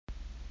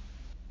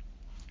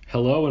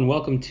Hello and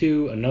welcome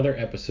to another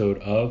episode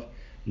of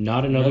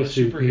Not Another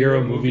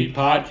Superhero Movie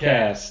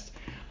Podcast.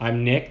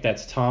 I'm Nick,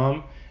 that's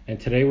Tom, and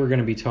today we're going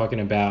to be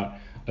talking about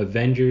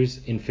Avengers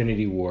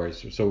Infinity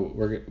Wars. So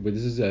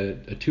this is a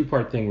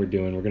two-part thing we're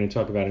doing. We're going to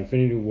talk about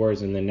Infinity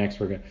Wars, and then next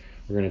we're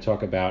going to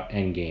talk about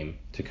Endgame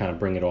to kind of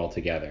bring it all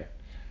together.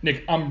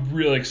 Nick, I'm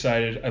really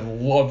excited. I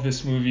love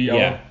this movie. I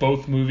love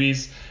both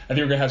movies. I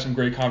think we're going to have some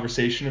great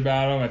conversation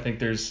about them. I think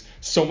there's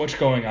so much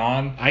going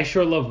on. I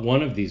sure love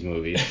one of these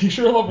movies. You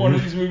sure love one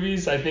of these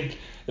movies? I think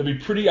it'll be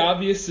pretty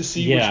obvious to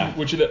see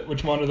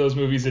which one of those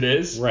movies it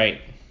is.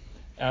 Right.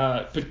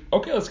 But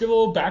okay, let's give a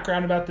little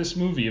background about this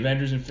movie,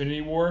 Avengers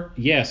Infinity War.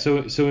 Yeah,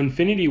 so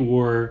Infinity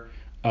War,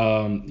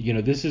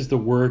 this is the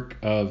work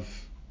of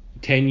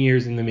 10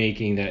 years in the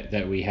making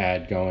that we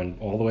had going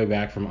all the way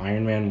back from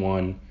Iron Man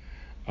 1.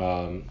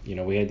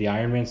 We had the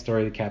Iron Man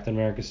story, the Captain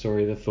America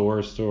story, the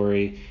Thor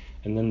story,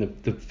 and then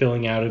the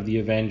filling out of the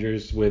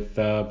Avengers with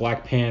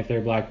Black Panther,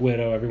 Black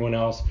Widow, everyone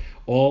else,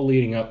 all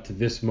leading up to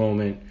this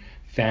moment,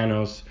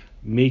 Thanos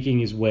making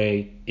his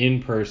way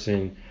in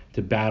person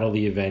to battle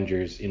the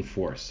Avengers in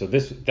force. So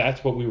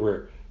that's what we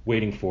were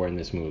waiting for in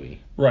this movie.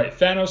 Right.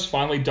 Thanos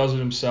finally does it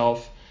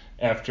himself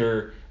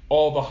after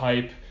all the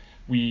hype.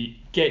 We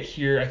get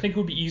here. I think it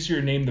would be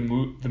easier to name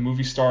the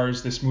movie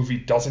stars this movie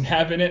doesn't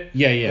have in it.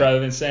 Yeah. Rather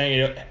than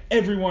saying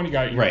everyone. You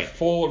got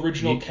full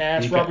original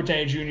cast. Robert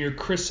Downey Jr.,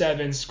 Chris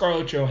Evans,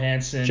 Scarlett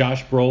Johansson,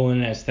 Josh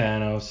Brolin as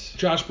Thanos.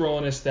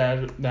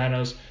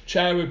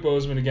 Chadwick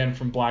Boseman again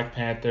from Black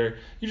Panther.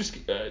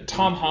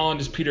 Tom Holland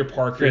as Peter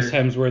Parker. Chris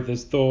Hemsworth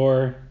as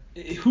Thor.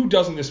 Who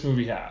doesn't this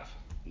movie have?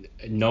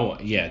 No.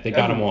 Yeah, they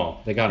got them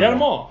all. They got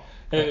them all.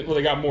 And,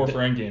 they got more for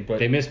Endgame, but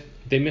they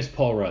missed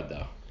Paul Rudd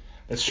though.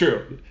 That's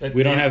true.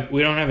 We don't have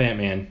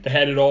Ant-Man. They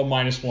had it all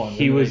 -1.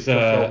 He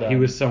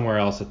was somewhere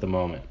else at the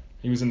moment.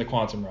 He was in the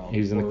quantum realm. He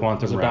was in the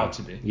quantum realm. About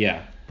to be.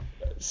 Yeah.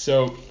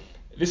 So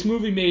this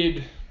movie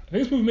made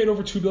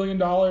over $2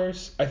 billion.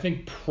 I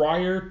think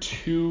prior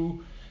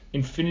to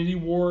Infinity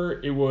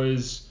War, it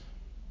was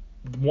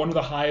one of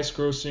the highest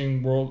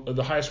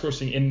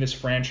grossing in this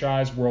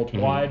franchise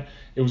worldwide. Mm-hmm.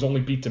 It was only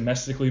beat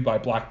domestically by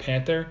Black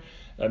Panther.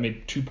 That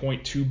made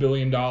 $2.2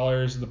 billion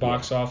at the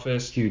box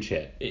office. Huge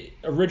hit.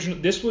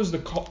 This was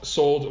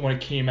sold when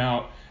it came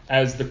out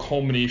as the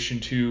culmination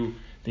to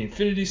the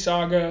Infinity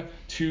Saga,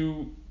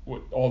 to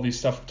all these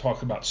stuff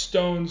talk about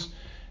stones,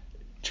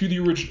 to the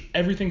original,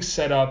 everything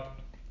set up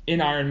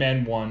in Iron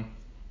Man 1.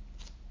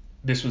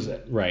 This was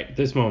it. Right,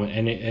 this moment.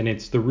 And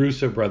it's the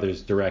Russo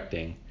brothers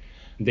directing.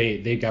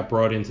 They got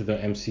brought into the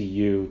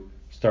MCU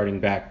starting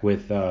back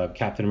with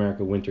Captain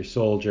America Winter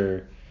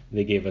Soldier.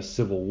 They gave us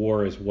Civil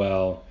War as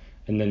well.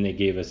 And then they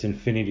gave us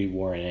Infinity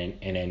War and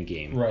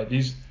Endgame. Right.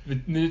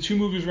 The two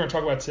movies we're going to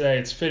talk about today,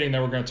 it's fitting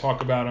that we're going to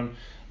talk about them.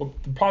 Well,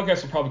 the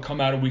podcast will probably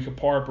come out a week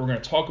apart, but we're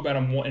going to talk about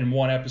them in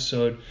one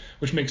episode,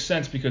 which makes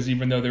sense because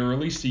even though they were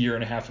released a year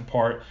and a half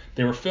apart,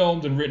 they were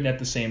filmed and written at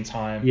the same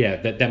time. Yeah,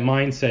 that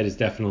mindset is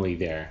definitely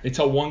there. They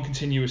tell one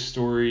continuous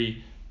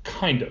story,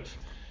 kind of,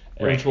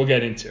 which we'll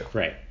get into.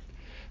 Right.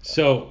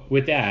 So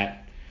with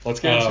that, let's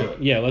get into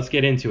it. Yeah, let's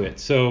get into it.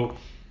 So,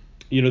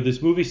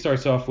 this movie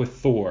starts off with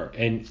Thor,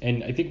 and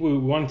I think we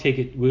want to take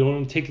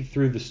it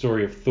through the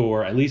story of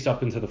Thor, at least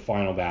up into the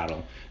final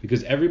battle,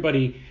 because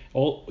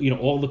all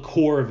the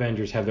core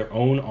Avengers have their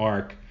own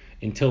arc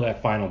until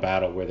that final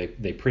battle where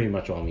they pretty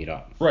much all meet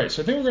up. Right.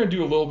 So I think we're going to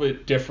do a little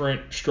bit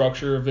different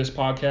structure of this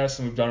podcast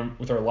than we've done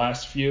with our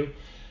last few.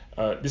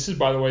 This is,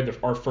 by the way,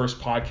 our first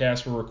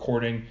podcast we're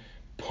recording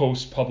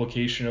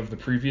post-publication of the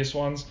previous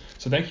ones.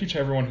 So thank you to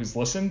everyone who's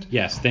listened.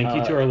 Yes, thank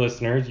you to our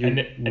listeners.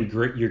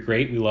 You're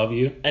great. We love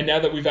you. And now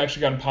that we've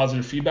actually gotten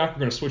positive feedback, we're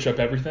going to switch up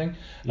everything.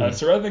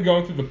 So rather than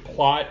going through the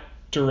plot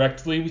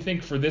directly, we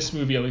think for this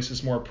movie at least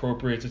it's more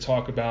appropriate to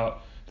talk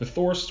about the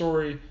Thor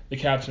story, the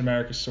Captain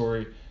America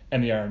story,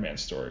 and the Iron Man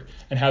story,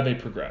 and how they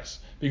progress.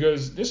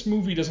 Because this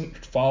movie doesn't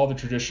follow the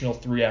traditional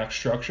 3-act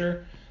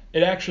structure.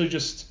 It actually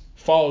just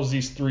follows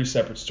these 3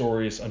 separate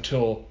stories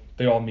until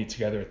they all meet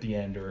together at the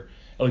end, or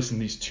at least in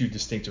these 2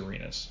 distinct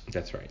arenas.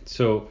 That's right.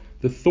 So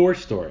the Thor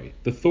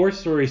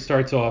story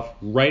starts off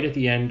right at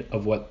the end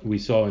of what we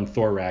saw in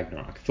Thor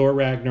Ragnarok.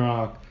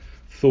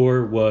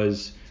 Thor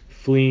was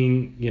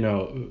fleeing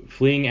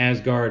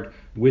Asgard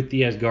with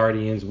the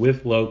Asgardians,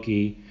 with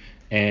Loki,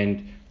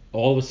 and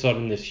all of a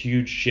sudden this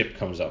huge ship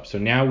comes up. So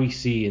now we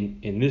see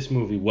in this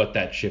movie what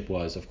that ship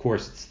was. Of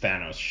course, it's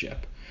Thanos'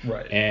 ship.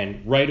 Right.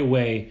 And right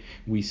away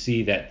we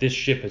see that this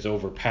ship has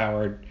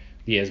overpowered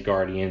the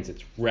Asgardians.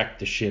 It's wrecked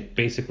the ship,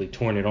 basically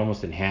torn it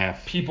almost in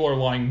half. People are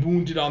lying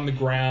wounded on the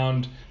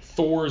ground.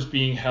 Thor's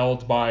being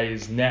held by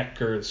his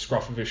neck or the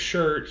scruff of his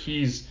shirt.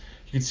 You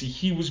can see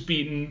he was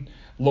beaten.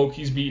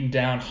 Loki's beaten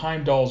down.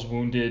 Heimdall's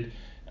wounded.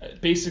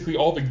 Basically,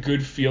 all the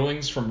good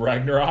feelings from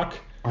Ragnarok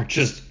are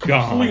just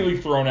completely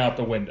thrown out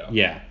the window.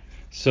 Yeah.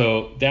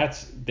 So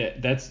that's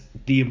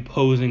the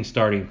imposing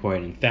starting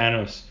point, and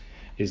Thanos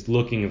is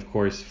looking, of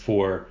course,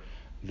 for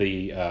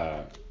the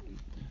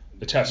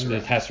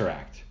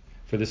Tesseract.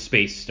 For the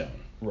Space Stone.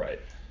 Right.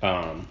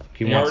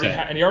 He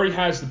already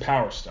has the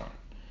Power Stone.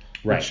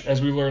 Right. Which,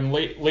 as we learn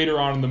later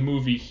on in the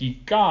movie, he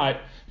got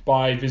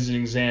by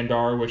visiting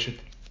Xandar, which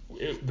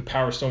the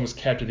Power Stone was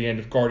kept at the end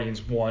of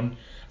Guardians 1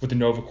 with the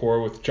Nova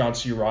Corps, with John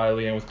C.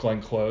 Reilly and with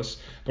Glenn Close.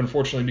 But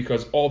unfortunately,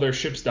 because all their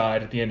ships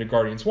died at the end of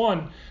Guardians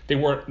 1, they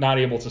weren't not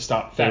able to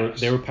stop Thanos.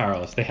 They were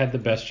powerless. They had the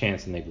best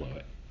chance and they blew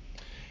it.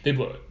 They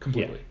blew it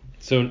completely.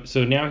 Yeah.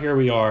 So now here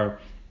we are.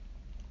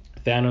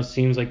 Thanos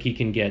seems like he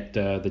can get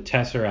the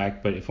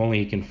Tesseract, but if only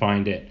he can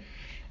find it.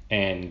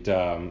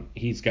 And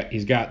he's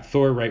got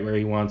Thor right where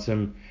he wants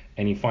him,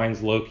 and he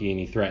finds Loki and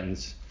he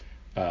threatens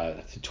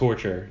to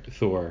torture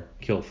Thor,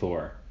 kill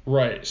Thor.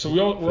 Right. So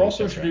we're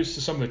also introduced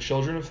to some of the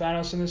children of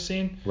Thanos in this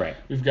scene. Right.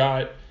 We've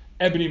got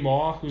Ebony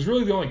Maw, who's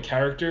really the only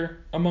character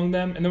among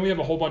them, and then we have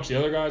a whole bunch of the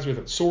other guys. We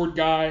have a Sword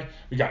Guy,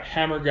 we got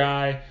Hammer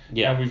Guy,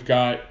 and we've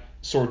got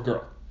Sword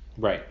Girl.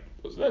 Right.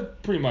 That's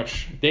pretty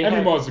much.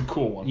 Ebony Maw is a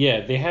cool one.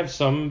 Yeah, they have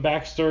some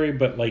backstory,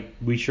 but like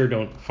we sure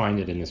don't find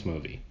it in this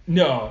movie.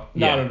 No,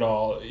 not at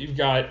all. You've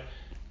got,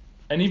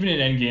 and even in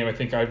Endgame, I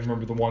think I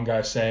remember the one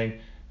guy saying,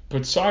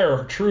 "But sire,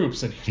 our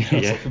troops," and he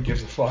was like, "Who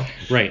gives a fuck?"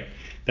 Right.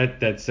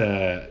 That's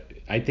I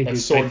think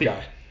that's Sword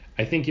Guy.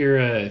 I think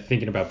you're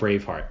thinking about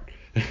Braveheart.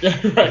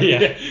 Right.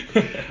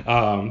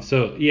 Yeah.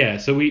 So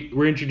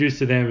we're introduced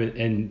to them,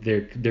 and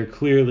they're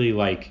clearly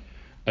like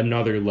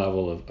another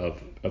level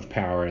of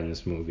power in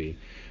this movie.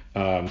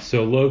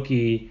 So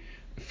Loki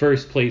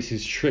first plays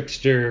his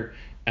trickster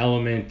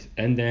element,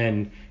 and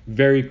then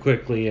very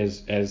quickly,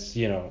 as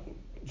you know,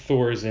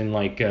 Thor's in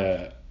like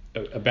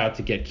about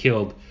to get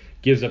killed,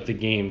 gives up the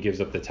game,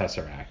 gives up the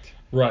Tesseract.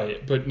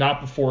 Right, but not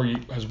before he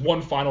has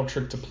one final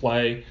trick to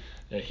play.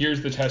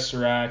 Here's the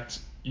Tesseract.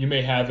 You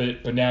may have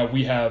it, but now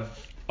we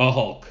have a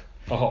Hulk.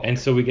 And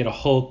so we get a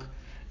Hulk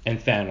and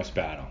Thanos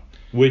battle,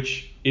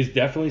 which is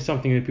definitely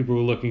something that people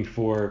were looking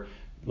for,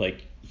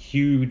 like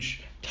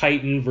huge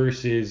Titan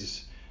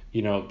versus,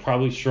 you know,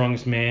 probably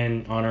strongest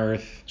man on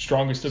Earth.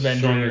 Strongest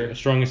Avenger.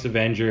 Strongest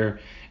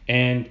Avenger.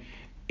 And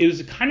it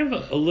was kind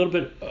of a little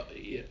bit,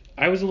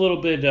 I was a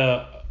little bit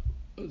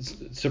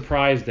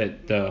surprised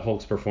at the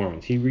Hulk's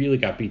performance. He really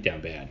got beat down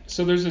bad.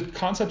 So there's a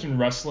concept in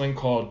wrestling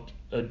called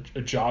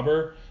a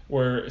jobber,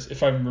 where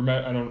if I remember,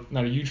 I'm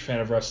not a huge fan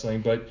of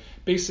wrestling, but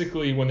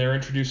basically when they're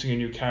introducing a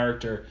new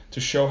character to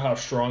show how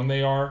strong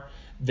they are,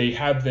 they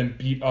have them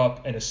beat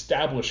up an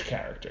established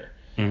character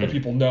that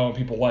people know and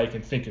people like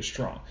and think is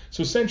strong.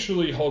 So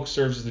essentially Hulk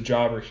serves as the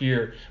jobber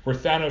here, where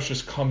Thanos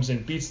just comes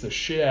in, beats the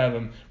shit out of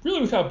him, really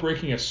without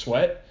breaking a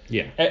sweat.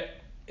 Yeah.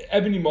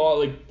 Ebony Maw,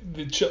 like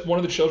one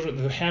of the children,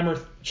 the Hammer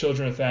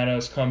children of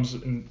Thanos, comes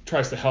and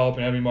tries to help,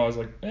 and Ebony Maw is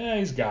like,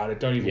 he's got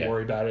it. Don't even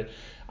worry about it.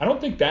 I don't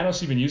think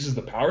Thanos even uses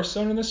the Power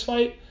Stone in this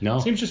fight. No.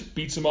 It seems just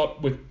beats him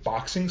up with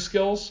boxing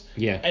skills.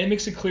 Yeah. And it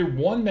makes it clear,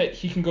 one, that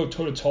he can go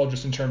toe-to-toe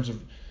just in terms of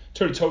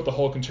toe-to-toe with the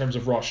Hulk in terms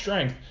of raw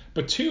strength,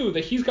 but two,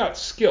 that he's got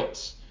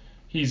skills.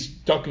 He's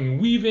ducking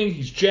and weaving,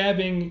 he's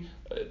jabbing.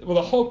 Well,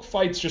 the Hulk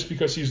fights just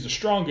because he's the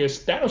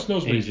strongest. Thanos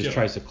knows what he's doing. He just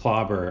tries to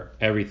clobber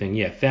everything.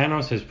 Yeah,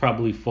 Thanos has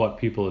probably fought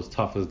people as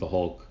tough as the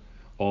Hulk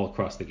all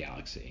across the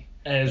galaxy.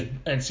 And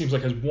seems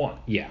like has won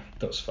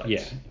those fights.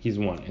 Yeah, he's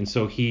won. And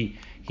so he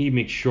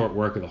makes short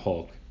work of the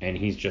Hulk, and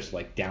he's just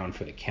like down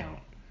for the count.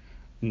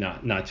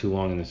 Not too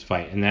long in this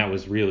fight. And that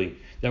was really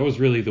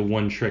the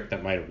one trick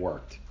that might have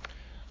worked.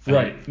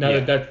 Right. Now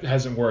that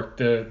hasn't worked,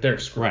 they're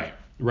screwed.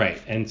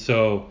 Right. And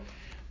so,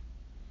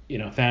 you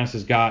know, Thanos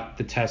has got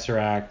the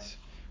Tesseract.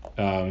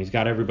 He's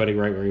got everybody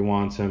right where he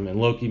wants him, and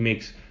Loki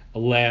makes a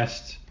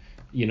last,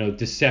 you know,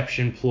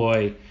 deception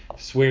ploy,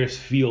 swears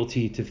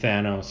fealty to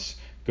Thanos,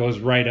 goes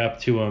right up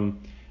to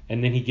him,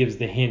 and then he gives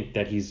the hint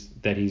that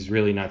he's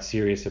really not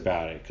serious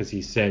about it, because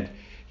he said,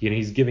 you know,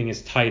 he's giving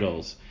his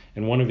titles,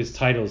 and one of his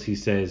titles he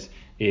says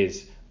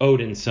is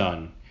Odin's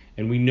son,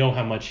 and we know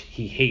how much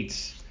he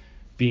hates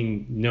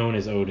being known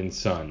as Odin's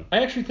son.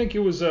 I actually think it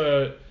was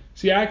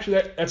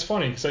that's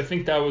funny, because I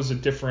think that was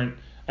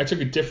I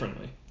took it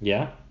differently.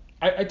 Yeah.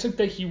 I took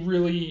that he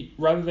really,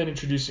 rather than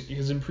introducing,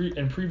 because in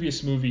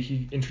previous movie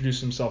he introduced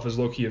himself as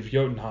Loki of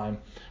Jotunheim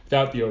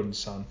without the Odin's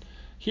son.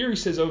 Here he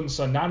says Odin's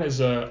son not as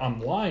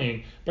I'm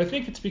lying, but I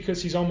think it's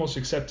because he's almost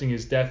accepting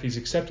his death. He's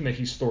accepting that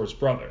he's Thor's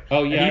brother.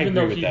 Oh yeah, and even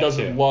I agree though with he that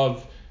doesn't too.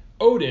 love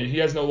Odin, he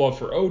has no love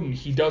for Odin.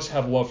 He does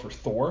have love for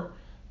Thor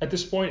at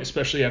this point,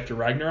 especially after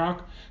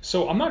Ragnarok.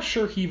 So I'm not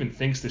sure he even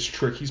thinks this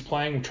trick he's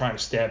playing with trying to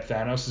stab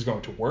Thanos is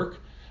going to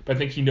work. But I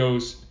think he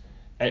knows.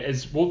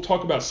 As we'll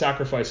talk about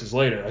sacrifices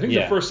later, I think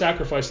the first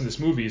sacrifice in this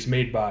movie is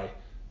made by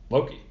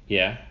Loki.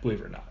 Yeah. Believe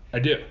it or not. I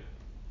do.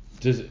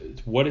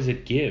 What does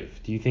it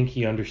give? Do you think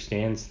he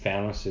understands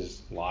Thanos'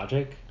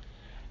 logic?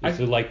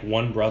 Is it like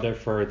one brother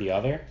for the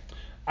other?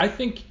 I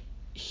think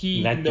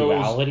he that knows.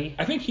 Duality?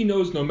 I think he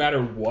knows no matter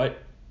what,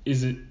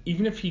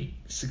 even if he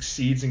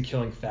succeeds in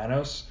killing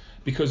Thanos,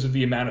 because of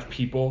the amount of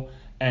people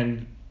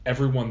and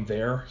everyone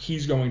there,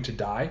 he's going to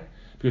die.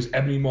 Because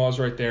Ebony Maw's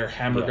right there,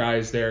 Hammer Guy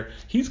is there.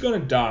 He's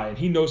going to die, and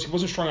he knows he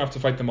wasn't strong enough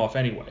to fight them off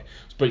anyway.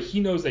 But he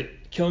knows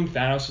that killing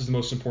Thanos is the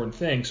most important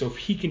thing. So if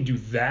he can do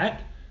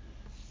that,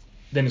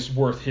 then it's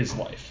worth his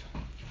life.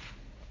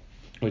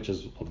 Which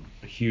is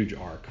a huge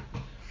arc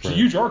for It's a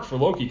huge arc for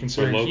Loki, for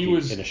considering Loki he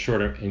was in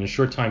a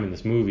short time in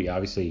this movie.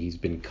 Obviously, he's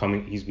been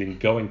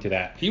going to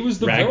that. he was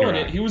the Ragnarok.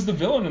 villain. He was the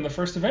villain in the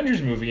first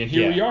Avengers movie, and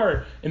here Yeah. we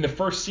are in the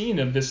first scene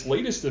of this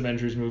latest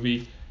Avengers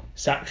movie,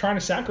 trying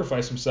to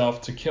sacrifice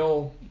himself to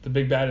kill the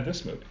big bad of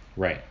this movie.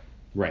 Right.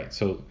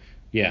 So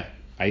yeah,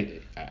 I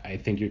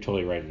think you're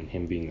totally right in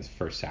him being the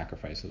first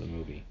sacrifice of the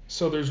movie.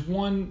 So there's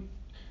one.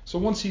 So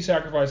once he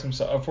sacrificed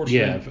himself, unfortunately,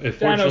 Yeah, Thanos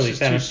unfortunately, is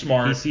too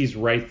smart. He sees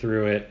right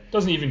through it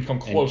Doesn't even come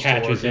and close to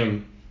catches working.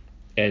 him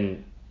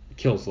and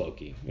kills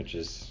Loki, which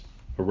is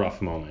a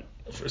rough moment.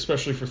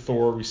 Especially for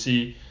Thor. We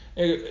see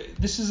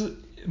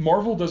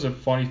Marvel does a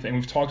funny thing.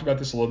 We've talked about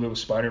this a little bit with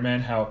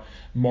Spider-Man, how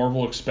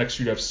Marvel expects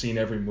you to have seen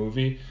every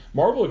movie.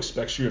 Marvel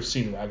expects you to have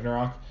seen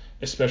Ragnarok,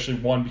 especially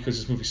one, because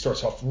this movie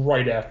starts off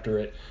right after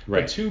it,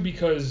 Right. but two,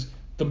 because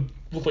the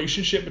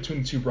relationship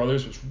between the two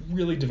brothers was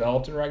really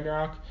developed in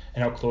Ragnarok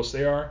and how close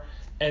they are.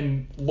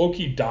 And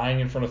Loki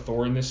dying in front of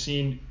Thor in this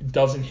scene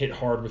doesn't hit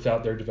hard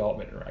without their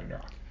development in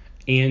Ragnarok.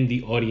 And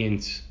the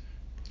audience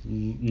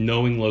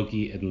knowing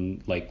Loki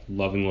and like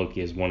loving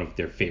Loki as one of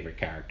their favorite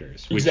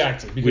characters.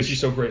 Exactly, because he's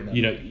so great in that.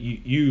 You know,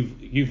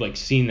 you've like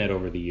seen that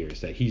over the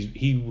years that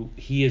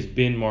he has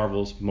been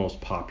Marvel's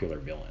most popular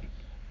villain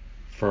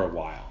for a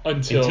while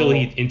until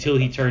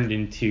he turned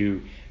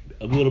into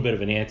a little bit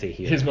of an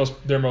anti-hero.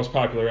 Their most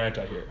popular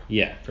anti-hero.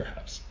 Yeah,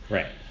 Perhaps.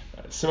 right.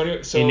 So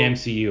In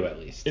MCU at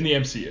least. In the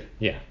MCU.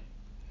 Yeah.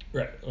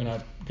 Right. We're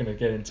not gonna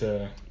get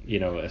into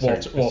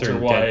Walter Walter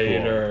White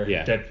Deadpool. or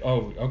Yeah.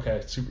 Oh,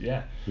 okay.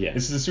 Yeah.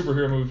 This is a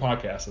superhero movie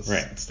podcast.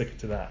 Let's stick it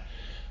to that.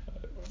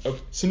 Okay.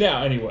 So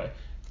now, anyway,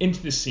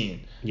 into the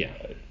scene. Yeah.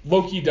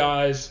 Loki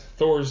dies.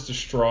 Thor's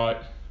distraught.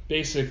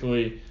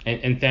 Basically.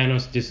 And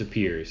Thanos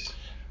disappears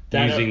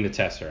using the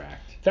Tesseract.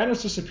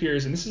 Thanos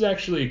disappears, and this is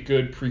actually a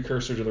good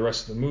precursor to the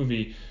rest of the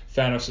movie.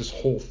 Thanos'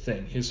 whole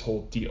thing, his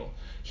whole deal.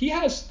 He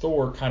has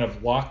Thor kind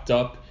of locked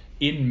up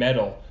in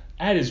metal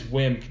at his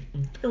whim.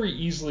 Could very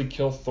easily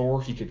kill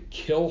Thor. He could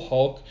kill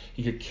Hulk.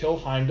 He could kill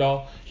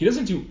Heimdall. He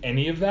doesn't do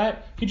any of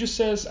that. He just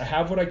says, I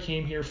have what I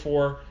came here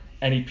for,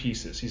 and he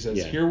pieces. He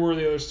says, here where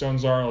the other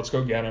stones are, let's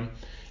go get them.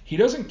 He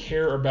doesn't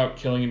care about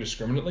killing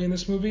indiscriminately in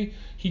this movie.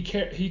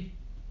 He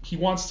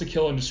wants to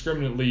kill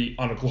indiscriminately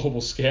on a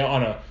global scale,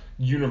 on a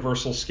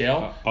universal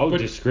scale.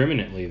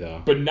 Discriminately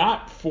though. But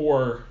not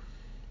for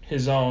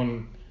his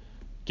own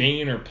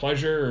gain or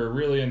pleasure, or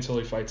really until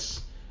he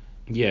fights.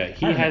 Yeah,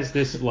 he has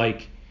this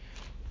like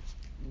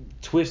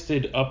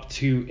twisted up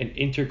to an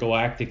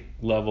intergalactic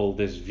level,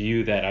 this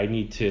view that I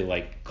need to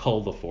like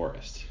cull the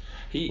forest.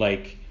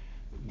 There's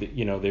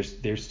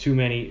too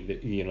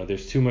many,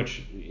 there's too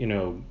much,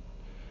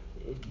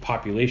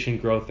 population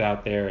growth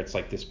out there. It's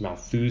like this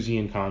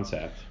Malthusian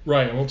concept.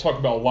 Right, and we'll talk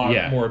about a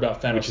lot more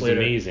about Thanos which is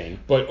later. Amazing.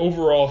 But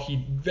overall,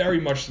 he very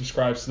much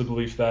subscribes to the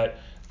belief that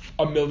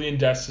 1 million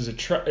deaths is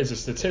a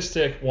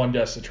statistic, 1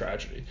 death's a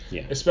tragedy.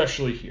 Yeah.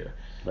 Especially here.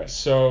 Right.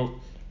 So,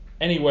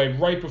 anyway,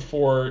 right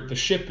before the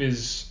ship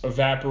is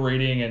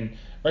evaporating and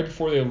right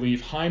before they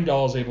leave,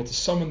 Heimdall is able to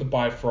summon the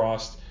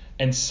Bifrost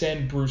and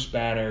send Bruce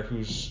Banner,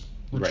 who's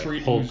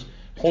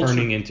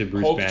turning into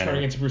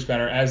Bruce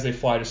Banner as they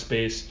fly to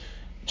space,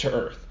 to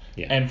Earth.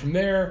 Yeah. And from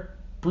there,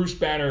 Bruce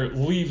Banner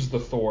leaves the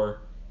Thor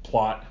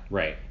plot.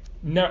 Right.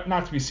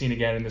 Not to be seen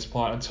again in this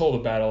plot until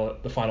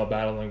the final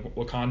battle in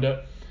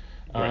Wakanda.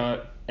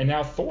 Right. And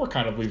now Thor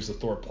kind of leaves the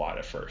Thor plot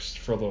at first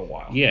for a little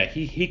while. Yeah,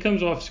 he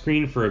comes off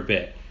screen for a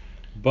bit,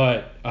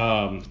 but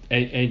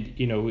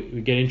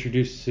we get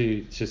introduced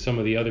to some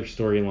of the other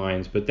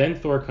storylines, but then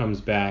Thor comes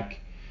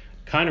back,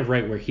 kind of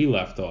right where he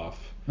left off.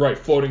 Right,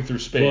 floating through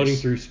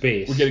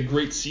space. We get a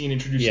great scene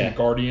introducing the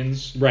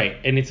Guardians. Right,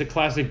 and it's a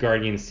classic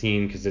Guardians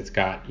scene because it's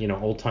got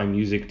old time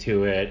music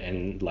to it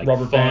and like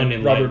Rubber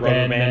Band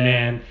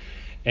Man.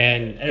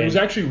 And it was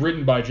actually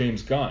written by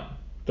James Gunn.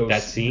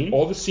 That scene?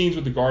 All the scenes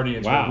with the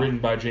Guardians were written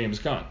by James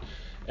Gunn,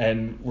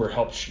 and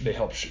they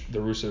helped the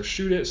Russos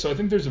shoot it. So I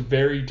think there's a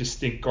very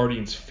distinct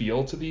Guardians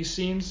feel to these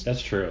scenes.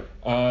 That's true.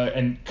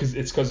 And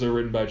because they're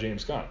written by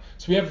James Gunn.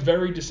 So we have a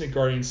very distinct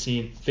Guardians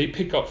scene. They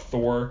pick up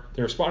Thor.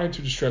 They're responding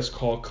to a distress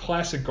call.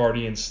 Classic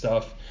Guardians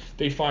stuff.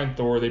 They find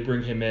Thor. They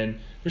bring him in.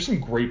 There's some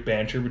great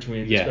banter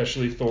between,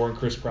 especially Thor and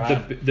Chris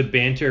Pratt. The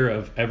banter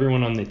of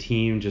everyone on the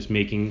team just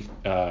making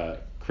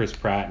Chris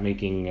Pratt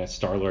making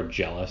Star-Lord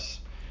jealous.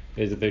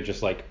 Is that they're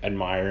just like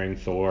admiring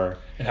Thor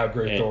and how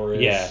great Thor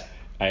is. Yeah,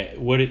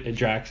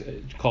 Drax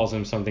calls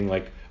him something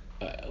like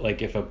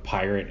if a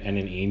pirate and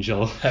an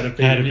angel had a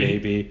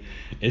baby.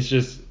 It's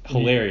just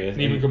hilarious.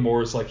 And even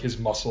Gamora's like his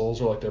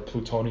muscles are like their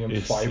plutonium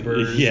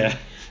fibers. Yeah.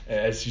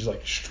 As he's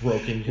like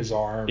stroking his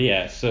arm.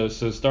 Yeah. So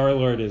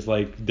Star-Lord is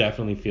like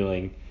definitely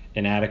feeling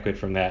inadequate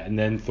from that, and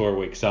then Thor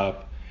wakes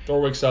up.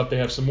 They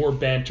have some more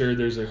banter.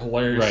 There's a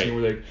hilarious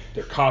scene where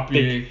they're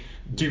copying.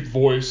 Deep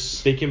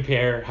voice. They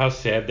compare how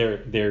sad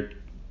their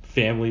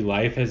family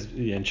life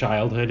and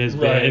childhood has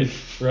been.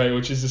 Right,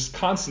 which is this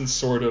constant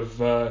sort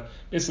of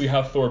basically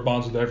how Thor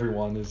bonds with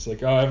everyone. It's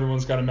like, oh,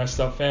 everyone's got a messed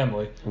up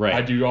family. Right.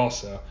 I do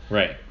also.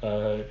 Right.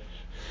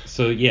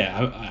 So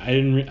yeah, I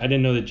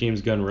didn't know that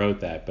James Gunn wrote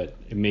that, but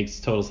it makes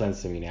total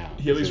sense to me now.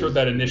 He at least wrote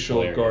that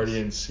initial hilarious.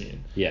 Guardians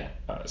scene. Yeah.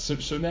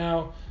 So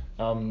now,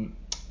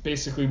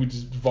 basically, we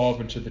just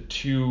evolve into the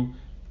two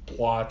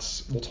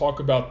plots. We'll talk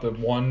about the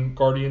one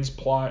Guardians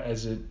plot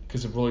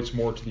because it relates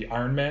more to the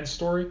Iron Man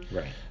story.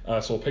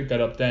 Right. So we'll pick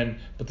that up then.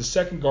 But the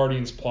second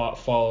Guardians plot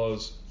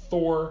follows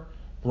Thor,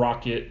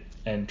 Rocket,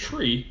 and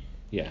Tree.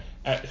 Yeah.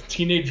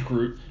 Teenage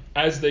Groot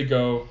as they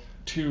go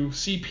to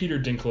see Peter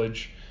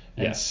Dinklage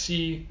and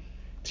see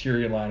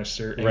Tyrion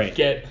Lannister and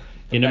get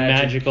the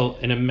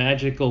in a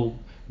magical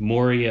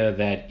Moria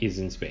that is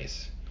in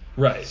space.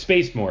 Right.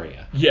 Space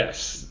Moria.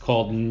 Yes.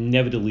 Called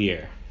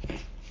Nidavellir.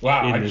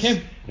 Wow, in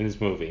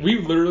this movie. We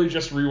literally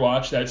just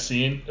rewatched that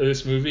scene of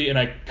this movie, and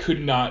I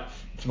could not,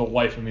 for the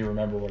life of me,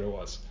 remember what it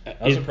was.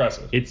 That was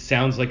impressive. It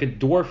sounds like a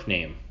dwarf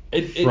name.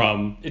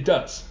 It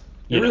does.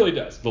 It really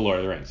does. The Lord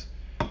of the Rings.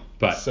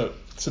 But so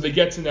they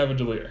get to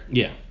Nidavellir.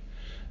 Yeah.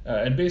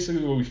 And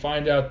basically, what we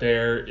find out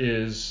there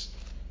is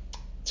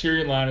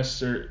Tyrion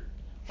Lannister,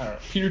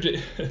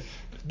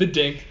 the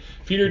Dink.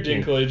 Peter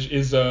Dinklage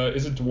is a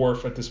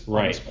dwarf at this,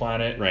 on this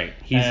planet. Right.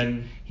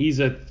 He's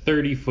a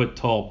 30-foot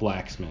tall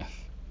blacksmith.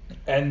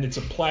 And it's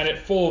a planet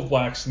full of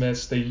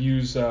blacksmiths. They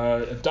use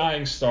a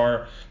dying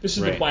star. This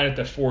is the planet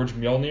that forged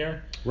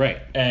Mjolnir. Right.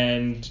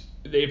 And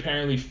they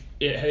apparently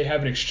they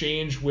have an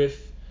exchange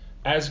with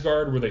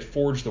Asgard where they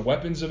forge the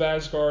weapons of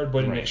Asgard,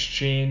 but in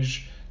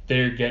exchange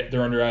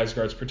they're under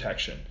Asgard's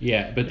protection.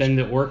 Yeah, but then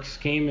the orcs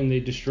came and they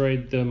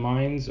destroyed the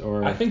mines,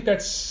 or I think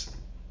that's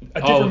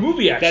a different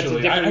movie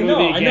actually. That's a different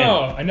movie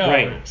again. I know.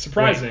 Right.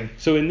 Surprising. Right.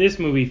 So in this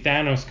movie,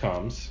 Thanos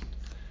comes,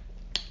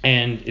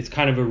 and it's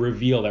kind of a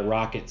reveal that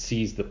Rocket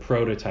sees the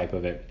prototype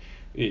of it.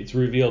 It's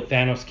revealed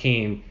Thanos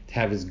came to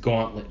have his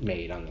gauntlet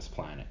made on this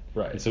planet.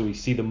 Right. And so we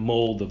see the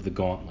mold of the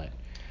gauntlet,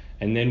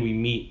 and then we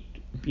meet,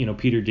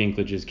 Peter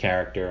Dinklage's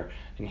character,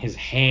 and his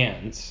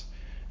hands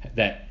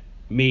that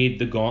made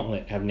the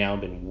gauntlet have now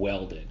been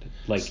welded.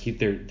 Like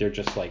they're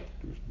just like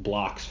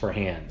blocks for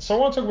hands. So I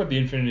want to talk about the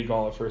Infinity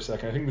Gauntlet for a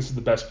second. I think this is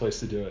the best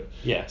place to do it.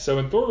 Yeah. So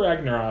in Thor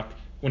Ragnarok,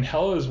 when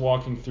Hela is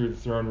walking through the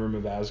throne room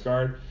of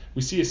Asgard,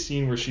 we see a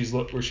scene where she's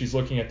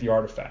looking at the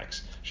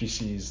artifacts. She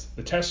sees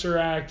the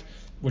Tesseract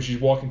when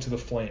she's walking to the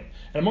flame.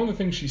 And among the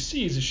things she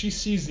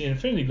sees the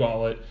Infinity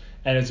Gauntlet,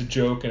 and as a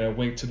joke and a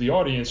wink to the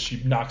audience,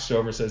 she knocks it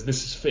over and says,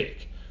 "This is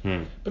fake."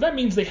 But that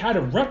means they had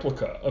a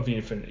replica of the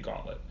Infinity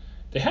Gauntlet.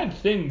 They had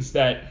things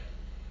that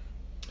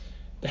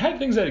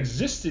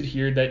existed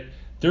here that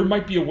there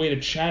might be a way to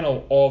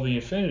channel all the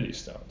Infinity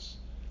Stones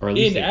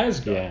in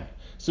Asgard. Yeah.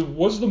 So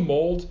was the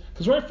mold?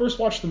 Because when I first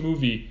watched the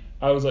movie,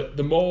 I was like,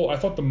 I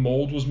thought the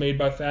mold was made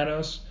by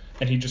Thanos,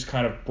 and he just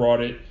kind of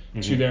brought it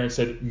to there and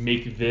said,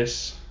 "Make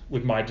this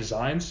with my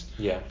designs."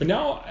 Yeah. But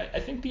now I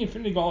think the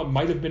Infinity Gauntlet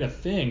might have been a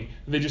thing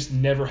they just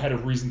never had a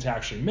reason to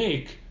actually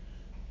make.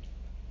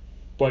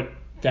 But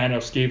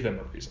Thanos gave them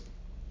a reason.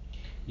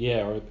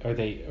 Yeah, or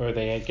they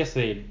I guess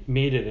they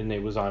made it and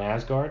it was on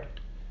Asgard,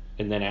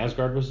 and then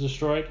Asgard was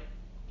destroyed.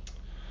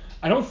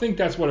 I don't think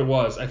that's what it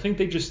was. I think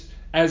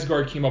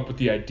Asgard came up with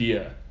the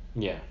idea.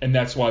 Yeah. And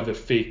that's why the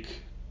fake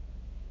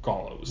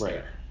gauntlet was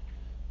there.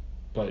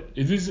 But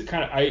it is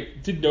I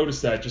did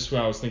notice that just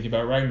when I was thinking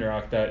about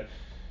Ragnarok, that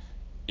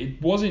it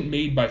wasn't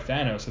made by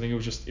Thanos. I think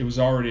it was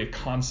already a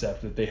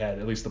concept that they had,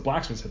 at least the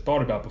blacksmiths had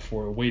thought about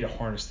before, a way to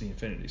harness the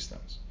Infinity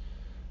Stones.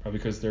 Probably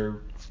because they're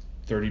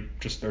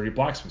 30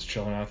 blacksmiths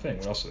chilling on a thing.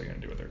 What else are they going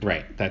to do with their time?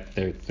 Right. That's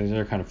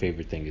their kind of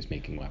favorite thing is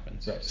making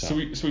weapons. Right. So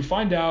we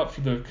find out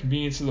for the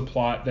convenience of the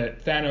plot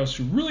that Thanos,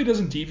 who really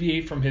doesn't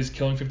deviate from his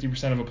killing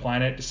 50% of a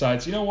planet,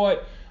 decides, you know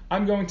what?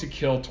 I'm going to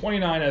kill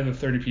 29 out of the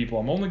 30 people.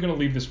 I'm only going to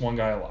leave this one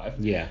guy alive.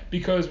 Yeah.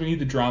 Because we need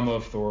the drama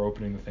of Thor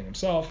opening the thing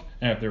himself.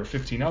 And if there were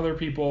 15 other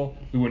people,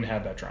 we wouldn't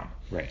have that drama.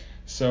 Right.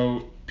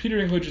 So Peter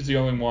Dinklage is the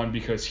only one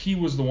because he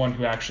was the one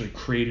who actually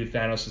created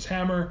Thanos'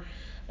 hammer.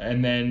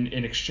 And then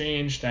in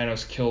exchange,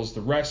 Thanos kills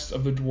the rest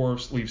of the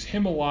dwarves, leaves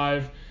him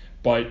alive,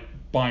 but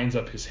binds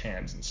up his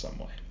hands in some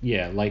way.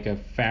 Yeah, like a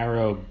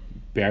pharaoh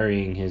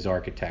burying his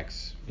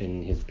architects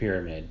in his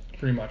pyramid.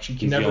 Pretty much. He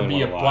can never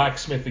be a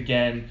blacksmith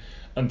again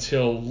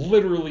until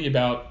literally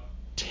about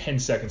 10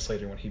 seconds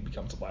later when he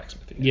becomes a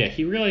blacksmith again. Yeah,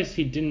 he realized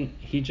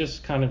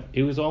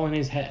it was all in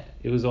his head.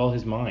 It was all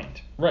his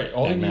mind. Right,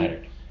 all that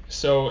mattered.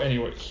 So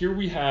anyway, here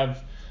we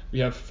have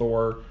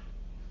Thor.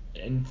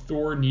 And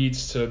Thor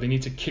needs to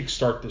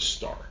kickstart this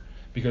star,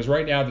 because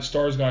right now the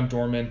star's gone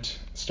dormant.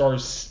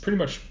 Star's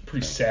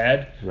pretty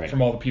sad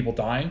from all the people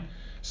dying.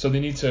 So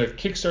they need to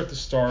kickstart the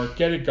star,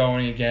 get it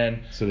going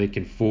again. So they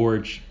can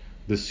forge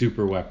the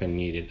super weapon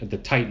needed, the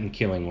Titan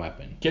killing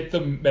weapon. Get the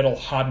metal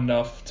hot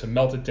enough to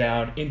melt it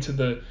down into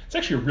the. It's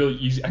actually a really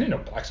easy. I didn't know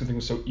blacksmithing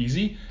was so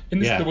easy. In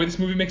this, the way this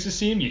movie makes it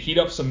seem, you heat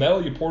up some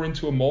metal, you pour it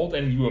into a mold,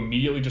 and you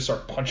immediately just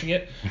start punching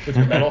it with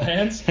your metal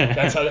hands.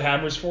 That's how the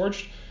hammer is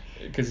forged.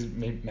 Because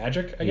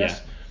magic, I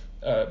guess.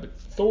 Yeah. But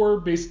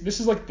Thor,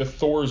 this is like the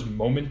Thor's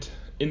moment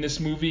in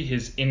this movie,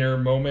 his inner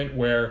moment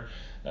where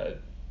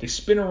they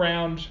spin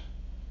around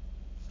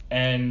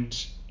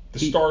and the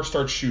star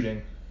starts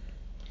shooting.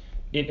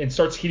 and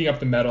starts heating up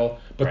the metal,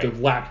 but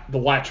Right. the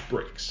latch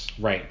breaks.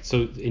 Right.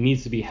 So it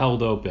needs to be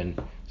held open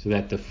so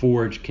that the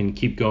forge can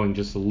keep going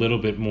just a little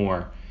bit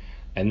more.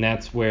 And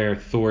that's where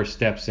Thor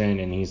steps in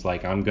and he's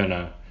like, I'm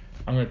gonna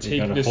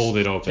hold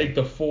it open. Take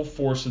the full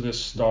force of this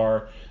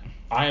star.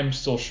 I am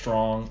still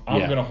strong.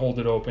 I'm gonna hold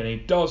it open. And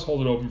he does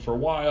hold it open for a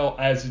while,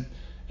 and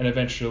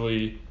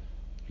eventually,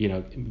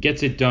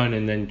 gets it done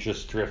and then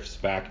just drifts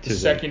back to the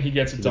second he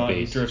gets it done,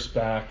 he base. drifts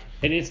back.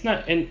 And it's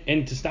not,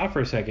 and to stop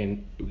for a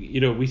second,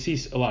 we see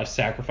a lot of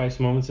sacrifice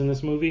moments in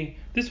this movie.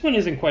 This one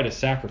isn't quite a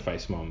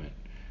sacrifice moment.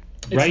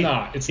 Right?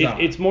 It's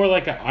not. It's more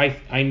like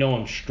I know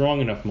I'm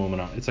strong enough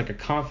moment. It's like a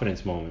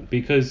confidence moment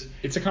because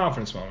it's a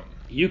confidence moment.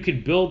 You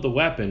could build the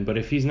weapon, but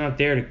if he's not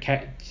there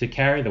to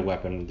carry the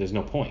weapon, there's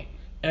no point.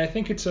 And I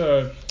think it's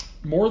a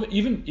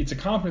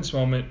confidence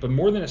moment, but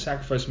more than a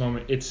sacrifice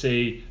moment, it's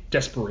a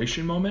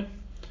desperation moment.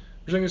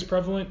 Which I think is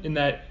prevalent in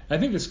that. I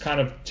think this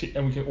kind of,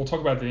 and we'll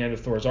talk about it at the end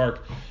of Thor's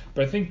arc,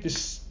 but I think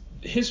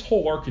his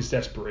whole arc is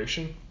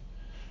desperation,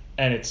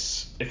 and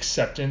it's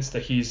acceptance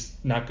that he's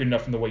not good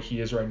enough in the way he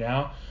is right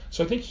now.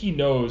 So I think he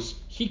knows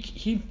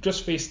he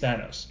just faced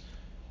Thanos.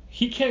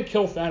 He can't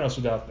kill Thanos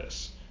without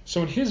this.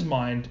 So in his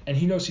mind, and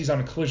he knows he's on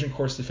a collision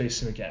course to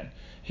face him again.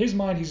 His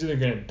mind, he's either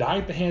going to die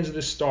at the hands of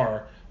this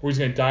star, or he's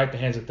going to die at the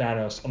hands of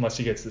Thanos unless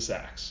he gets this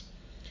axe.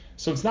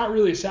 So it's not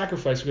really a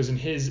sacrifice because in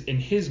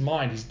his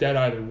mind, he's dead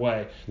either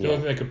way. The only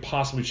thing that could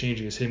possibly change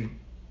it is him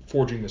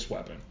forging this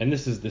weapon. And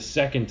this is the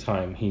second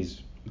time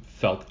he's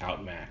felt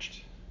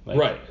outmatched.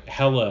 Right.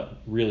 Hela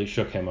really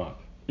shook him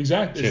up.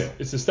 Exactly.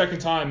 It's the second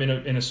time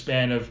in a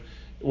span of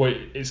what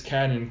is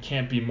canon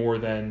can't be more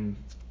than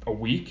a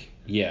week.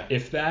 Yeah.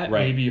 If that,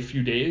 right. Maybe a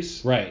few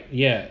days. Right.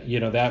 Yeah.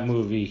 That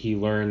movie, he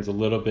learns a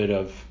little bit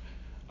of,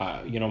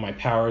 my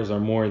powers are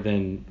more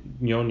than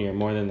Mjolnir,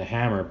 more than the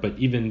hammer. But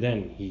even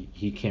then,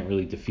 he can't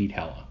really defeat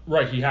Hela.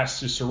 Right. He has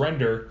to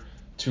surrender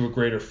to a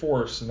greater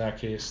force, in that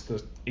case,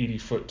 the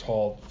 80-foot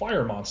tall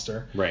fire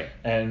monster. Right.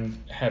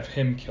 And have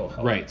him kill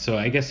Hela. Right. So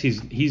I guess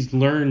he's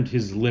learned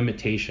his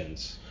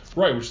limitations.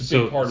 Right, which is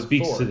a big part of Thor.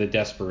 Speaks to the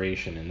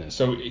desperation in this.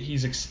 So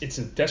it's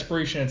a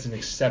desperation, it's an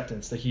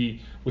acceptance that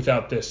he,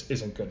 without this,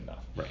 isn't good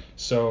enough. Right.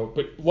 So,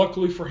 but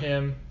luckily for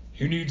him,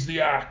 he needs the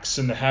axe,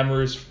 and the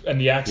hammer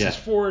and the axe is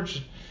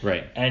forged.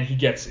 Right. And he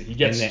gets it. He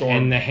gets Storm.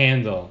 And the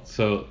handle.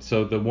 So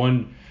the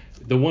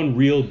one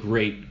real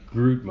great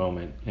Groot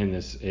moment in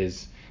this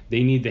is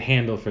they need the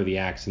handle for the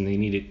axe and they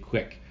need it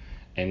quick.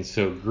 And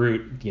so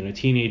Groot,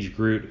 teenage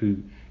Groot who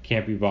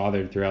can't be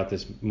bothered throughout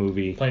this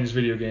movie. Playing his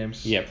video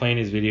games. Yeah, playing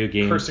his video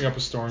games. Cursing up a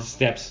storm.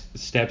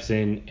 Steps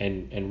in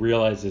and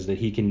realizes that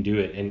he can do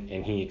it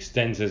and he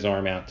extends his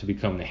arm out to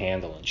become the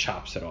handle and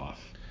chops it off.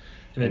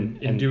 And then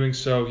in doing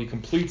so, he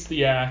completes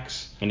the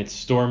axe. And it's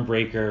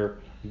Stormbreaker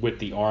with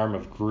the arm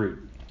of Groot.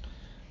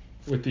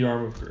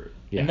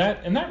 Yeah.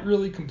 And that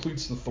really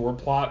completes the Thor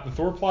plot. The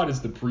Thor plot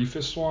is the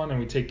briefest one,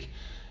 and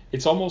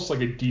it's almost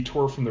like a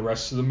detour from the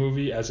rest of the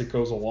movie as it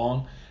goes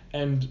along.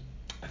 And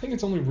I think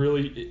it's only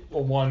really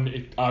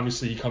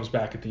obviously he comes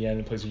back at the end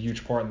and plays a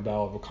huge part in the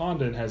Battle of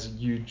Wakanda and has a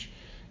huge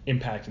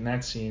impact in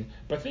that scene.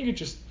 But I think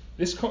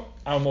this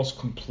almost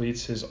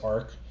completes his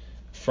arc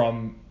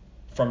from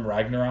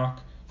Ragnarok,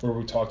 where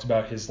we talked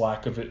about his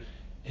lack of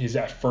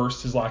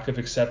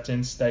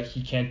acceptance that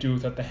he can't do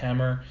without the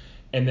hammer,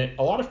 and that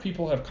a lot of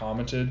people have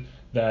commented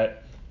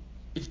that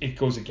it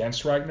goes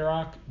against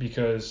Ragnarok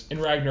because in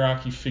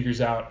Ragnarok he figures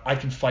out I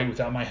can fight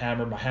without my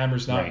hammer. My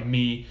hammer's not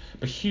me.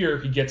 But here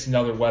he gets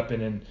another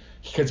weapon and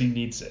because he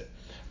needs it.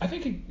 I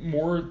think it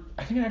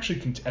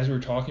actually, as we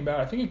were talking about,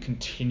 I think it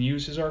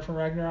continues his arc from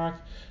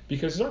Ragnarok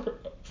because his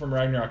arc from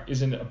Ragnarok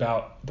isn't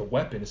about the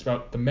weapon. It's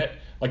about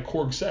like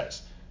Korg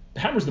says,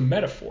 the hammer's the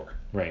metaphor.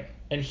 Right.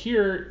 And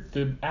here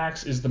the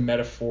axe is the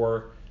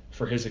metaphor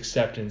for his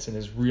acceptance and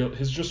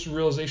his just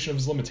realization of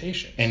his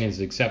limitations. And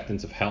his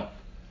acceptance of help.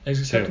 His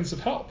acceptance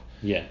of help.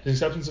 Yeah. His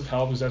acceptance of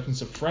help, his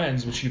acceptance of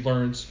friends, which he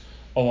learns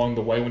along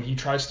the way when he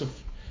tries to.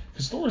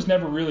 Because Thor's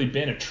never really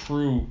been a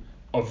true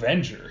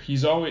Avenger.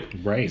 He's always.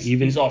 Right.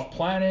 He's off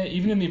planet,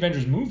 even in the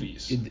Avengers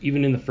movies.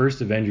 Even in the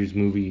first Avengers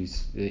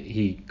movies,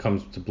 he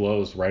comes to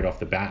blows right off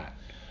the bat.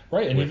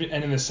 Right. And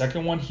in the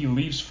second one, he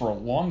leaves for a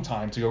long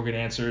time to go get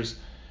answers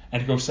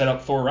and to go set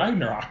up Thor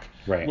Ragnarok.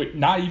 Right.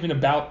 Not even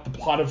about the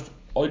plot of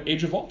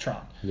Age of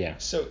Ultron. Yeah.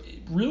 So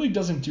it really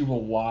doesn't do a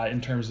lot in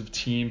terms of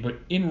team, but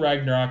in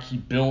Ragnarok he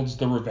builds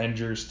the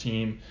Revengers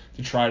team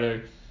to try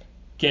to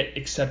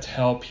accept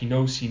help. He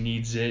knows he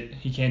needs it.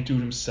 He can't do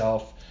it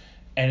himself.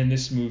 And in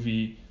this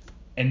movie,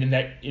 and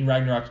in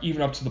Ragnarok,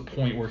 even up to the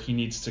point where he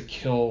needs to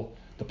kill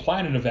the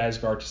planet of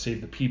Asgard to save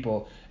the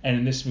people. And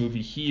in this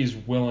movie, he is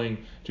willing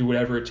to do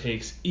whatever it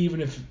takes, even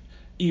if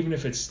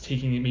it's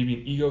taking maybe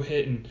an ego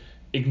hit and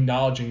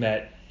acknowledging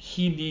that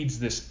he needs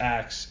this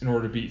axe in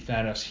order to beat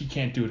Thanos. He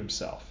can't do it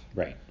himself.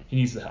 Right. He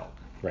needs the help.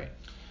 Right.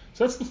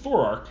 So that's the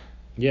Thor arc.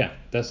 Yeah.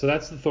 That's the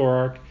Thor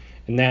arc,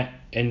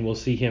 and we'll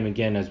see him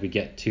again as we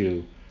get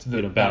to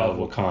the Battle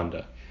of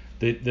Wakanda.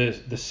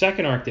 The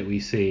second arc that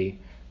we see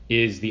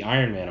is the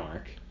Iron Man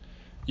arc.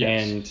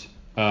 Yes.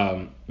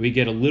 And we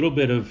get a little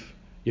bit of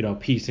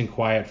peace and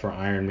quiet for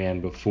Iron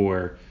Man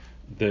before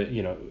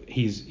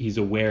he's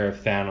aware of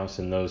Thanos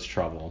and those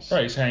troubles.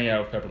 Right, he's hanging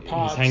out with Pepper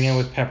Potts. He's hanging out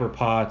with Pepper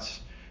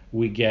Potts.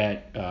 We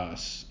get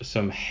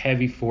some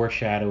heavy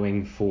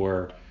foreshadowing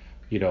for,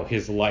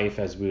 his life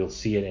as we'll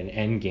see it in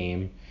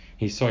Endgame.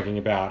 He's talking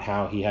about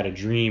how he had a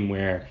dream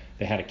where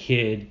they had a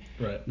kid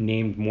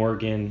named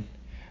Morgan.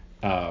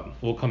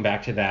 We'll come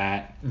back to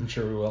that. I'm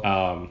sure we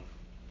will.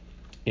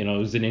 It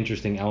was an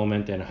interesting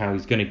element, and how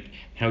he's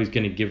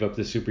gonna give up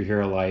the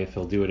superhero life.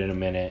 He'll do it in a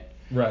minute.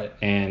 Right.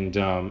 And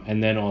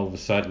then all of a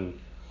sudden,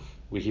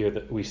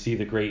 we see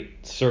the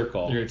great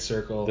circle. The great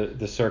circle.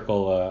 The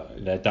circle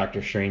that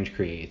Doctor Strange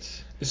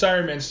creates. This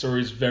Iron Man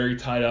story is very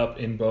tied up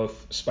in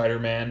both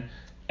Spider-Man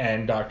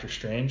and Doctor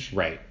Strange.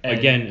 Right.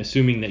 Again,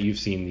 assuming that you've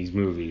seen these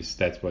movies,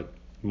 that's what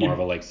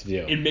Marvel likes to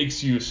do. It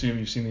makes you assume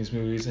you've seen these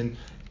movies, and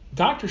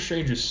Doctor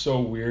Strange is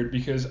so weird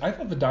because I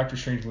thought the Doctor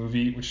Strange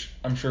movie, which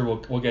I'm sure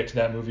we'll get to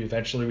that movie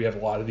eventually. We have a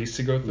lot of these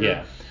to go through.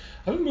 Yeah.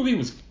 I thought the movie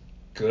was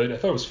good. I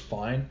thought it was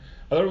fine.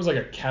 I thought it was like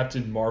a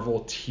Captain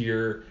Marvel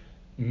tier,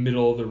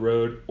 middle of the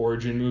road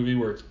origin movie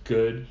where it's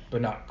good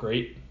but not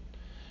great.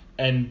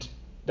 And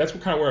that's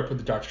kind of where I put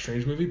the Doctor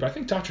Strange movie. But I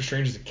think Doctor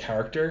Strange is a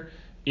character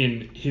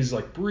in his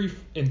briefly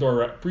in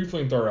Thor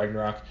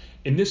Ragnarok,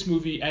 in this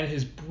movie, and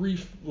his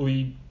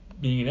briefly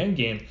being in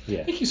Endgame. Yeah.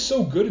 I think he's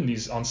so good in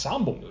these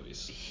ensemble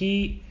movies.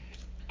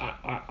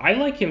 I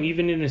like him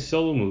even in his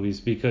solo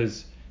movies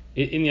because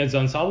in the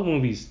ensemble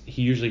movies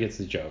he usually gets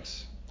the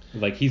jokes.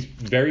 He's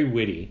very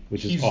witty,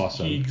 which is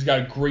awesome. He's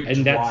got great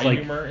and dry that's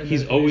humor.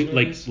 He's always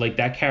like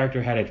that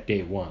character had it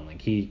day one.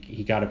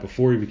 He got it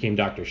before he became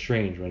Doctor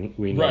Strange when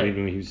even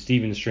when he was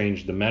Stephen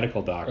Strange, the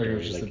medical doctor. He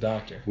was just the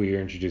doctor. We were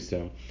introduced to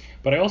him.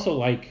 But I also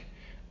like,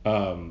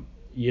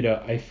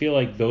 I feel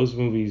like those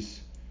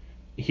movies.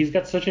 He's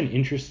got such an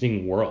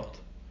interesting world,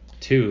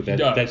 too.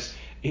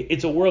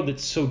 It's a world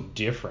that's so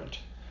different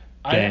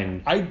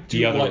than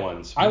the other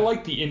ones. I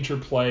like the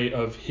interplay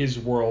of his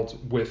world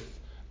with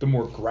the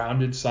more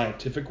grounded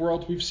scientific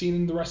world we've seen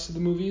in the rest of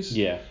the movies.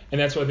 Yeah. And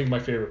that's what I think my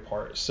favorite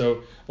part is.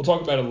 So we'll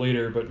talk about it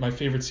later, but my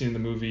favorite scene in the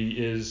movie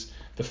is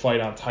the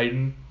fight on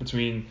Titan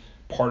between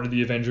part of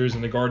the Avengers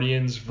and the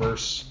Guardians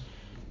versus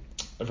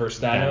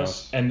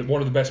Thanos. And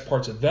one of the best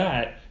parts of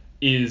that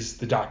is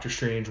the Doctor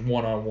Strange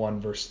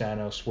one-on-one versus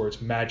Thanos, where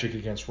it's magic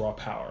against raw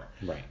power.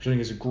 Right. Which I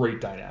think is a great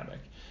dynamic.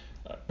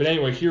 But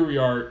anyway, here we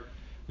are.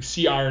 We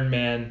see Iron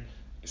Man.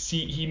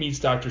 He meets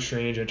Doctor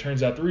Strange, and it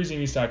turns out the reason he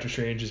meets Doctor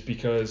Strange is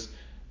because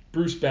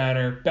Bruce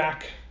Banner,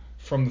 back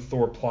from the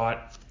Thor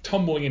plot,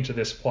 tumbling into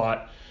this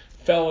plot,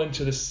 fell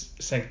into this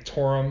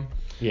sanctorum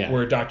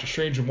where Doctor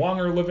Strange and Wong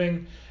are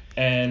living,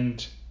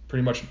 and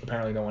pretty much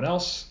apparently no one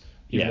else,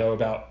 even though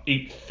about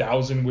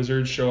 8,000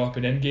 wizards show up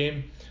in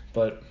Endgame,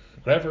 but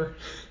whatever.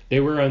 They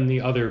were in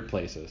the other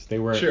places. They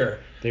were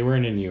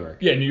in New York.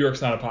 Yeah, New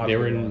York's not a popular They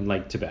were in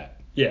one.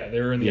 Tibet. Yeah, they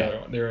were in the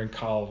other one. They were in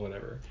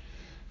Khmer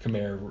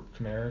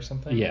or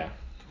something. Yeah.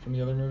 From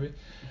the other movie.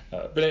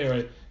 But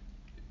anyway,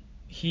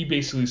 he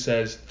basically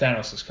says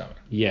Thanos is coming.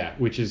 Yeah,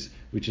 which is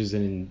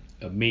an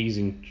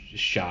amazing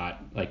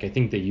shot. I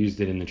think they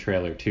used it in the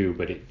trailer too,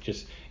 but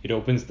it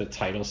opens the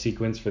title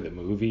sequence for the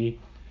movie,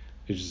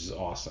 which is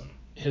awesome.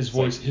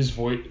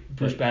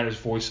 Bruce Banner's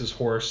voice is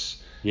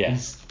hoarse. Yeah.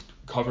 He's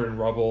covered in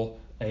rubble,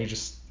 and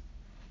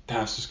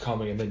Thanos is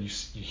coming, and then you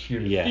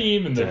hear the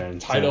theme, and the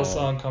title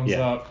song comes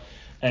up,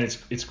 and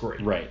it's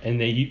great. Right, and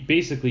they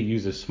basically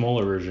use a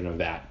smaller version of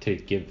that to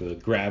give the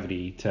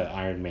gravity to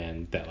Iron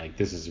Man that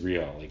this is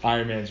real.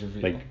 Iron Man's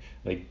reveal.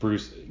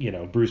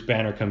 Bruce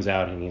Banner comes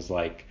out and he's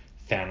like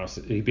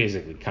Thanos. He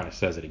basically kind of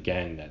says it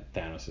again that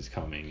Thanos is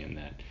coming and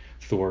that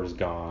Thor's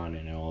gone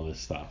and all this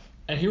stuff.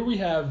 And here we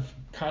have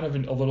kind of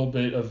a little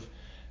bit of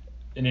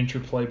an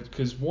interplay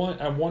because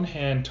on one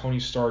hand Tony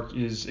Stark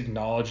is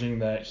acknowledging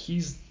that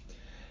he's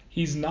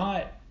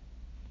not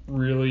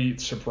really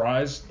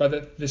surprised by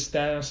this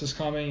Thanos is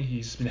coming.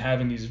 He's been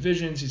having these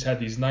visions. He's had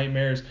these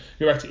nightmares.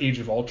 Go back to Age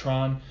of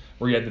Ultron,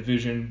 where he had the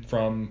vision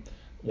from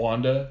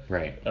Wanda,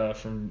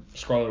 from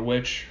Scarlet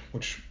Witch,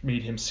 which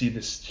made him see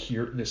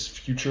this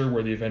future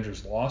where the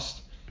Avengers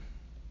lost.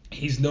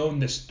 He's known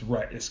this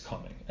threat is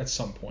coming at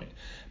some point.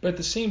 But at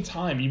the same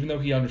time, even though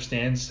he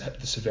understands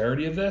the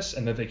severity of this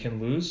and that they can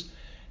lose,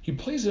 he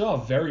plays it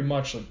off very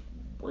much like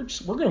we're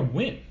going to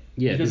win.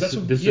 Yeah, this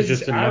is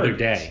just another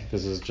day.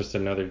 This is just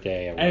another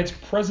day. And it's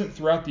present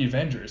throughout the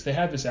Avengers. They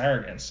have this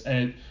arrogance.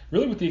 And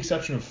really, with the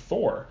exception of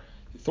Thor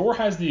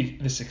has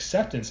this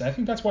acceptance. And I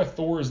think that's why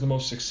Thor is the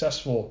most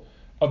successful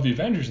of the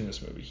Avengers in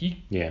this movie.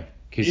 He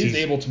is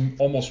able to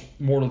almost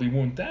mortally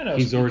wound Thanos.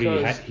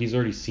 He's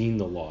already seen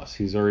the loss.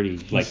 He's already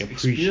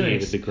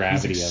appreciated the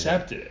gravity of it. He's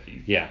accepted it.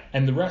 Yeah.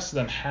 And the rest of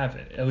them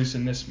haven't, at least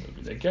in this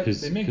movie.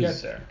 They may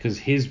get there. Because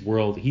his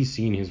world, he's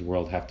seen his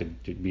world have to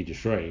be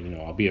destroyed,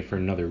 albeit for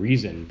another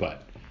reason,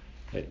 but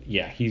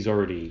he's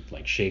already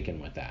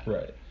shaken with that.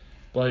 Right.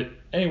 But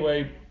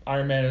anyway,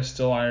 Iron Man is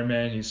still Iron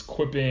Man. He's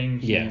quipping.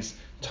 He's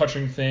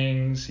touching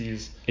things.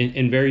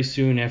 And very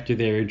soon after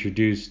they're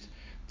introduced,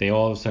 they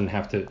all of a sudden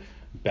have to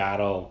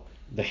battle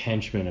the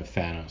henchmen of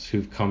Thanos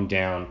who've come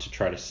down to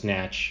try to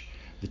snatch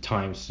the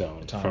Time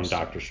Stone from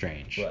Doctor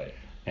Strange. Right.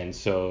 And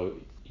so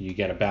you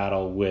get a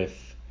battle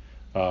with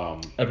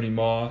Ebony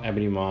Maw.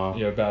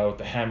 You know, battle with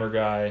the Hammer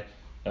guy.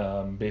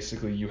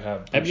 Basically, you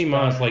have Ebony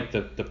Maw is like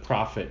the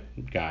prophet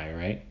guy,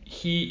 right?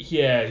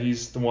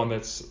 He's the one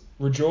that's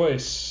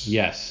rejoice.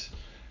 Yes.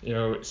 You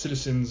know,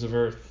 citizens of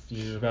Earth,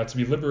 you're about to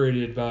be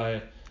liberated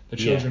by the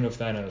children of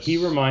Thanos. He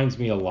reminds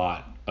me a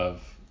lot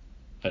of,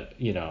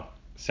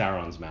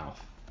 Sauron's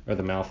mouth, or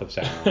the mouth of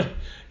Sauron.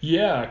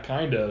 Yeah,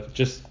 kind of.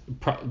 Just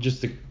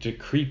the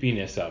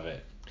creepiness of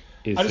it.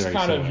 I just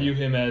kind of view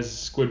him as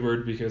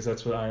Squidward because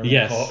that's what Iron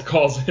Man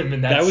calls him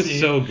in that scene. That was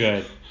so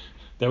good.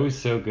 That was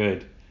so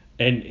good.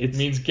 And it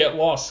means get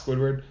lost,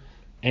 Squidward.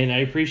 And I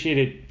appreciate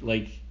it.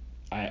 Like,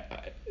 I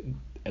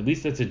at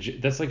least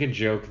that's like a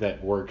joke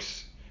that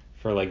works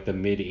for like the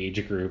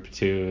mid-age group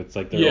too. It's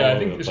like they're all I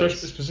think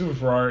especially specifically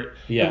for our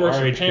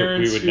our age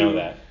group, we would know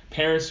that.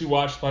 Parents who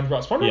watch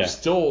SpongeBob. SpongeBob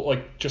still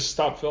like just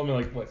stopped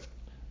filming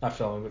not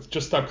filming, but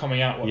just stopped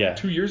coming out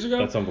 2 years ago.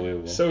 That's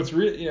unbelievable. So it's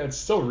it's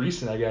still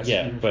recent, I guess.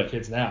 Even for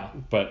kids now.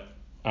 But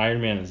Iron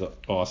Man is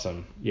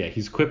awesome. Yeah,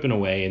 he's quipping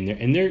away,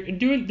 and they're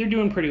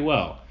doing pretty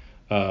well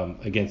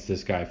against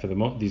this guy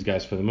these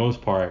guys for the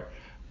most part.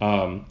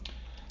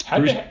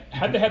 Had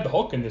they had the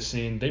Hulk in this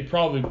scene, they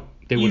would have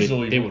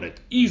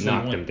easily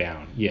knocked him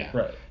down. Yeah.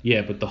 Right.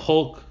 Yeah, but the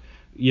Hulk,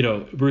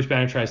 Bruce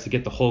Banner tries to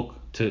get the Hulk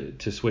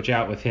to switch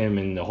out with him,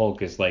 and the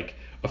Hulk is like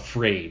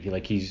afraid.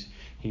 Like he's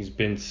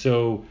been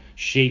so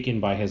shaken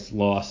by his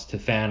loss to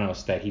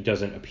Thanos that he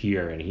doesn't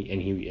appear, and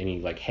he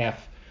like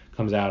half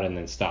comes out and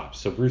then stops.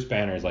 So Bruce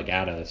Banner is like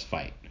out of this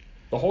fight.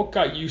 The Hulk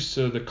got used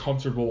to the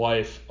comfortable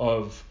life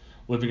of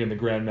living in the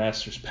Grand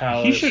Master's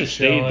palace. He should have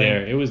stayed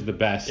there. It was the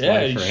best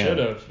life for him. Yeah, he should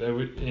have.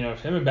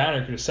 If him and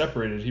Banner could have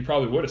separated, he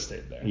probably would have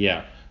stayed there.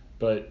 Yeah.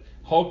 But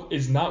Hulk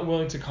is not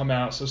willing to come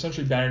out, so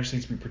essentially Banner just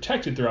needs to be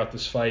protected throughout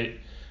this fight,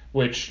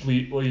 which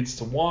leads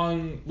to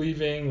Wong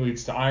leaving,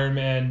 leads to Iron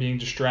Man being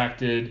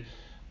distracted.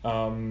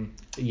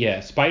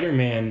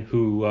 Spider-Man,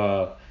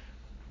 who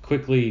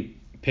quickly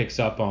picks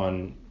up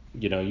on,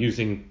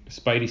 using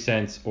Spidey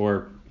sense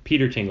or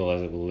Peter Tingle,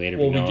 as it will later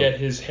be known. Well, we get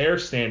his hair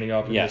standing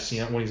up in this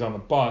scene when he's on the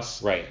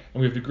bus. Right.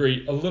 And we have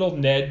a little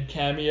Ned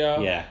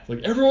cameo. Yeah. Like,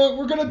 everyone,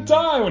 we're going to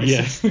die when he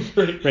says the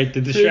great. Right, the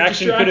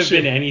distraction could have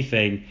been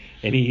anything,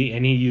 and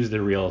he used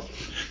the real.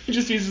 He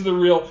just uses the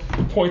real,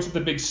 points at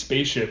the big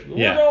spaceship.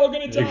 We're all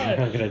going to die.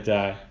 We're all going to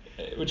die.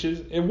 Which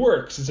it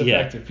works. It's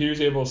effective. Peter's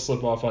able to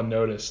slip off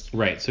unnoticed.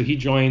 Right, so he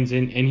joins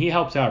in, and he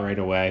helps out right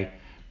away,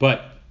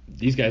 but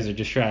these guys are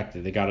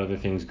distracted. They got other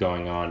things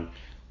going on,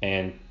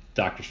 and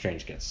Doctor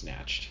Strange gets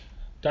snatched.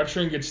 Doctor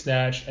Strange gets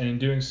snatched, and in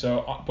doing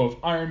so, both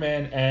Iron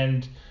Man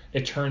and,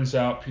 it turns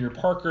out, Peter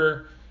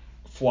Parker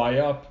fly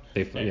up.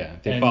 They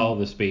follow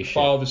the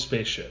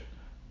spaceship.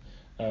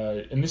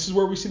 And this is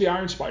where we see the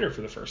Iron Spider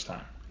for the first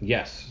time.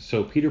 Yes,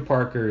 so Peter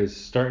Parker is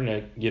starting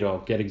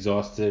to, get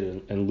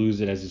exhausted and lose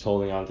it as he's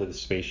holding on to the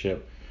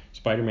spaceship.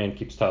 Spider-Man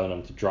keeps telling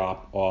him to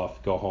drop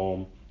off, go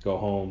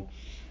home.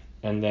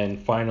 And then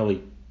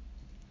finally,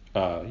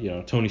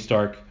 Tony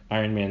Stark,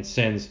 Iron Man,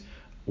 sends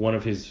one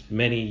of his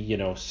many,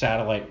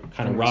 satellite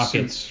kind of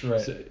rockets,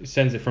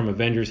 sends it from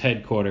Avengers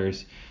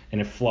headquarters, and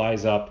it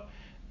flies up,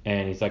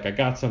 and he's like, I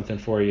got something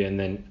for you. And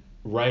then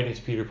right as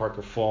Peter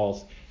Parker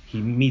falls, he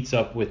meets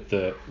up with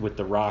the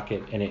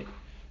rocket, and it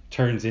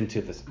turns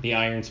into the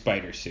Iron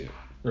Spider suit.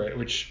 Right,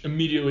 which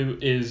immediately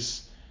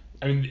is,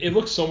 it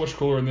looks so much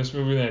cooler in this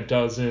movie than it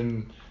does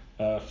in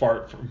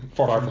Far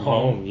From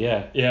Home.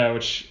 Yeah. Yeah,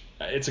 which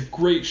it's a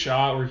great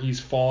shot where he's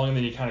falling,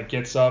 then he kind of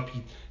gets up,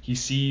 he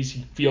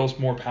feels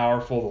more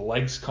powerful, the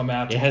legs come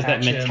out to catch him. It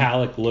has that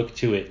metallic look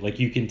to it, like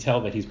you can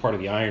tell that he's part of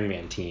the Iron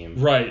Man team.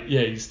 Right,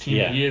 yeah,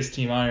 he is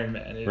Team Iron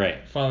Man.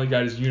 Right. Finally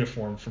got his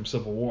uniform from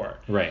Civil War.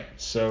 Right.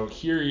 So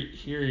here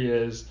he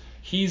is.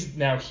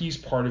 He's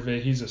part of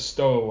it. He's a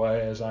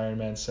stowaway, as Iron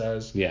Man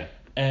says. Yeah.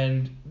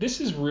 And this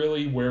is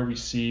really where we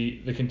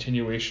see the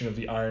continuation of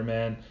the Iron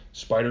Man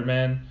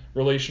Spider-Man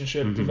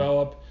relationship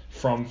develop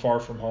from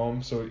Far From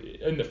Home.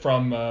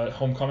 From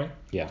Homecoming.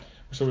 Yeah.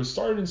 So it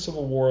started in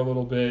Civil War a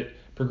little bit,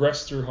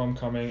 progressed through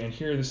Homecoming, and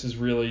here this is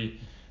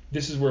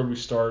where we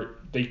start.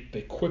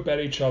 They quip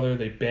at each other,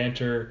 they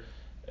banter.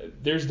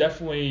 There's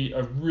definitely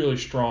a really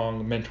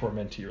strong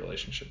mentor-mentee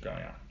relationship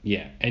going on.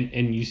 Yeah,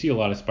 and you see a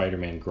lot of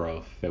Spider-Man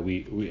growth that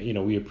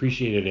we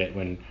appreciated it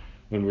when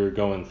we were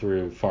going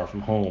through Far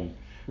From Home.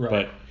 Right.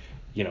 But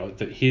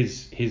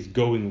his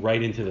going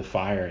right into the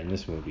fire in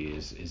this movie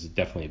is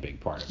definitely a big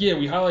part of it. Yeah,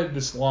 we highlighted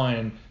this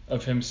line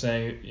of him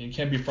saying you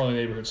can't be a friendly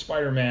neighborhood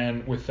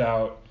Spider-Man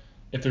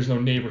if there's no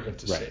neighborhood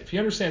to save. He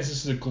understands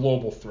this is a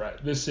global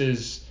threat. This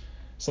is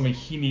something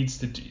he needs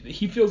to do.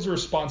 He feels a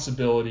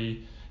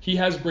responsibility. He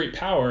has great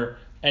power,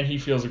 and he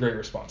feels a great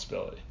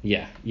responsibility.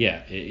 Yeah.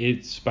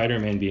 It's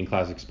Spider-Man being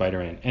classic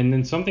Spider-Man. And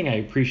then something I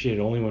appreciated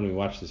only when we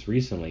watched this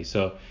recently.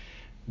 So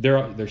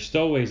there's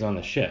stowaways on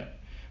the ship.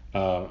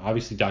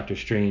 Obviously, Doctor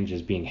Strange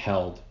is being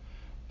held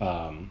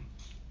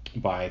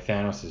by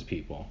Thanos'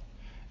 people,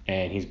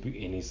 and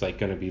he's like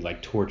going to be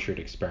like tortured,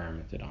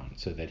 experimented on,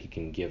 so that he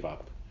can give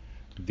up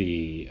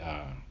the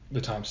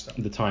Time Stone.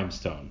 The Time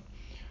Stone,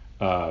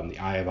 the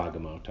Eye of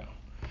Agamotto,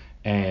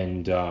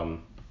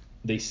 and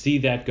they see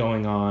that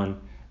going on,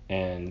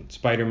 and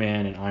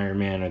Spider-Man and Iron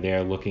Man are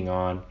there looking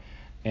on.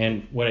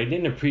 And what I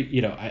didn't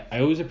appreciate, I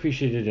always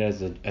appreciated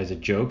it as a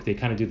joke. They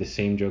kind of do the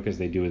same joke as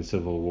they do in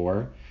Civil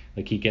War.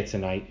 Like he gets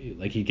an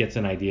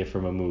idea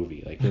from a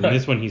movie. Like in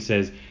this one, he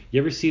says,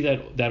 "You ever see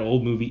that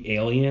old movie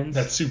Aliens?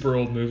 That super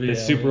old movie. The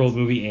super old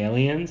movie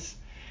Aliens."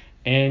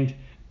 And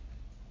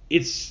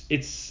it's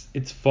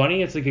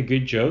funny. It's like a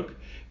good joke,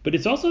 but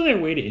it's also their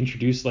way to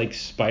introduce like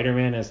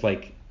Spider-Man as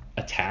like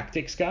a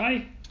tactics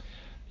guy.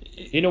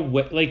 In a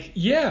way, like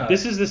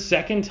this is the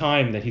second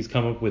time that he's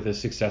come up with a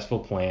successful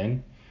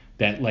plan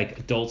that like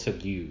adults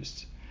have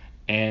used,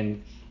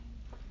 and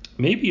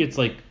maybe it's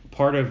like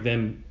part of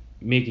them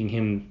making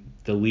him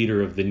the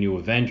leader of the new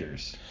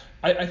Avengers.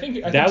 I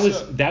think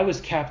that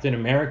was Captain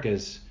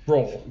America's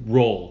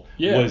role.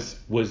 Yeah.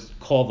 was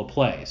call the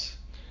plays.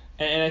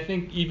 And I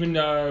think even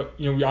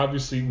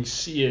we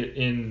see it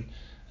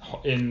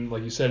in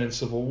like you said in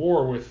Civil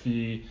War with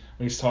when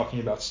he's talking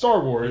about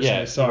Star Wars. Yeah, and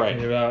he's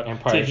talking about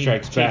Empire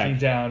Strikes Back, taking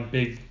down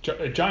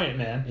giant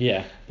man.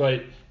 Yeah.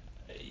 But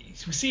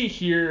we see it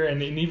here,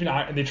 and even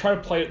they try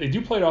to play it. They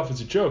do play it off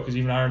as a joke, because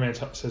even Iron Man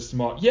says to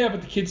him, "Yeah,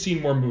 but the kid's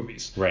seen more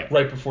movies." Right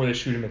before they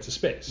shoot him into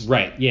space.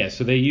 Right. Yeah.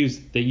 So they use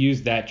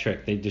that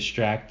trick. They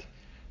distract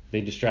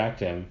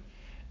him,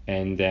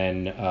 and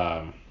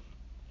then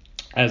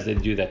as they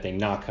do that, they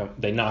knock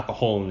a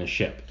hole in the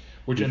ship.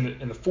 Which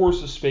in the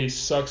force of space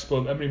sucks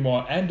both Ebony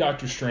Maw and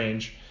Doctor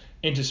Strange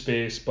into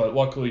space, but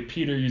luckily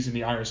Peter, using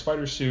the Iron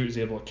Spider suit, is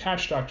able to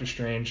catch Doctor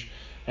Strange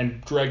and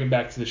drag him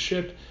back to the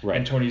ship. Right.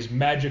 And Tony's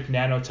magic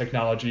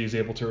nanotechnology is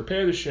able to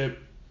repair the ship.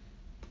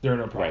 There are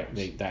no problems.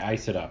 Right. They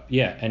ice it up.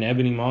 Yeah, and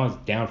Ebony Maw is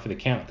down for the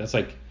count. That's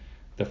like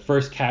the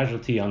first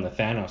casualty on the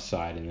Thanos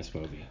side in this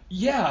movie.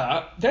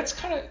 Yeah, that's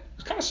kind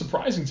of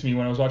surprising to me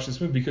when I was watching this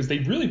movie, because they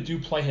really do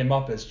play him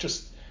up as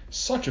just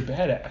such a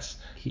badass.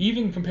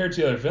 Even compared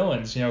to the other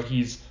villains,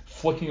 he's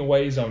flicking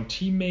away his own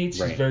teammates.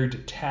 Right. He's very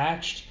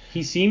detached.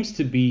 He seems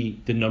to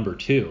be the number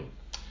 2.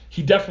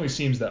 He definitely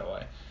seems that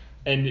way,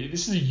 and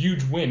this is a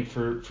huge win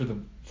for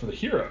the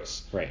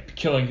heroes. Right.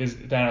 Killing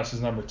Thanos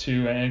is number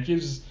 2, and it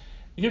gives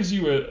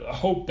you a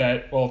hope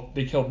that, well,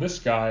 they killed this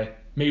guy,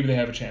 maybe they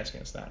have a chance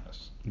against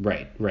Thanos.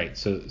 Right.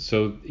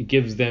 So it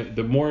gives them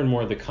the more and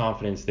more the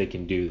confidence they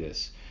can do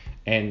this,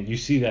 and you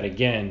see that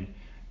again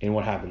in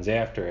what happens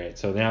after it.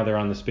 So now they're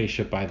on the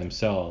spaceship by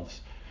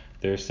themselves.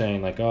 They're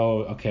saying like,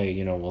 oh,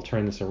 okay, we'll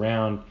turn this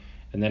around,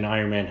 and then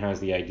Iron Man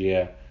has the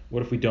idea,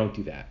 what if we don't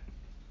do that,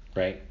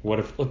 right? What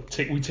if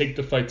we take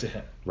the fight to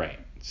him? Right.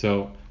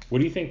 So what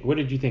do you think? What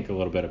did you think a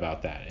little bit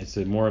about that? Is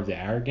it more of the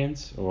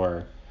arrogance,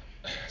 or?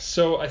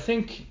 So I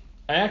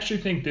actually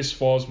think this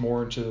falls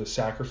more into the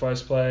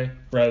sacrifice play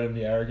rather than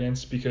the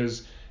arrogance,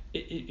 because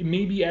it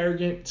may be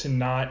arrogant to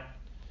not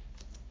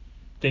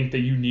think that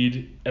you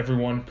need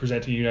everyone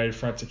presenting a united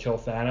front to kill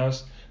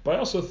Thanos, but I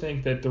also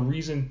think that the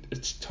reason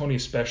Tony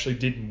especially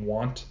didn't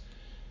want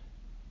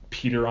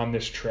Peter on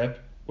this trip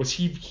was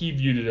he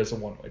viewed it as a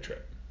one-way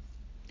trip.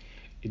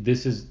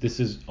 This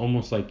is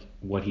almost like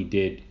what he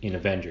did in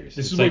Avengers.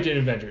 This is what he did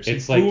in Avengers. He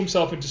flew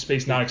himself into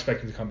space not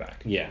expecting to come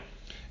back. Yeah.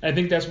 And I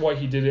think that's why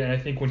he did it, and I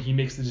think when he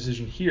makes the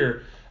decision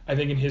here, I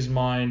think in his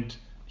mind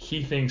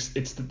he thinks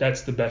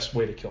that's the best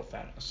way to kill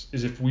Thanos,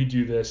 is if we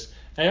do this.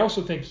 And I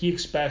also think he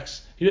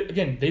expects,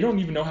 again, they don't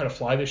even know how to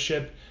fly this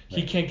ship.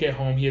 He can't get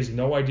home. He has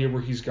no idea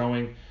where he's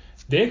going.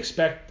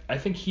 I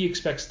think he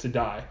expects to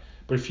die,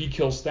 but if he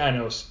kills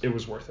Thanos, it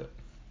was worth it.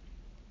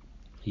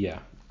 Yeah.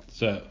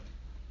 So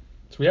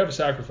we have a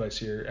sacrifice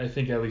here, I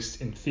think, at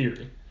least in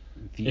theory.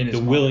 You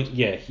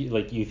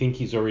think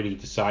he's already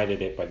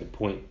decided it by the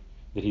point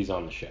that he's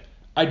on the ship.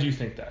 I do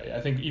think that. I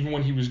think even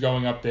when he was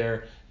going up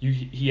there,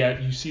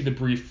 you see the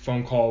brief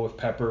phone call with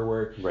Pepper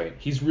where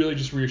he's really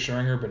just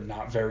reassuring her, but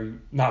not very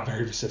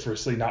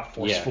vociferously, not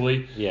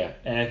forcefully. Yeah.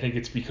 And I think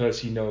it's because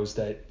he knows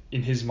that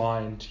in his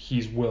mind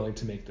he's willing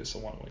to make this a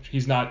one-way.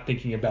 He's not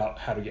thinking about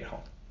how to get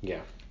home. Yeah.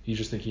 He's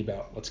just thinking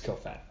about, let's kill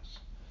Thanos.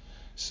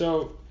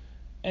 So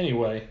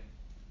anyway,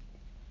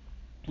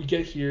 we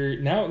get here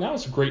now. Now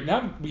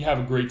we have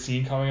a great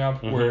scene coming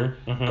up where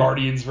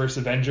Guardians versus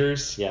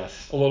Avengers.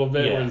 Yes. A little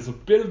bit where there's a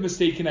bit of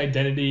mistaken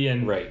identity,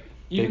 and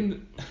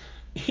even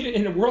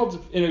in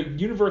a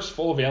universe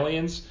full of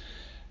aliens,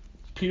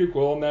 Peter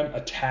Quill and them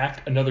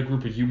attack another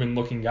group of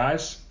human-looking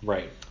guys.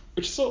 Right.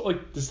 Which is so,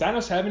 like, does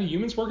Thanos have any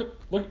humans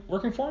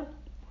working for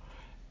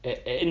him?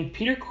 And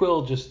Peter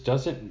Quill just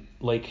doesn't,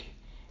 like,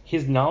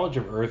 his knowledge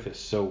of Earth is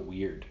so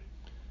weird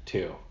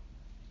too.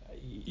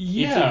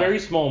 Yeah. It's a very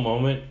small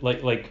moment,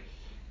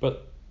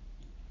 but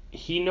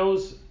he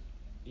knows,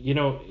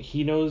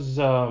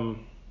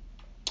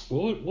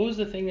 what was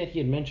the thing that he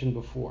had mentioned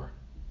before?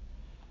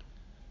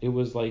 It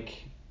was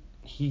like,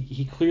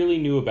 he clearly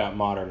knew about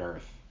modern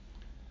Earth.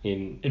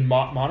 In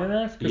Modern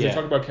Earth? Because they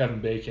talk about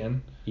Kevin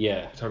Bacon.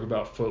 Yeah. They talk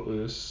about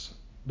Footloose.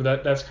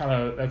 But that's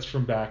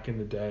from back in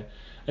the day.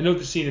 I know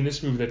the scene in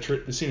this movie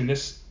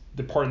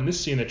the part in this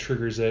scene that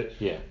triggers it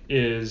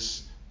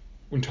is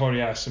when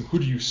Tony asks him, "Who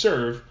do you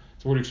serve?"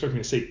 So what do you expect me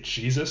to say?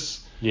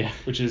 Jesus. Yeah.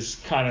 Which is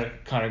kind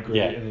of great.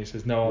 Yeah. And he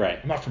says, "No, Right.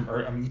 I'm not from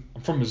Earth. I'm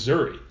from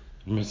Missouri."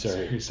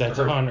 Missouri. He's That's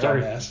Earth, on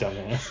Earth, dumbass.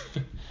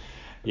 dumbass.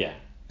 Yeah.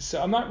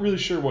 So I'm not really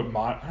sure what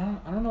I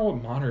don't know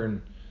what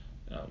modern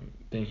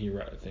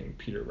thing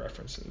Peter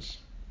references.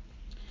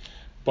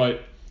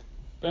 But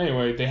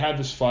anyway, they had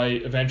this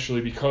fight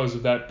eventually because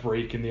of that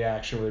break in the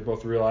action where they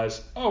both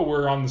realize, oh,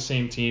 we're on the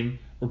same team.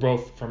 We're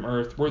both from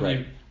Earth. We're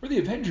the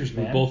Avengers,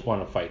 man. We both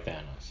want to fight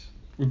Thanos.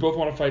 We both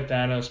want to fight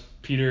Thanos.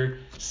 Peter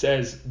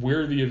says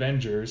we're the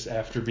Avengers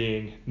after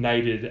being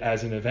knighted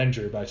as an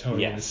Avenger by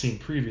Tony in the scene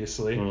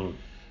previously.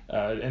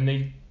 And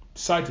they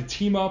decide to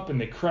team up and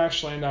they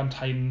crash land on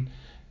Titan.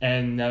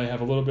 And now they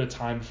have a little bit of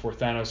time before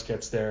Thanos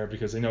gets there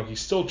because they know he's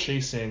still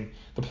chasing.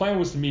 The plan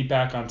was to meet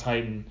back on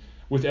Titan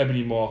with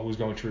Ebony Maw, who was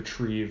going to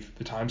retrieve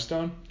the Time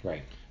Stone.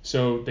 Right.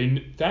 So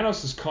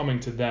Thanos is coming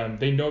to them.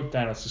 They know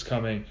Thanos is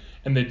coming,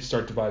 and they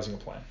start devising a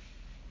plan.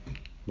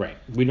 Right.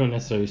 We don't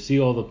necessarily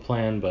see all the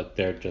plan, but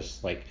they're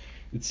just like,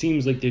 it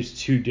seems like there's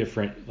two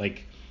different,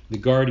 like, the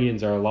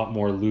Guardians are a lot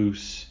more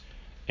loose,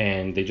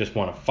 and they just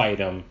want to fight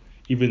them,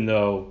 even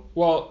though...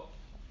 Well,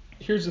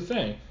 here's the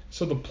thing.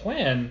 So the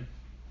plan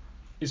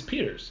is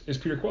Peter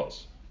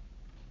Quill's.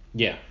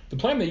 Yeah. The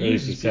plan they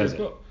use is Peter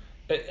Quill.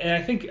 And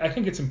I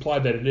think it's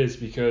implied that it is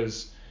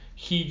because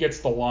he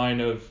gets the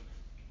line of,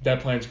 that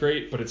plan's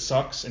great, but it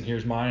sucks, and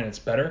here's mine, and it's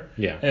better.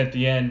 Yeah. And at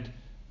the end,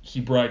 he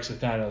brags to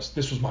Thanos,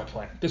 this was my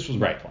plan. This was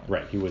my plan.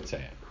 Right, he would say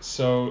it.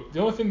 So the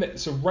only thing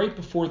so right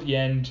before the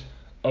end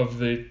of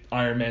the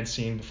Iron Man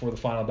scene, before the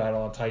final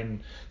battle on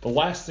Titan, the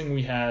last thing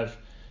we have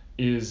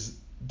is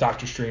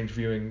Doctor Strange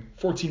viewing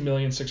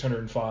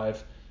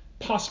 14,605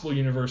 possible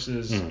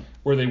universes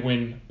where they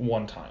win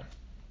one time.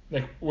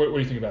 Like, what do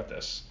you think about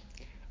this?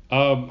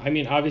 I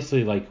mean,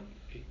 obviously, like,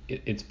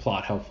 it's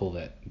plot helpful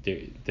that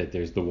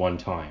there's the one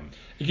time.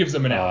 It gives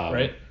them an out,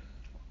 right?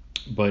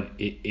 But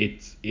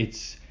it's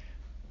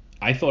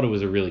I thought it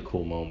was a really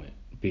cool moment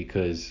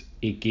because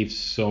it gives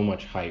so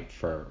much hype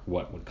for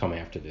what would come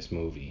after this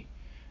movie,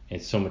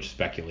 and so much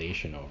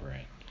speculation over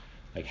it.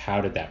 Like,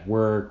 how did that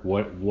work?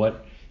 Why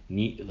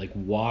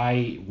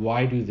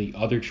do the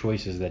other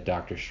choices that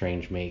Doctor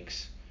Strange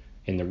makes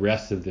in the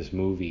rest of this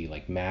movie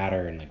like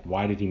matter, and like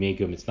why did he make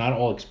them? It's not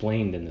all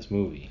explained in this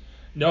movie.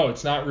 No,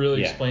 it's not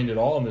really explained at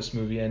all in this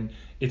movie, and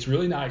it's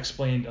really not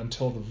explained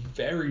until the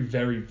very,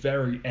 very,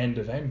 very end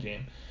of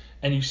Endgame.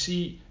 And you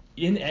see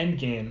in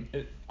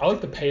Endgame, I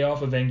like the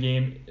payoff of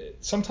Endgame.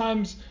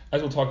 Sometimes,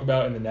 as we'll talk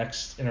about in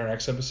our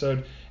next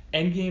episode,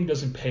 Endgame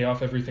doesn't pay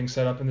off everything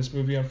set up in this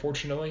movie,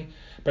 unfortunately.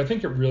 But I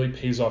think it really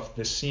pays off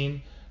this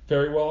scene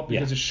very well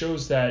because it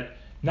shows that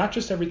not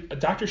just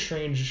Doctor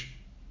Strange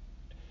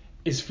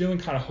is feeling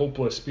kind of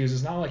hopeless because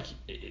it's not like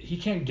he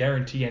can't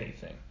guarantee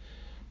anything.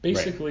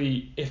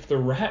 Basically, if the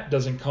rat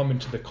doesn't come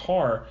into the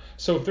car,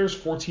 so if there's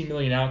 14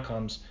 million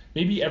outcomes,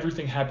 maybe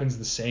everything happens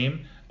the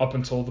same up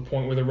until the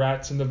point where the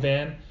rat's in the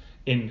van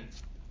in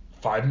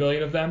 5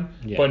 million of them,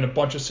 but in a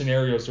bunch of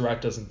scenarios, the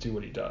rat doesn't do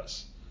what he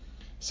does.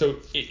 So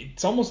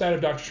it's almost out of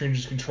Doctor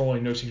Strange's control.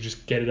 He knows he can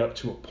just get it up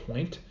to a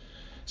point.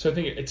 So I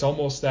think it's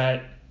almost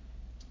that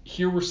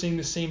here we're seeing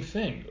the same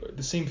thing,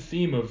 the same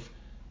theme of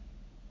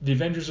the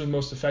Avengers are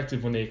most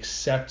effective when they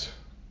accept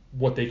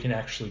what they can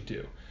actually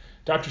do.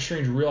 Doctor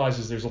Strange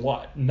realizes there's a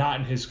lot not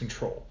in his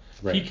control.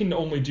 Right. He can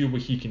only do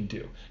what he can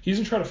do. He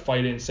doesn't try to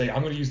fight it and say,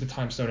 I'm going to use the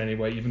Time Stone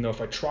anyway, even though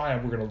if I try,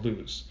 we're going to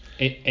lose.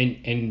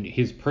 And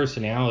his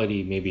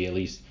personality, maybe at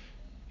least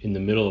in the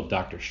middle of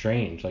Doctor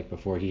Strange, like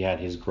before he had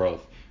his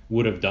growth,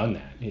 would have done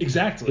that.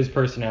 Exactly. His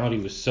personality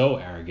was so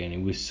arrogant.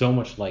 It was so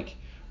much like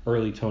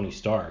early Tony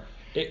Stark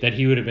that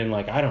he would have been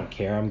like, I don't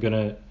care. I'm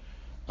gonna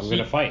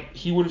fight.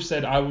 He would have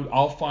said,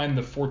 I'll find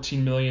the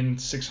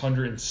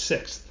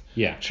 14,606th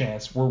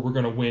chance where we're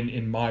gonna win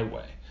in my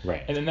way.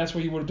 Right. And then that's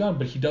what he would have done,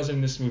 but he does it in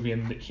this movie,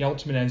 and he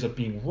ultimately ends up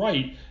being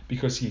right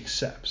because he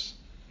accepts.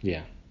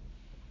 Yeah.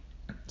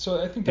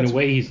 So I think that's... In a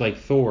way, he's like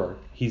Thor.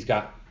 He's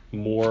got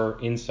more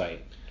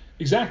insight.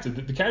 Exactly.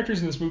 The characters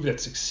in this movie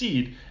that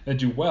succeed and that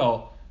do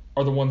well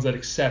are the ones that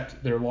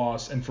accept their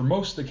loss, and for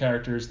most of the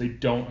characters, they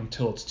don't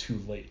until it's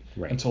too late,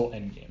 until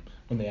Endgame,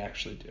 when they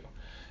actually do.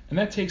 And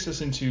that takes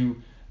us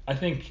into, I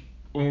think,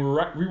 when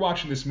we're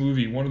rewatching this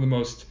movie, one of the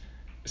most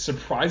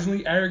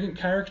surprisingly arrogant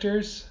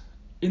characters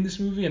in this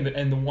movie,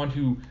 and the one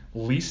who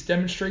least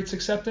demonstrates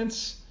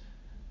acceptance,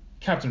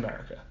 Captain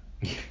America.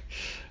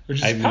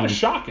 Which is kind of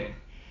shocking.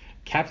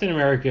 Captain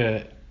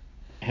America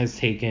has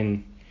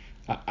taken...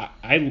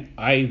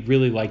 I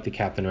really like the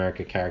Captain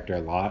America character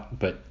a lot,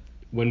 but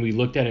when we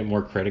looked at it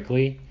more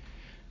critically,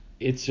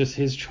 it's just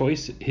his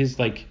choice, his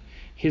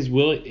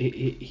will.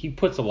 He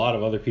puts a lot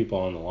of other people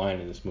on the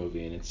line in this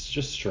movie, and it's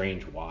just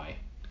strange why.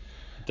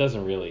 It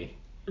doesn't really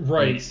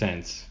make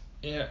sense.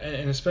 Yeah,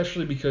 and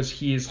especially because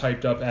he is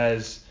hyped up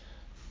as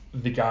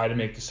the guy to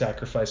make the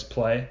sacrifice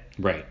play.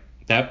 Right.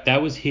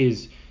 That was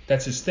his...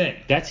 That's his thing.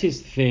 That's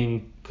his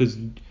thing,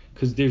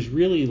 because there's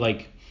really,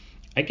 like...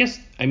 I guess,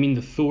 I mean,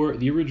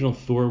 the original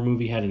Thor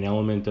movie had an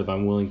element of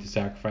I'm willing to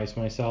sacrifice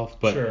myself,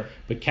 but Sure.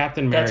 but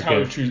Captain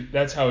America,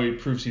 That's how he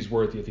proves he's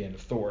worthy at the end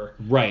of Thor.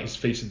 right, He's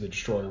facing the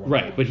Destroyer.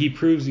 right, but he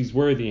proves he's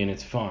worthy and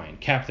it's fine.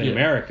 Captain Yeah.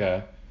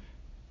 America,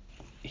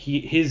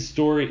 his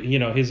story,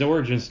 his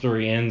origin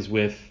story ends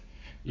with,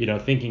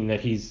 thinking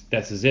that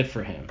that's it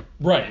for him.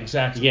 Right,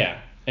 exactly. Yeah,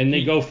 and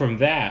they go from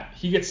that.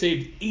 He gets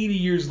saved 80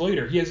 years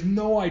later. He has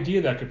no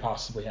idea that could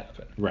possibly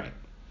happen. Right.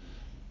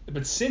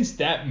 But since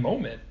that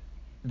moment,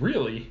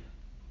 really,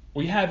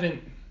 we haven't.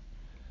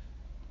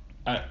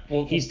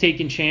 He's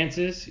taking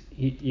chances.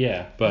 He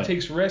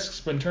takes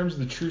risks, but in terms of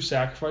the true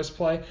sacrifice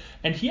play,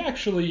 and he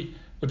actually,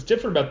 what's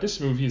different about this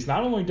movie is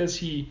not only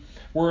does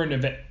we're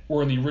in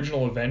the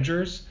original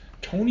Avengers,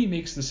 Tony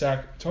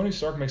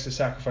Stark makes the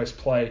sacrifice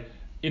play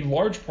in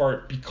large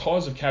part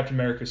because of Captain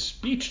America's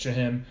speech to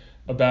him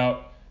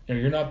about,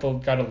 you're not the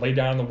guy to lay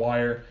down on the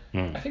wire.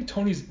 I think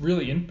Tony's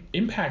really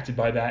impacted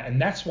by that,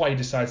 and that's why he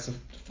decides to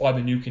fly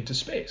the nuke into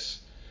space.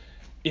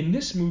 In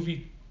this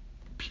movie,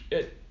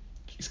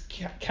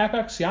 Cap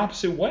acts the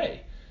opposite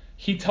way.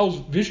 He tells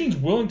Vision's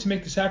willing to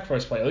make the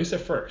sacrifice play, at least at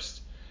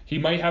first. He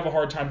might have a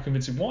hard time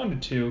convincing Wanda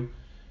to,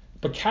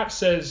 but Cap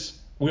says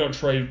we don't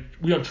trade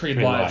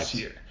lives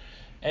here.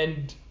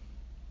 And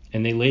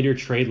they later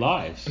trade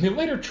lives. And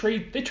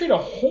they trade a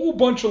whole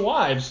bunch of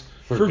lives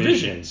for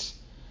Visions.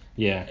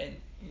 Yeah. And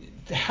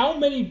how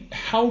many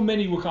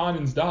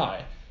Wakandans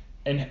die?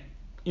 And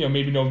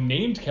maybe no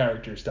named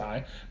characters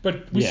die,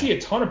 but we see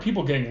a ton of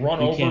people getting run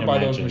over by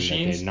those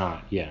machines. That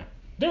not, yeah.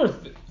 There are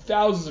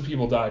thousands of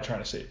people die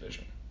trying to save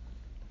Vision.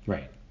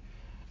 Right.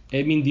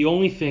 I mean, the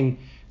only thing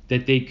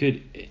that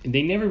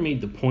they never made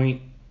the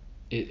point.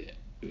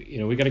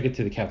 We got to get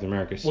to the Captain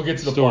America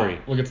story.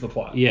 We'll get to the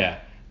plot. Yeah,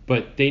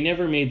 but they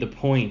never made the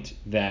point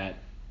that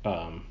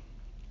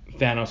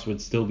Thanos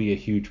would still be a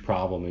huge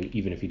problem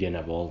even if he didn't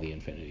have all the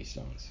Infinity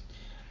Stones.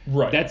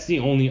 Right. That's the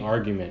only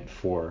argument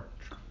for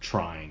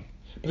trying.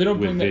 But they don't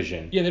with bring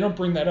Vision. They don't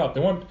bring that up.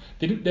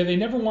 They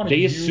never want to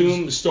use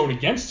the stone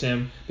against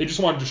him. They just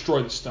want to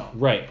destroy the stone.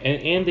 Right,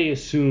 and they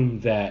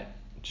assume that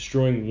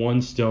destroying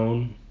one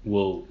stone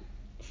will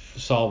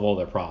solve all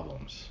their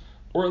problems,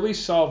 or at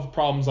least solve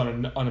problems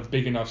on a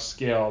big enough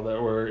scale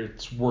where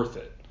it's worth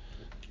it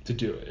to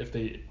do it. If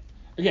they,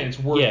 again, it's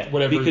worth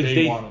whatever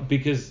they want.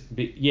 Because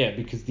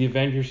the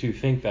Avengers who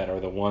think that are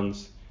the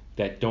ones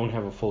that don't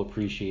have a full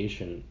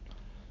appreciation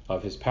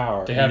of his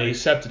power. They haven't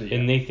accepted it yet.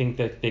 And they think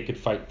that they could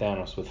fight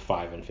Thanos with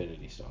 5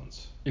 Infinity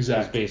Stones.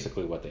 Exactly. That's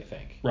basically what they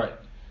think. Right.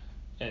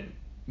 And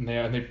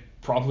they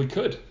probably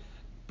could.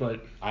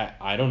 But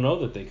I don't know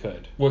that they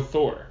could. With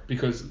Thor.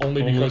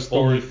 Only because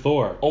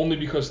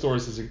Thor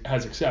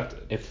has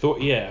accepted. If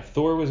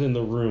Thor was in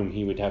the room,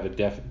 he would have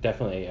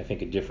definitely, I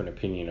think, a different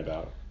opinion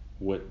about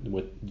what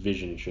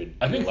Vision should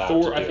be allowed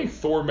to do. I think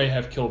Thor may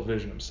have killed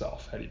Vision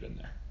himself had he been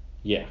there.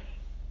 Yeah.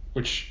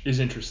 Which is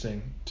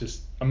interesting.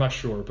 I'm not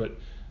sure, but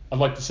I'd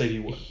like to say he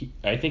would.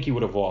 I think he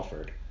would have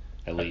offered,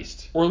 at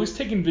least. Or at least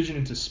taken Vision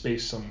into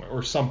space somewhere,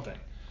 or something.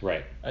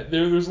 Right.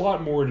 There's a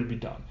lot more to be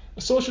done.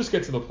 So let's just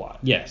get to the plot.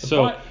 Yeah,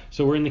 so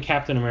we're in the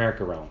Captain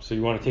America realm. So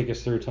you want to take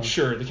us through, Tom?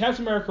 Sure. The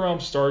Captain America realm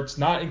starts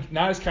not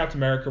as Captain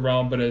America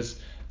realm, but as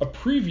a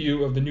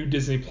preview of the new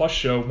Disney Plus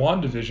show,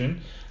 WandaVision,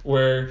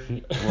 where...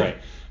 Right.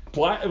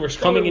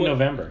 Coming in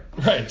November.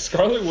 Right.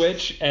 Scarlet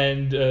Witch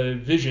and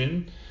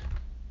Vision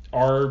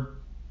are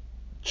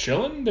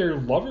chilling. They're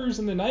lovers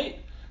in the night.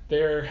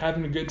 They're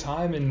having a good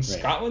time in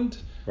Scotland.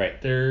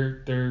 Right.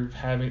 They're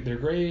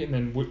great, and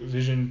then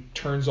Vision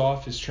turns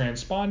off his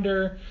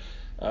transponder.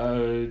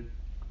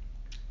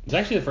 It's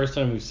actually the first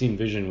time we've seen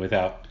Vision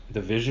without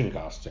the Vision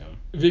costume.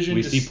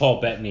 We see Paul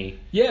Bettany.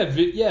 Yeah,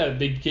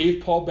 they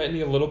gave Paul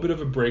Bettany a little bit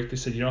of a break. They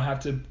said you don't have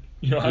to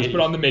put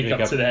on the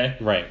makeup today.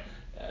 Right.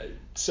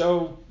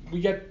 So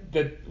we get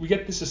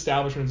this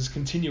establishment, this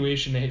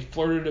continuation. They had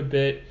flirted a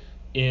bit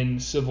in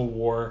Civil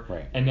War,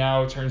 right. And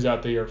now it turns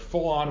out they are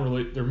full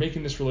on. They're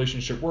making this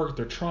relationship work.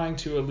 They're trying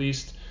to at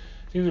least.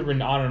 Things have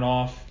been on and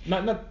off.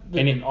 Not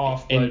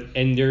off, but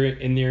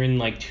they're in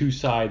like two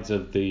sides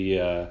of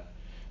the.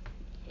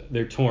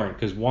 They're torn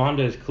because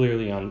Wanda is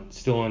clearly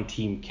still on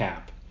Team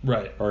Cap,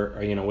 right? Or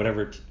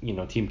whatever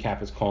Team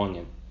Cap is calling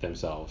it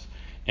themselves,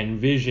 and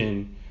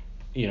Vision,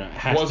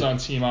 was on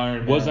Team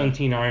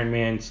Iron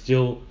Man.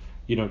 Still,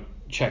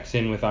 checks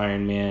in with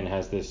Iron Man,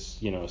 has this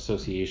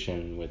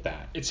association with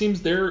that. It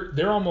seems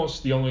they're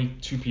almost the only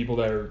two people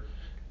that are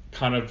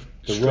kind of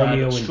the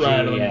Romeo and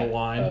straddling Juliet the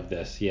line of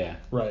this, yeah.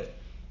 Right.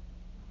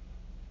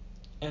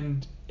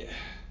 And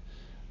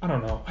I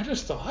don't know. I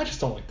just don't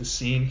like the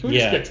scene. Can we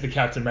just get to the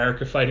Captain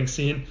America fighting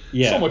scene?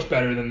 Yeah. So much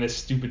better than this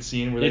stupid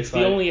scene where it's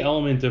the only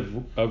element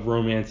of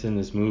romance in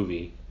this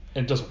movie.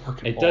 And it doesn't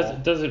work at all.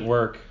 It doesn't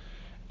work.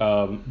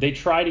 They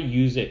try to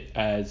use it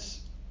as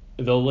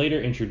they'll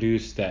later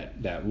introduce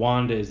that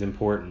Wanda is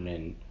important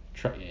in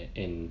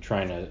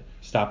trying to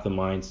stop the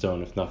Mind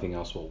Stone if nothing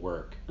else will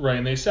work. Right,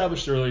 and they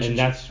establish the relationship.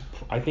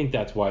 And I think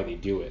that's why they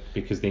do it,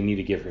 because they need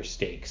to give her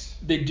stakes.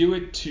 They do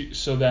it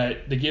so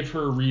that they give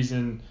her a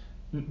reason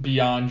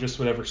beyond just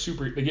whatever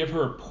they give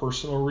her a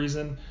personal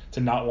reason to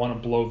not want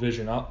to blow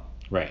Vision up.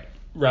 Right.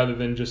 Rather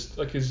than just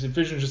like his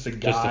Vision's just a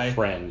guy. Just a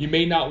friend. You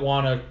may not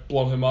want to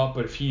blow him up,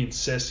 but if he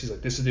insists, he's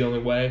like, this is the only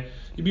way.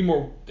 You'd be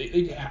more.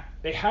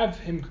 They have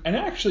him, and it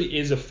actually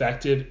is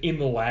effective in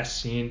the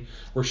last scene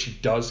where she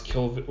does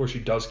kill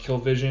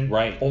Vision.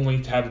 Right.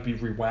 Only to have it be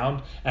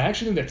rewound. And I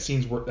actually think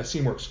that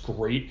scene works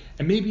great.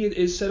 And maybe it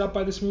is set up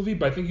by this movie,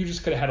 but I think you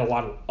just could have had a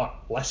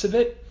lot less of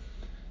it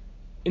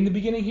in the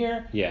beginning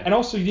here. Yeah. And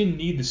also, you didn't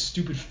need the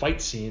stupid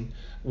fight scene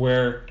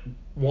where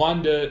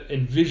Wanda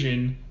and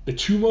Vision, the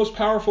two most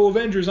powerful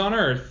Avengers on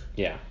Earth,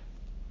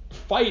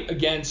 fight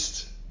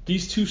against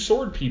these two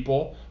sword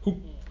people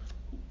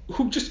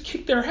who just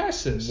kick their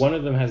asses. One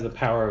of them has the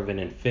power of an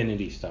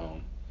Infinity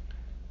Stone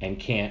and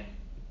can't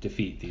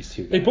defeat these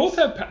two guys. They both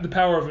have the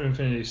power of an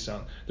Infinity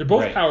Stone. They're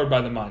both powered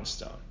by the Mind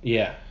Stone.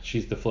 Yeah,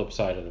 she's the flip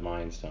side of the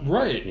Mind Stone.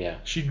 Right. Yeah.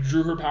 She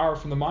drew her power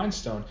from the Mind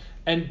Stone.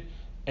 And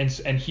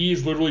he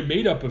is literally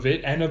made up of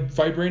it and a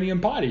vibranium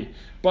body.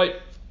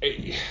 But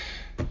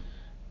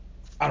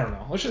I don't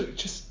know. Let's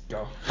just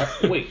go.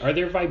 Wait, are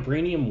there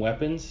vibranium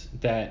weapons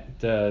that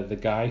the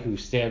guy who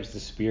stabs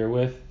the spear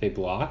with, they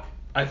block?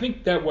 I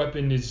think that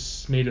weapon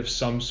is made of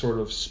some sort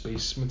of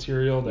space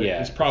material that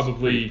is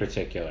probably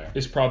particular.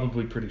 Is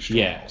probably pretty strong.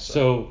 Yeah. Also.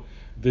 So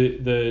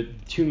the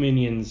two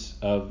minions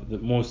of the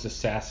most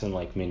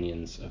assassin-like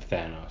minions of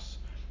Thanos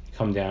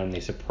come down and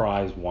they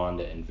surprise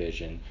Wanda and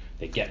Vision.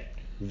 They get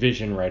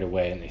Vision right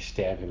away and they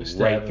stab him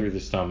through the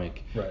stomach.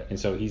 Right. And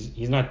so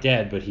he's not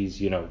dead, but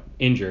he's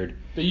injured.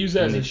 They use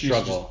that as an excuse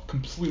to just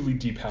completely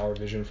depower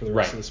Vision for the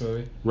rest of this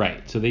movie.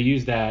 Right. So they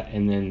use that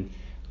and then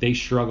they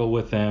struggle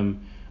with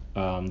them.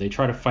 They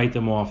try to fight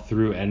them off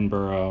through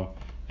Edinburgh,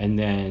 and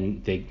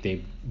then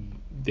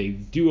they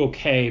do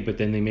okay, but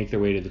then they make their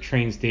way to the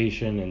train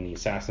station, and the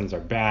assassins are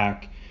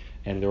back,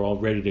 and they're all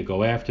ready to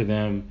go after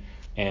them.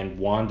 And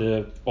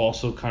Wanda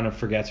also kind of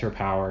forgets her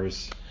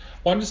powers.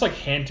 Wanda's like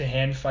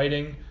hand-to-hand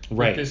fighting.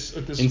 Right.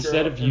 With this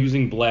Instead girl, of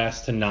using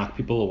blast to knock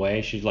people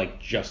away, she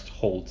just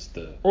holds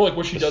the. Or like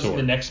what she does sword.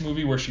 in the next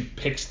movie, where she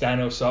picks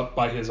Thanos up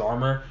by his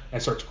armor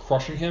and starts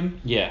crushing him.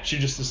 Yeah. She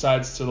just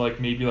decides to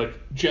maybe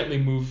gently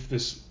move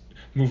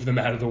them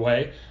out of the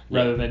way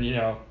rather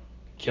than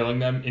killing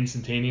them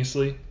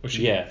instantaneously, which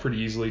she can pretty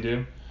easily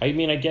do. I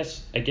mean, I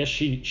guess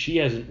she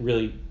hasn't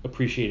really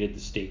appreciated the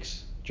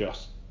stakes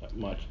just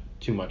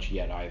too much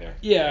yet either.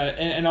 Yeah,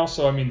 and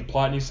also I mean the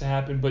plot needs to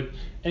happen, but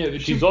anyway,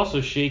 she's also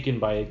shaken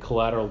by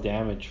collateral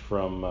damage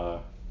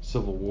from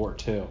Civil War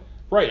too.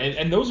 Right,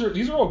 and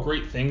these are all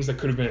great things that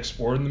could have been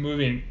explored in the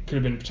movie and could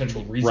have been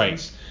potential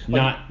reasons.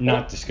 Right.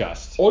 Not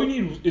discussed. All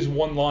you need is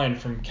one line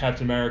from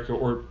Captain America,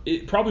 or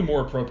probably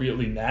more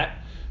appropriately Nat,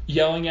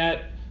 yelling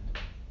at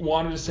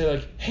Wanda to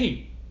say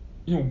 "Hey,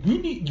 you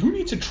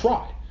need to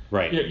try.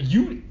 Right.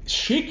 You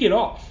shake it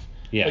off.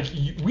 Yeah.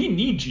 We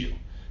need you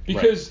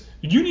because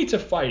you need to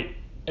fight,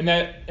 and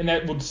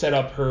that would set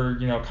up her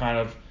kind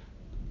of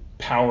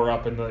power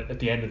up at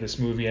the end of this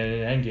movie and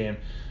in Endgame,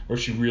 where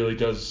she really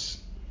does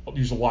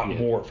use a lot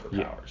more of her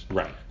powers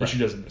than she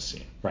does in this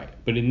scene. Right.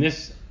 But in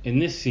this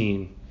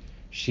scene,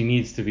 she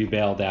needs to be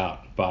bailed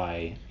out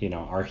by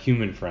our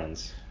human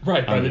friends.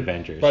 Right, by the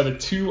Avengers. By the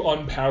two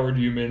unpowered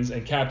humans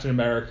and Captain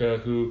America,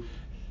 who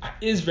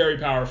is very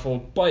powerful,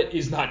 but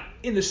is not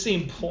in the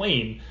same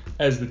plane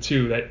as the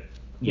two that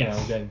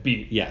getting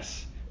beat.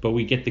 Yes, but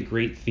we get the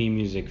great theme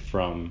music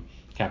from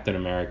Captain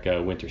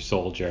America, Winter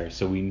Soldier,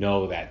 so we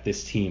know that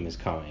this team is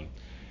coming.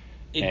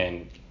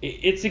 And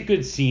it's a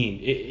good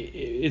scene.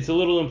 It's a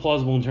little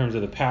implausible in terms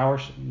of the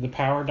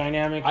power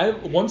dynamic.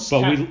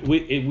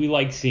 We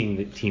like seeing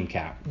the Team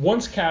Cap.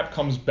 Once Cap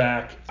comes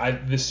back,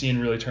 this scene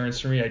really turns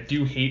for me. I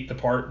do hate the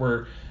part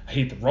where I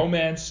hate the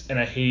romance and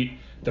I hate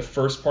the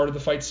first part of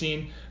the fight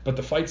scene, but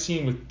the fight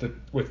scene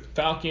with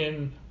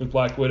Falcon, with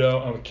Black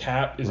Widow, and with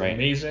Cap is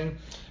amazing.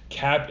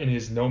 Cap in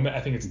his Nomad, I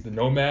think it's the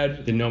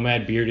Nomad. The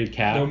Nomad bearded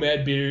Cap.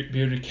 Nomad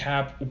bearded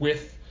Cap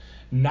with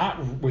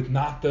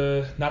not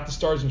the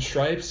Stars and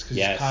Stripes,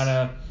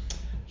 because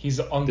he's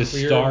unclear. The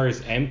star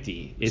is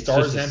empty. It's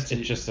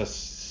just a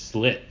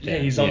slit. Yeah,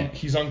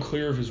 he's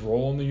unclear of his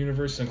role in the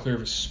universe, unclear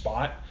of his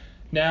spot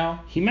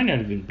now. He might not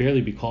even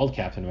barely be called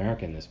Captain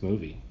America in this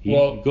movie. He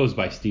goes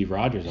by Steve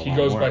Rogers a lot more.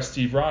 He goes by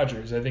Steve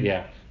Rogers. I think.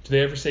 Yeah. Do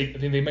they ever say? I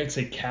think they might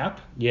say Cap.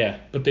 Yeah.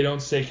 But they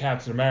don't say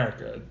Captain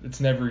America. It's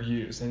never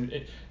used, and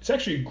it's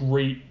actually a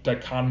great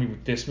dichotomy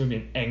with this movie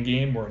and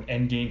Endgame, where in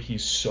Endgame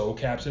he's so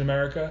Captain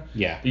America.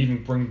 Yeah. They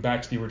even bring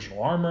back the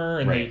original armor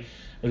and or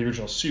the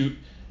original suit,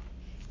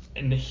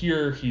 and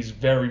here he's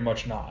very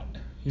much not.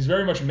 He's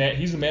very much a man.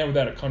 He's a man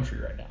without a country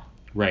right now.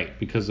 Right,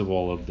 because of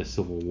all of the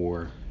Civil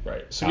War.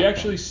 Right. So you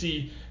actually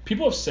see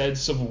people have said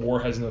Civil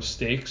War has no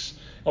stakes.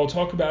 I'll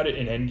talk about it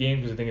in Endgame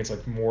because I think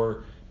it's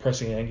more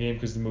pressing in Endgame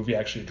because the movie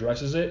actually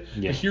addresses it.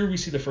 Yeah. But here we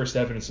see the first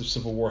evidence of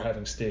Civil War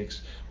having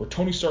stakes, where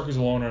Tony Stark is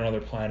alone on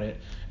another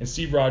planet, and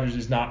Steve Rogers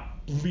is not.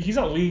 He's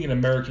not leading an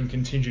American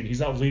contingent. He's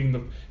not leading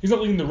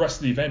the rest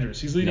of the Avengers.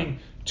 He's leading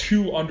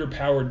two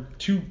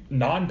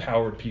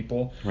non-powered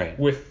people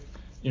with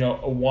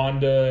a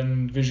Wanda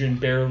and Vision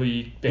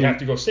barely, they have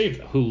to go save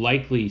them. Who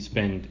likely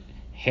spend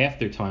half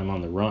their time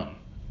on the run.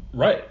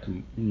 Right.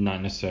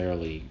 Not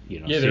necessarily,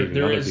 Yeah,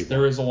 saving other people.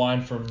 there is a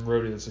line from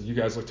Rhodey that says, "You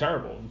guys look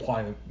terrible,"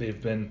 implying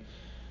that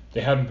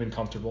they haven't been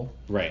comfortable.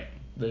 Right.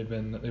 They've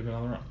been on the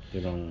run.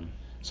 They've been on the run.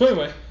 So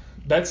anyway,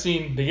 that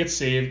scene, they get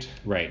saved.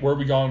 Right. Where are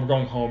we going? We're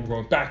going home. We're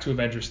going back to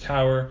Avengers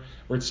Tower,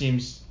 where it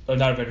seems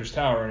not Avengers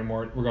Tower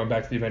anymore. We're going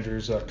back to the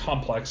Avengers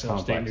complex in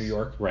upstate New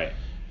York. Right.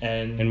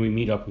 And we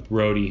meet up with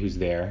Rhodey, who's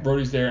there.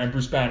 Rhodey's there, and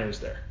Bruce Banner is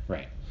there.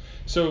 Right.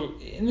 So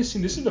in this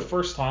scene, this is the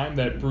first time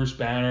that Bruce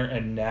Banner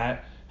and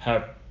Nat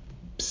have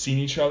seen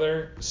each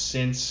other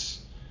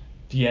since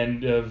the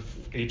end of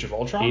Age of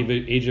Ultron.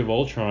 Age of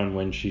Ultron,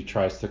 when she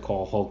tries to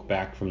call Hulk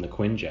back from the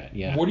Quinjet.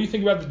 Yeah. What do you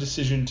think about the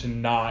decision to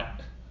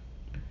not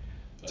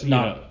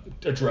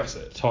address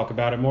it? Talk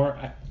about it more?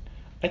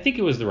 I think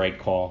it was the right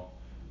call.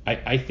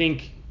 I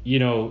think, you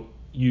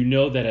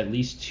know that at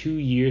least 2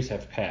 years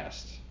have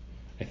passed,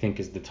 I think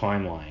is the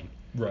timeline.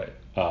 Right.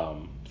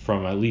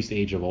 From at least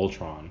Age of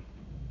Ultron.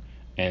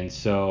 And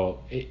so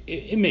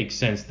it makes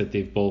sense that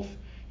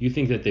you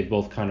think that they've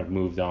both kind of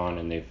moved on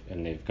and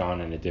they've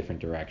gone in a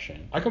different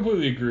direction. I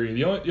completely agree.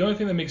 The only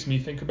thing that makes me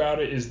think about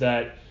it is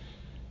that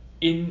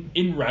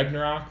in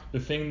Ragnarok, the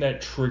thing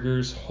that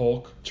triggers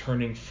Hulk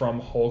turning from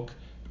Hulk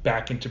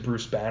back into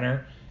Bruce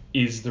Banner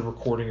is the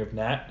recording of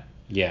Nat.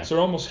 Yeah. So it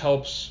almost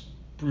helps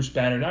Bruce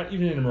Banner, not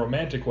even in a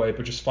romantic way,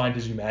 but just find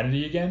his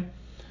humanity again.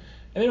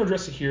 And they don't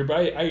address it here, but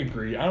I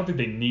agree. I don't think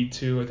they need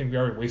to. I think we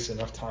already wasted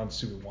enough time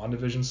to do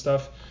WandaVision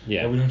stuff.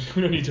 Yeah. We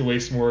don't need to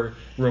waste more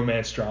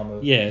romance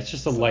drama. Yeah, it's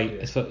just a light.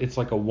 It's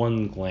like a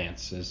one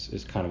glance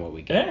is kind of what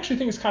we get. And I actually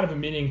think it's kind of a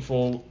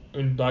meaningful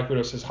when Black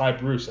Widow says, "Hi,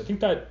 Bruce." I think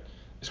that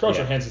Scarlett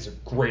Johansson's a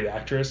great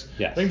actress.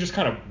 Yes. I think it just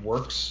kind of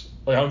works.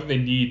 I don't think they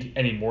need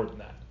any more than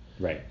that.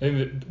 Right. I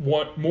think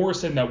that more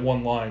is said in that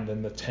one line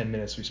than the 10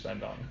 minutes we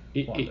spend on.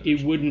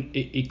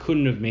 It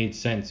couldn't have made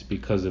sense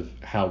because of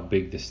how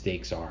big the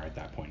stakes are at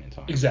that point in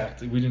time.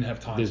 Exactly. We didn't have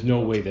time. There's no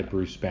way that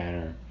Bruce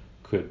Banner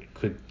could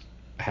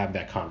have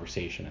that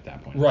conversation at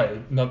that point.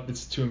 Right. No,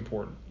 it's too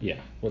important. Yeah.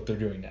 What they're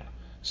doing now.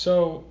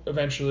 So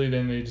eventually,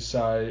 then they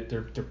decide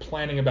they're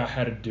planning about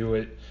how to do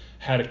it,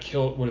 how to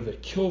kill. What do they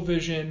kill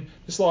Vision?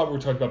 This is a lot of what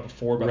we talked about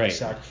before about the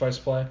sacrifice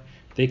play.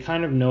 They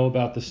kind of know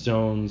about the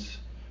stones.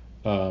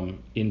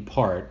 In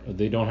part,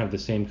 they don't have the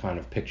same kind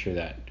of picture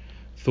that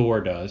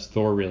Thor does.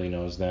 Thor really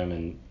knows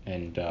them,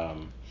 and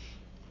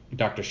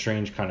Doctor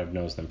Strange kind of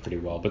knows them pretty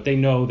well. But they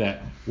know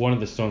that one of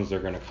the stones they're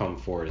going to come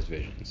for is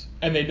Vision's.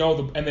 And they know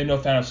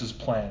Thanos'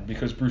 plan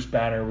because Bruce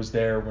Banner was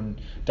there when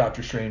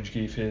Doctor Strange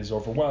gave his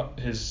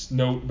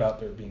note about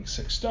there being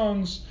 6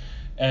 stones,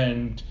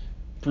 and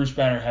Bruce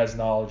Banner has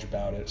knowledge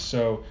about it.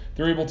 So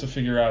they're able to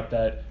figure out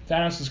that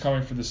Thanos is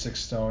coming for the 6th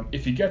stone.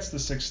 If he gets the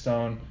 6th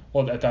stone,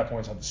 well, at that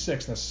point it's not the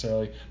 6th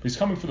necessarily, but he's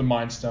coming for the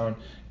Mind Stone.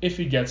 If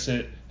he gets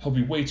it, he'll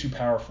be way too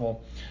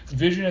powerful.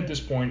 Vision at this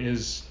point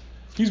he's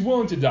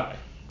willing to die.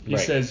 He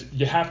says,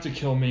 "You have to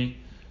kill me.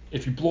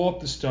 If you blow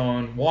up the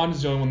stone,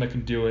 Wanda's the only one that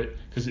can do it.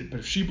 But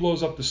if she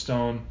blows up the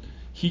stone,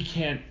 he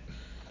can't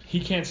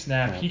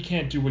snap. He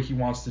can't do what he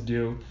wants to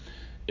do.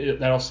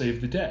 That'll save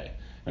the day."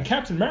 And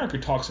Captain America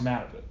talks him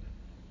out of it.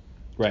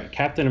 Right.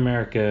 Captain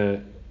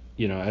America,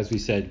 as we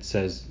said,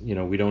 says,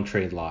 we don't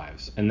trade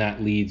lives, and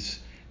that leads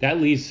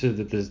to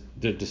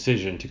the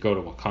decision to go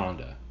to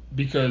Wakanda.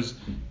 Because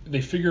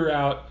they figure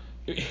out,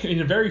 in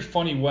a very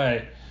funny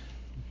way,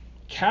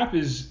 Cap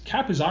is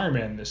Iron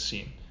Man in this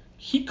scene.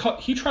 He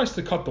tries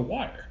to cut the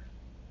wire.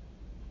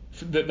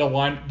 The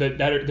line that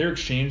their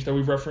exchange that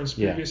we've referenced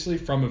previously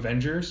from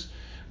Avengers,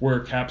 where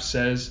Cap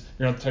says,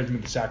 "You're not the type to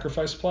make the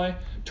sacrifice play."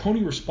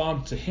 Tony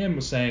responds to him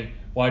with saying,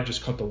 "Well, I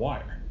just cut the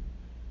wire."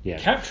 Yeah.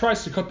 Cap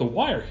tries to cut the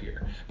wire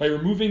here by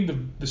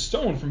removing the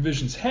stone from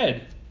Vision's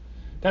head.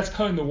 That's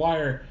cutting the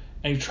wire,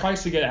 and he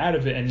tries to get out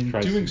of it, and in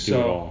doing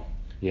so,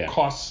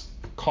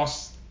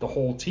 costs the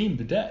whole team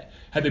the day.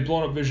 Had they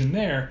blown up Vision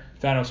there,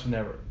 Thanos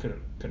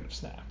couldn't have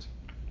snapped.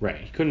 Right,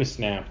 he couldn't have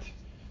snapped.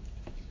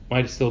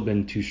 Might have still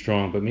been too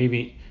strong, but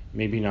maybe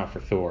not for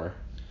Thor,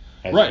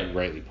 as you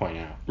rightly point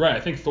out. Right,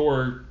 I think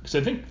Thor,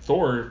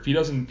 if he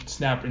doesn't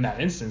snap in that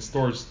instance,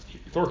 Thor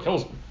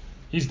kills him.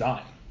 He's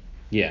dying.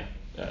 Yeah.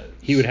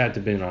 He would have to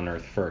have been on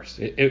Earth first.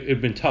 It'd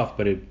have been tough,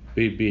 but it'd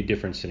be a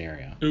different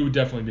scenario. It would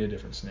definitely be a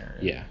different scenario.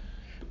 Yeah.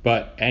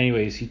 But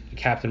anyways,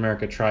 Captain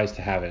America tries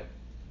to have it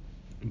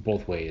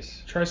both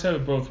ways. Tries to have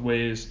it both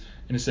ways,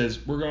 and it says,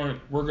 we're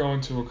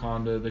going to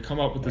Wakanda. They come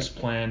up with this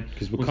plan.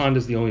 Because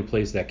Wakanda's the only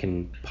place that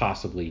can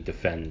possibly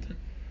defend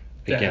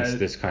against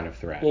this kind of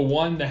threat. Well,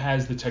 one that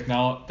has the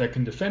technology that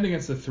can defend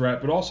against the threat,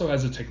 but also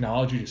has the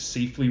technology to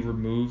safely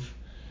remove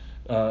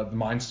the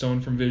Mind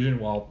Stone from Vision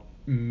while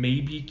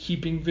maybe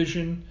keeping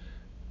Vision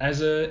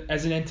as an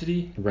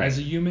entity, as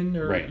a human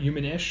or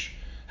human-ish,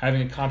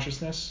 having a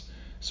consciousness.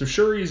 So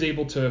Shuri is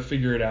able to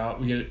figure it out.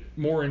 We get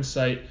more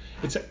insight.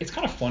 It's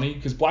kind of funny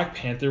because Black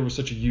Panther was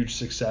such a huge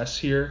success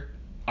here,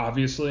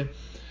 obviously,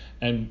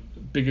 and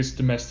biggest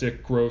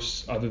domestic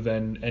gross other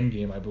than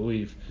Endgame, I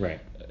believe.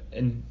 Right.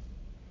 And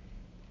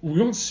we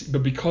don't see,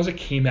 but because it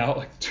came out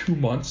like 2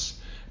 months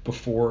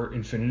before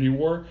Infinity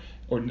War,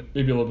 or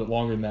maybe a little bit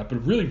longer than that, but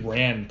it really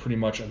ran pretty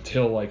much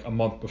until like a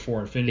month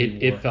before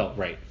Infinity War. It felt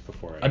right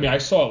before. I mean, I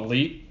saw it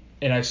late,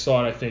 and I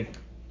saw it, I think,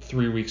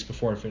 3 weeks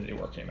before Infinity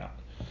War came out.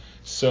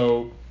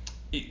 So,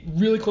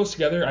 really close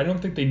together. I don't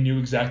think they knew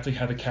exactly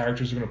how the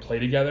characters were going to play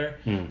together.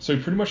 So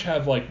we pretty much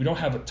have, like, we don't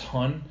have a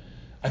ton.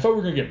 I thought we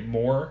were going to get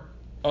more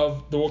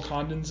of the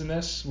Wakandans in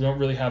this. We don't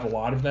really have a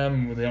lot of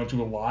them. They don't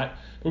do a lot.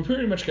 But we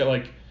pretty much get,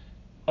 like,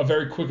 a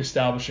very quick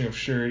establishing of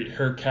Shuri.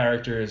 Her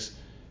character is,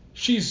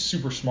 she's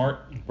super smart.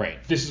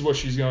 Right. This is what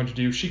she's going to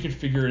do. She can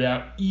figure it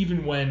out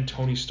even when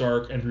Tony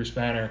Stark and Bruce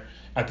Banner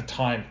at the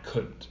time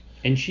couldn't.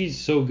 And she's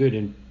so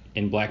good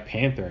in Black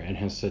Panther and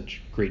has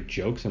such great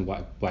jokes in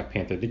Black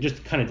Panther. They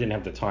just kind of didn't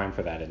have the time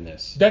for that in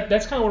this.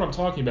 That's kind of what I'm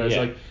talking about.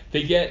 Yeah.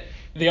 Is like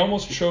they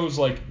almost chose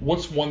like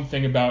what's one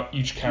thing about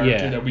each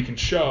character that we can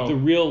show. The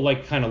real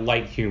like kind of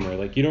light humor.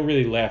 Like you don't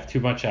really laugh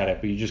too much at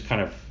it, but you just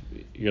kind of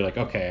you're like,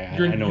 okay, I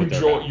know what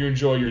they're about. You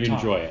enjoy your time. You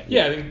enjoy it.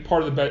 Yeah, I think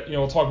part of the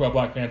we'll talk about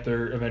Black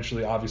Panther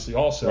eventually, obviously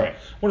also. Right.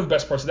 One of the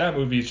best parts of that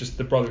movie is just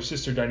the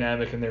brother-sister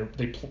dynamic and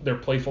their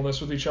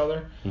playfulness with each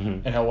other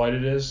and how light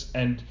it is.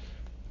 And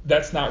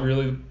that's not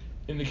really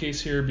in the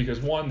case here because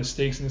one, the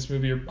stakes in this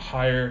movie are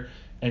higher,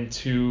 and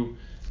two,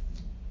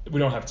 we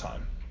don't have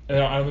time. And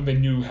I don't think they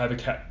knew how the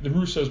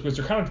Russos, because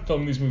they're kind of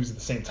filming these movies at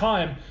the same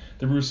time.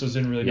 The Russos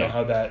didn't really know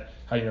how Ryan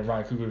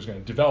Coogler was going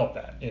to develop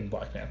that in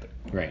Black Panther.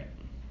 Right.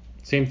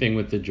 Same thing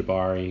with the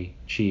Jabari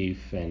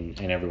chief and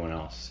everyone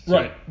else. So,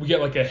 right. We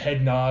get like a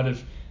head nod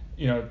of,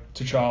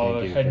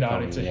 T'Challa head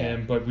nodding to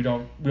him, but we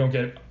don't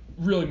get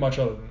really much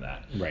other than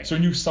that. Right. So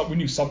we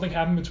knew something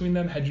happened between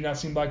them had you not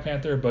seen Black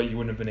Panther, but you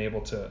wouldn't have been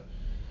able to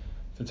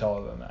tell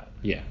other than that.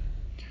 Yeah.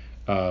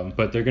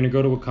 But they're going to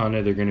go to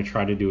Wakanda. They're going to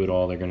try to do it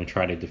all. They're going to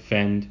try to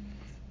defend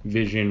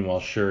Vision while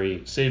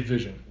Shuri... Save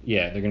Vision.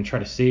 Yeah, they're going to try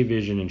to save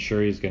Vision, and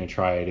Shuri is going to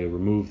try to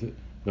remove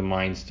the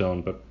Mind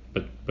Stone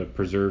but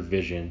preserve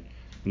Vision.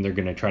 And they're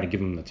going to try to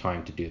give him the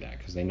time to do that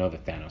because they know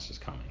that Thanos is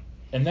coming.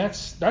 And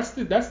that's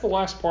the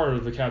last part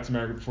of the Captain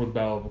America before the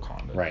Battle of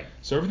Wakanda. Right.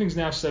 So everything's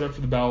now set up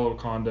for the Battle of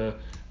Wakanda.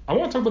 I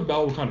want to talk about the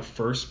Battle of Wakanda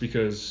first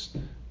because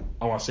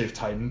I want to save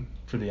Titan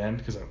for the end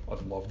because I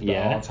love the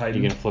Battle on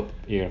Titan.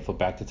 You're gonna flip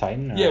back to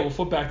Titan? Yeah, we'll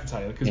flip back to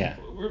Titan because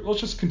let's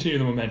just continue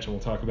the momentum.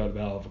 We'll talk about the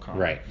Battle of Wakanda.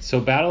 Right. So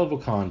Battle of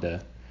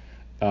Wakanda,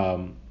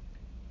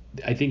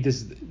 I think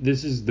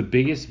this is the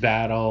biggest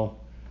battle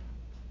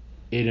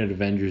in an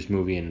Avengers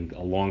movie in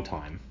a long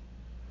time.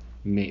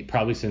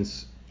 Probably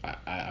since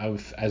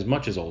as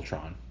much as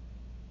Ultron.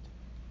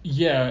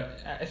 Yeah,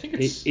 I think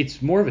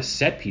it's more of a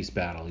set piece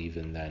battle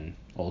even than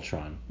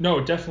Ultron. No,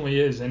 it definitely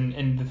is.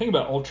 And the thing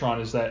about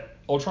Ultron is that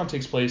Ultron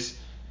takes place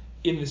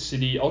in the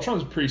city. Ultron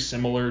is pretty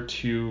similar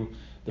to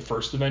the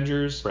first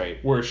Avengers,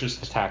 right? Where it's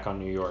just attack on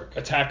New York,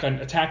 attack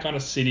on a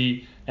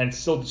city, and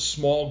still the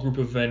small group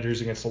of Avengers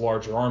against a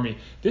larger army.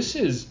 This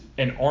is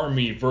an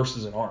army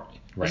versus an army.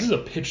 Right. This is a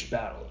pitched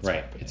battle.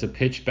 Right. Happening. It's a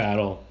pitched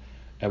battle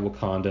at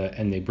Wakanda,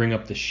 and they bring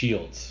up the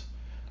shields.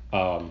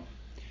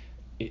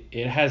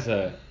 It has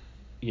a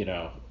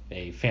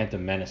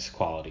Phantom Menace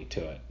quality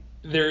to it.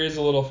 There is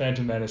a little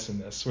Phantom Menace in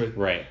this with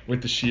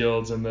the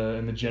shields and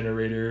the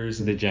generators.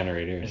 And, the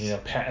generators.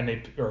 And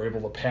they are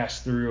able to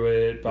pass through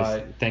it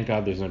by. Thank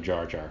God there's no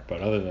Jar Jar, but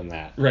other than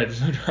that. Right,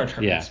 there's no Jar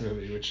Jar in this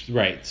movie.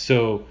 Right,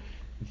 so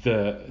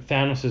the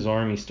Thanos'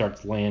 army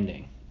starts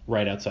landing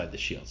right outside the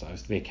shields.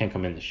 They can't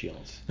come in the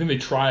shields. Then they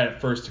try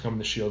at first to come in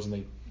the shields and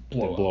they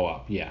blow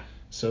up. Yeah.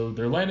 So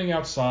they're landing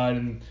outside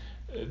and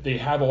they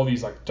have all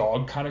these like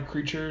dog kind of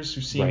creatures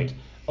who seemed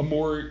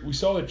we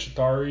saw the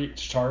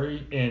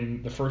Chitauri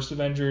in the first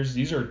Avengers.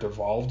 These are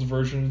devolved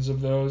versions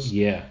of those.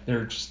 Yeah.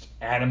 They're just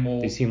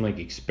animals. They seem like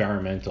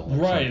experimental.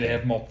 Right. They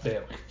have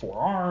like 4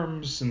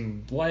 arms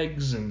and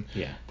legs and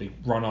they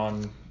run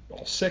on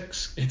all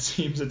 6. It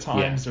seems at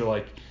times.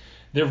 Yeah.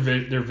 They're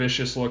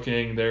vicious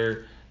looking.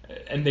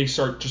 And they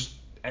start just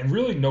and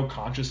really no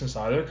consciousness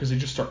either because they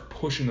just start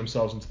pushing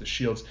themselves into the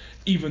shields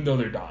even though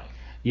they're dying.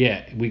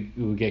 Yeah, we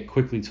get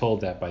quickly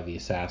told that by the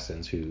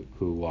assassins who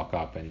walk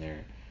up and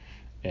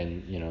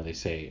they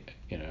say,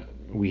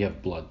 we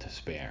have blood to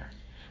spare.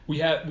 We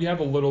have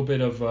a little bit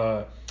of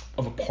a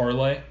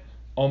parlay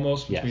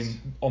almost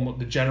between almost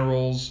the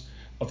generals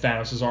of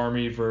Thanos'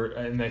 army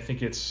and I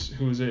think it's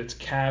it's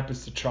Cap,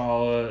 it's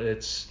T'Challa,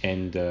 it's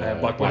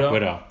Black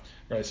Widow.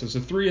 Right, so it's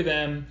the 3 of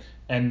them,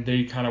 and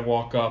they kind of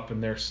walk up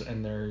and they're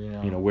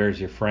where's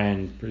your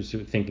friend?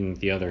 Thinking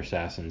the other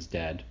assassin's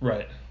dead.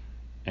 Right.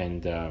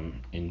 And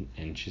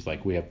she's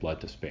like, we have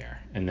blood to spare,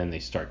 and then they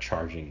start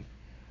charging.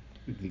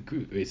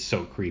 It's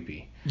so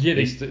creepy. Yeah,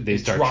 they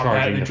start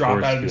charging the drop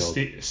force out of field.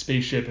 the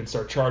spaceship and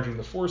start charging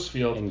the force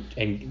field.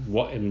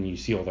 And you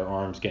see all their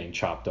arms getting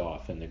chopped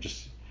off, and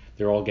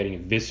they're all getting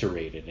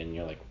eviscerated, and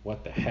you're like,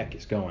 what the heck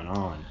is going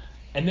on?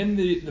 And then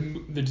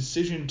the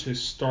decision to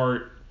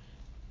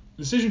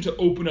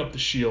open up the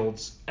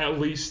shields at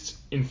least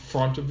in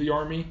front of the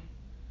army.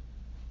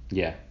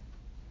 Yeah.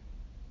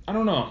 I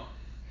don't know.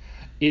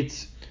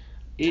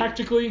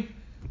 Tactically,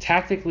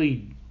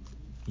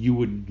 you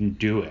wouldn't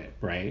do it,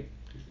 right?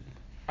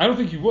 I don't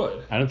think you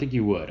would. I don't think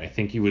you would. I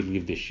think you would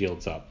leave the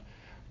shields up.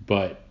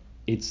 But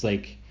it's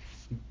like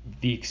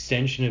the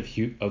extension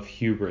of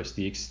hubris,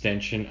 the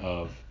extension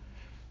of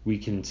we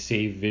can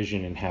save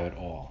Vision and have it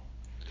all.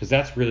 Because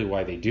that's really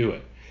why they do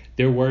it.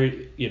 They're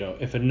worried,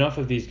 if enough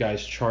of these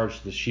guys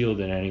charge the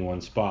shield in any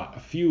one spot, a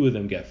few of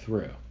them get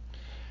through.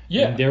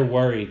 Yeah. And they're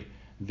worried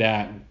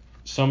that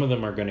some of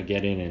them are going to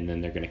get in and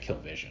then they're going to kill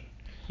Vision.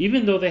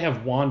 Even though they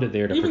have Wanda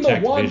there to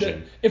protect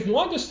Vision. If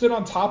Wanda stood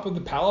on top of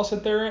the palace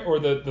that they're in, or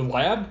the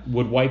lab,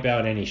 would wipe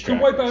out any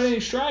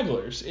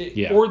stragglers.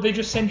 Or they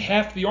just send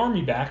half the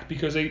army back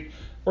because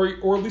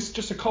or at least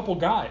just a couple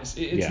guys.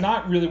 It's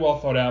not really well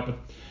thought out.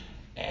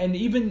 And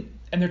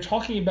they're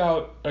talking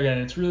about, again,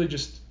 it's really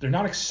just, they're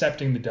not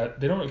accepting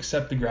they don't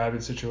accept the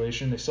gravity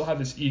situation. They still have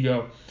this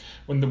ego.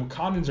 When the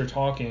Wakandans are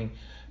talking,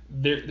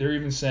 they're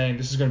even saying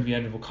this is going to be the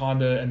end of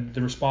Wakanda, and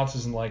the response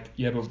isn't like,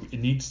 yeah, but it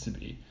needs to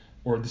be.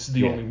 Or this is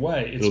the only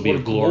way. It's what a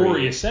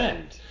glorious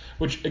end.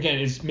 Which,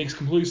 again, makes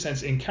complete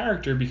sense in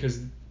character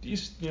because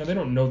these, they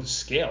don't know the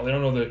scale. They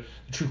don't know the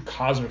true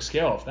cosmic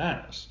scale of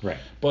Thanos. Right.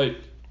 But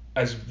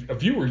as a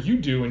viewer, you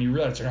do, and you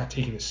realize they're not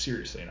taking this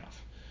seriously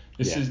enough.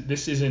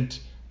 This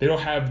isn't, they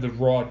don't have the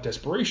raw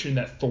desperation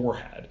that Thor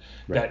had,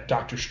 that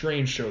Doctor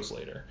Strange shows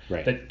later,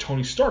 that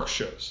Tony Stark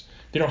shows.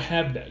 They don't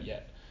have that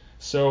yet.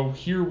 So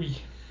here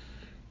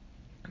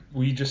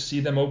we just see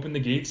them open the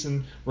gates,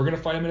 and we're going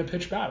to fight them in a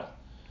pitched battle.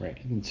 Right.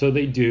 And so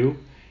they do,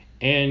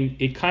 and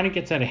it kind of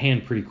gets out of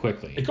hand pretty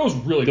quickly. It goes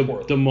really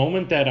poorly. The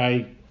moment that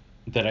I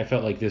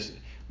felt like this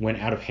went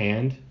out of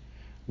hand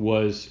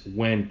was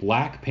when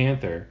Black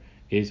Panther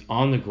is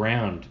on the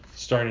ground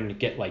starting to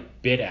get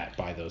bit at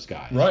by those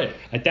guys. Right.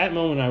 At that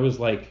moment I was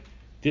like,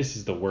 this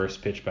is the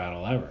worst pitch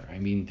battle ever. I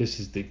mean, this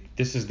is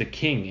the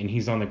king and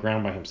he's on the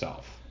ground by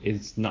himself.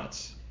 It's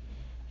nuts.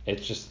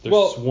 It's just they're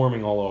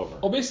swarming all over.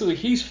 Well, basically,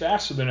 he's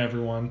faster than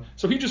everyone,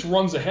 so he just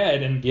runs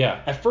ahead and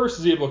at first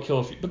is able to kill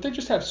a few. But they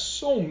just have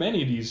so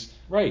many of these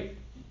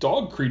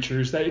dog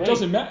creatures that it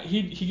doesn't matter.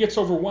 He gets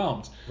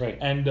overwhelmed. Right.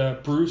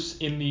 And Bruce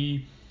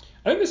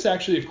I think this is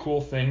actually a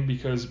cool thing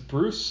because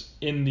Bruce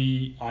in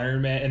the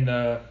Iron Man and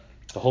the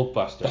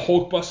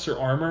Hulkbuster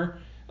armor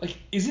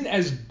isn't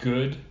as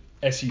good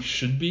as he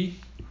should be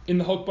in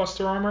the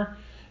Hulkbuster armor.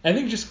 And I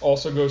think it just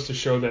also goes to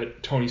show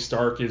that Tony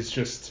Stark is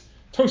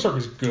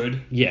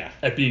good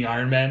at being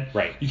Iron Man.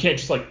 Right. You can't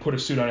just put a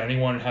suit on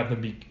anyone and have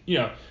them be,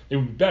 it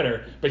would be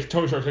better. But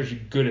Tony Stark's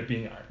actually good at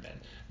being Iron Man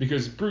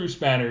because Bruce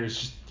Banner is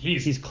just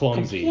he's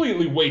clumsy,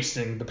 completely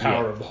wasting the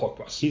power of the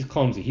Hulkbuster. He's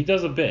clumsy. He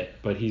does a bit,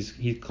 but he's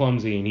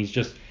clumsy and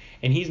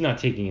he's not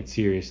taking it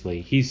seriously.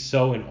 He's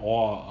so in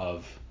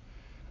awe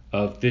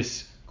of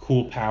this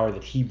cool power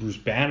that Bruce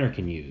Banner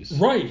can use.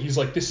 Right. He's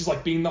like, this is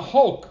like being the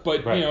Hulk,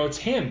 but it's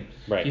him.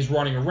 Right. He's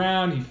running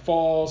around. He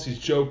falls. He's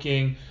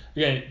joking.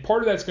 Again,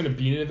 part of that's going to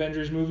be an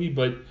Avengers movie,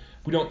 but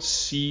we don't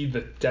see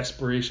the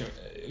desperation.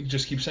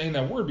 Just keep saying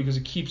that word because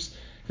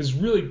it's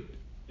really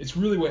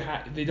what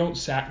they don't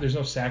there's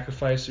no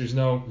sacrifice. There's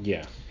no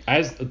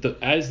As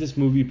this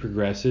movie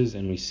progresses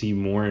and we see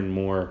more and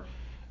more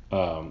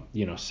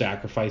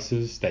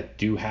sacrifices that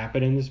do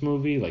happen in this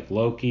movie, like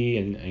Loki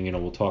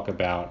and we'll talk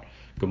about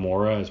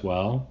Gamora as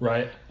well.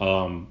 Right.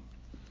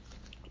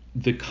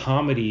 The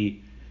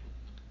comedy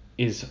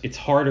it's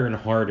harder and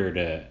harder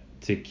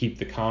to keep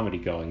the comedy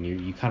going.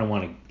 You kind of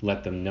want to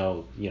let them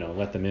know,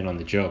 let them in on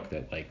the joke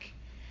that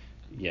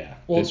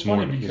there's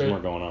more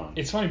going on.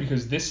 It's funny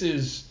because this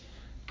is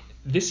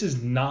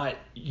not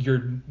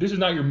your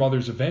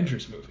mother's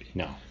Avengers movie.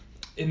 No.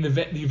 In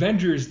the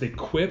Avengers, they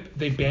quip,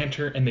 they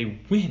banter, and they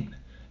win.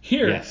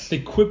 Here, they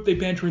quip, they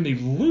banter, and they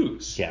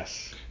lose.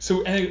 Yes.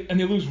 So and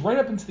they lose right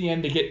up into the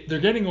end. They're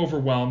getting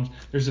overwhelmed.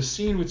 There's a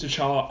scene with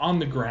T'Challa on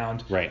the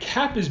ground. Right.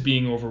 Cap is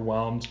being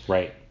overwhelmed.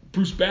 Right.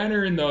 Bruce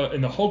Banner in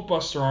the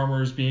Hulkbuster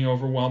armor is being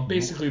overwhelmed.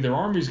 Basically, their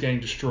army is getting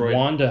destroyed.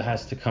 Wanda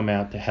has to come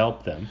out to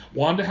help them.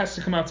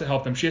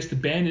 She has to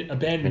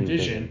abandon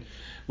Vision,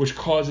 which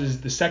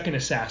causes the second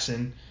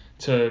assassin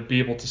to be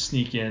able to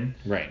sneak in.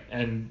 Right.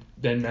 And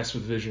then mess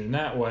with Vision in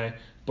that way.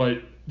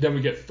 But then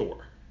we get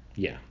Thor.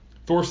 Yeah.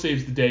 Thor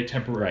saves the day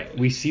temporarily. Right.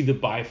 We see the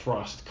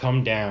Bifrost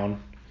come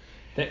down.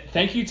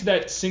 Thank you to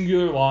that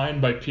singular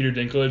line by Peter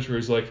Dinklage where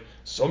he's like,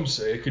 some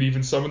say it could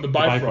even summon the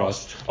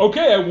Bifrost.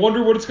 Okay, I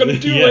wonder what it's going to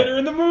do later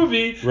in the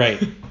movie.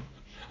 Right.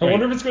 I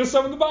wonder if it's going to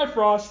summon the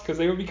Bifrost, because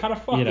they would be kind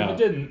of fucked if it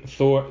didn't.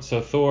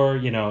 Thor,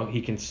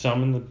 he can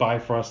summon the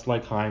Bifrost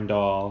like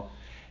Heimdall.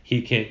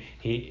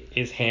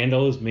 His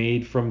handle is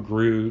made from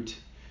Groot,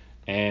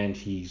 and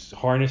he's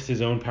harnessed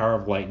his own power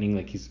of lightning.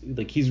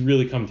 He's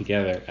really come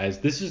together as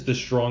this is the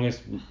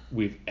strongest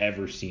we've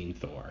ever seen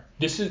Thor.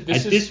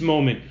 This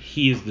moment,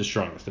 he is the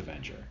strongest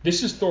Avenger.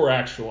 This is Thor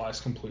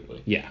actualized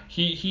completely. Yeah.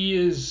 He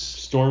is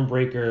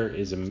Stormbreaker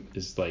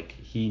is like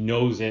he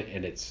knows it,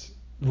 and it's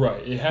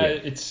right.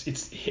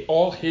 It's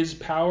all his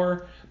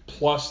power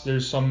plus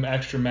there's some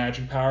extra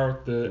magic power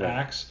with the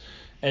axe,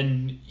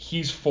 and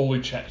he's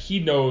fully he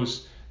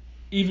knows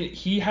even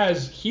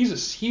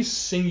he's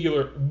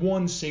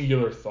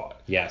singular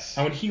thought. Yes.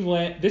 And when he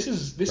this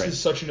is Right.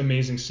 such an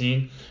amazing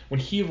scene when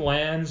he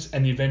lands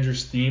and the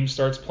Avengers theme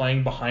starts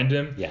playing behind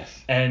him. Yes.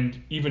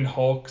 And even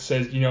Hulk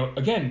says,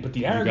 again, but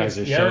the arrogance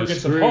guys are so of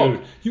screwed.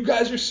 Hulk. You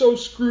guys are so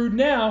screwed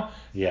now.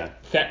 Yeah.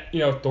 That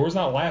Thor's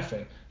not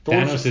laughing.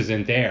 Thanos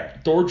isn't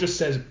there. Thor just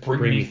says,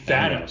 "Bring me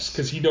Thanos."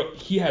 because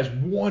he has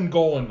one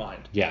goal in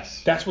mind.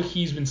 Yes. That's what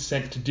he's been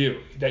sent to do.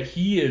 That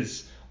he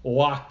is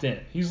locked in.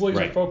 He's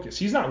laser focused.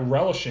 He's not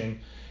relishing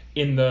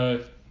in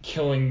the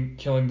killing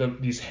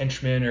these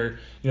henchmen or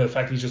the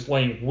fact that he's just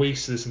laying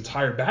waste to this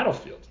entire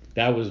battlefield.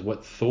 That was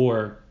what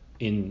Thor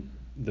in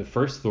the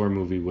first Thor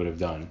movie would have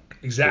done.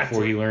 Exactly.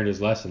 Before he learned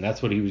his lesson.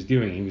 That's what he was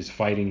doing. He was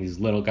fighting these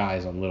little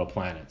guys on little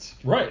planets.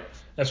 Right.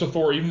 That's what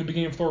Thor, even the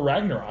beginning of Thor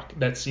Ragnarok,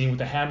 that scene with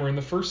the hammer in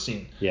the first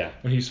scene. Yeah.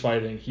 When he's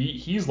fighting,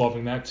 he's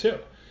loving that too.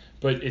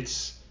 But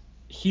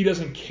he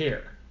doesn't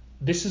care.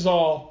 This is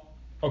all,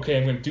 okay,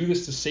 I'm going to do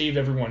this to save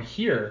everyone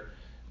here,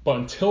 but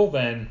until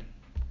then,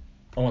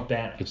 I want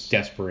Thanos. It's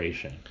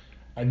desperation.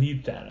 I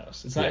need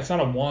Thanos. It's not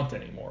a want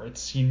anymore.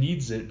 He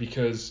needs it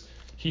because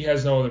he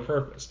has no other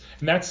purpose.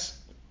 And that's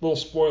little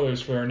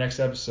spoilers for our next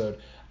episode.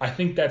 I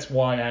think that's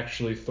why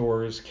actually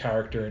Thor's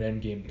character in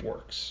Endgame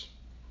works.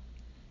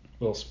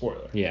 Little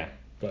spoiler. Yeah.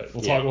 But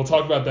we'll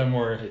talk about that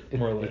more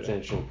later. It's an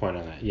interesting point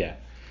on that. Yeah.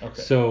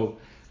 Okay. So,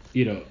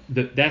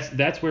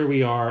 that's where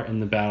we are in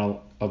the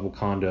Battle of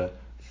Wakanda.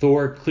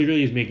 Thor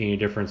clearly is making a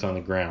difference on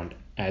the ground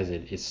as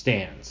it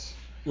stands.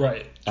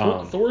 Right.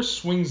 Thor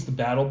swings the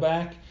battle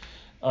back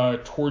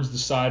towards the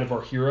side of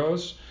our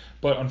heroes,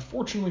 but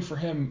unfortunately for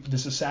him,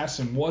 this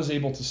assassin was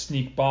able to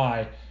sneak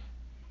by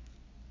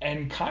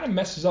and kind of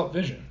messes up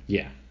Vision.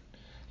 Yeah.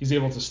 He's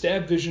able to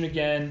stab Vision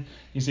again.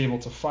 He's able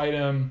to fight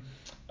him.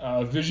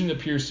 Vision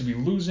appears to be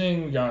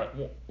losing. We got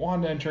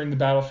Wanda entering the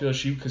battlefield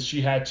because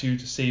she had to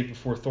save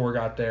before Thor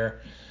got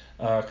there.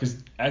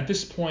 Because at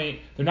this point,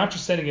 they're not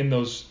just sending in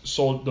those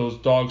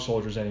dog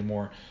soldiers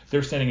anymore.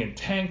 They're sending in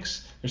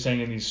tanks. They're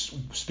sending in these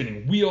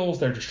spinning wheels.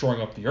 They're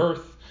destroying up the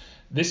Earth.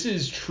 This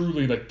is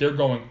truly like they're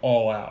going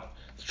all out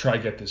to try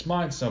to get this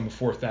Mind Stone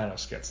before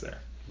Thanos gets there.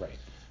 Right.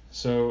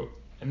 So,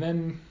 and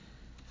then, do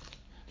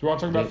you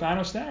want to talk about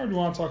Thanos now, or do you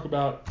want to talk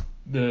about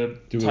the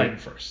Titan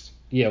first?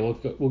 Yeah,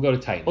 we'll go to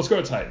Titan. Let's go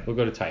to Titan. We'll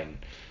go to Titan.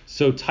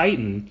 So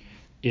Titan,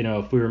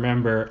 if we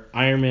remember,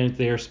 Iron Man is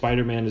there,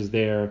 Spider-Man is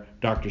there,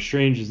 Doctor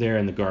Strange is there,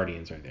 and the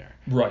Guardians are there.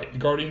 Right. The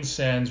Guardians,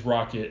 Sans,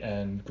 Rocket,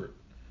 and Groot.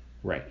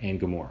 Right, and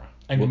Gamora.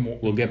 And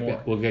We'll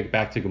Gamora. We'll get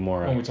back to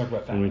Gamora when we talk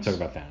about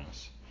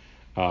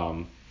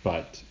Thanos.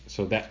 But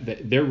so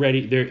that they're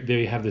ready.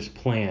 They have this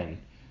plan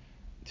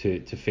to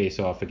face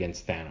off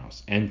against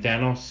Thanos, and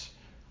Thanos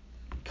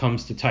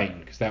comes to Titan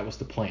because that was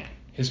the plan.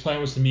 His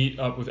plan was to meet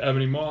up with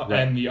Ebony Maw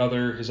and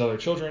his other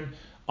children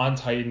on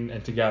Titan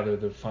and to gather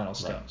the final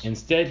stones. Right.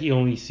 Instead, he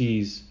only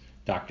sees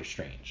Doctor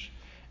Strange,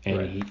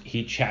 and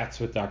he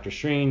chats with Doctor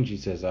Strange. He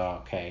says,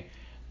 "Oh, okay,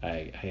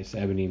 I guess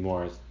Ebony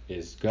Maw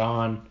is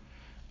gone."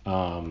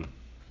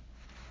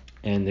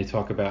 And they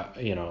talk about,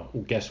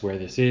 guess where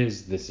this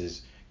is? This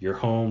is your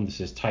home.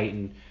 This is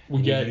Titan.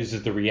 He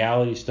uses the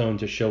Reality Stone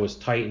to show us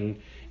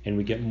Titan, and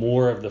we get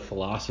more of the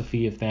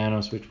philosophy of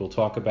Thanos, which we'll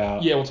talk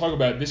about. Yeah, we'll talk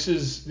about it. This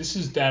is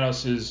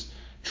Thanos'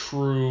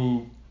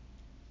 true,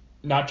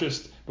 not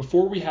just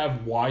before we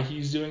have why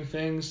he's doing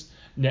things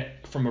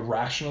from a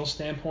rational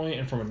standpoint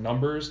and from a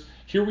numbers.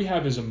 Here we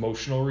have his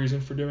emotional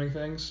reason for doing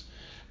things,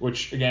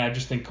 which again I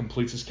just think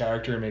completes his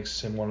character and makes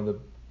him one of the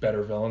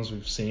better villains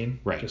we've seen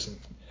just in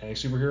any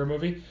superhero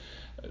movie.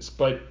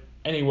 But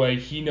anyway,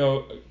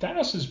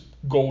 Thanos is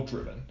goal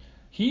driven.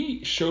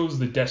 He shows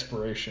the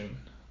desperation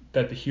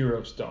that the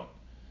heroes don't.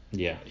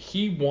 Yeah.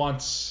 He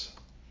wants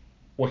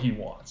what he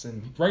wants,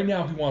 and right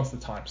now he wants the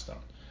Time Stone.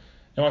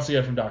 He wants to get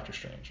it from Doctor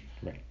Strange.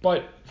 Right.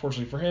 But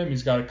fortunately for him,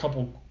 he's got a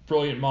couple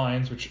brilliant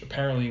minds, which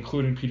apparently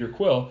including Peter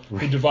Quill,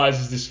 who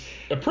devises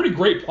a pretty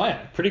great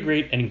plan. Pretty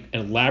great and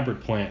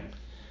elaborate plan.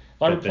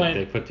 That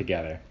they put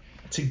together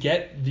to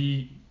get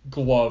the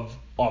glove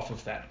off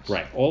of Thanos.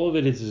 Right. All of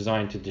it is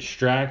designed to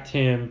distract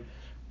him,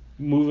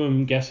 move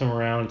him, guess him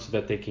around so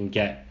that they can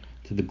get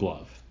to the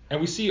glove. And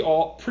we see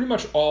pretty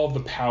much all of the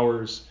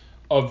powers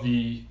of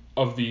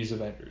these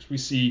Avengers. We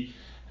see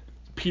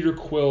Peter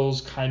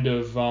Quill's kind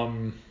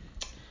of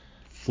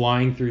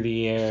flying through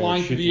the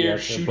air,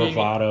 shooting,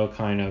 bravado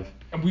kind of.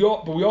 And we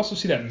also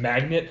see that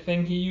magnet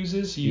thing he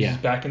uses. He uses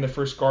back in the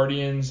first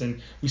Guardians,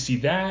 and we see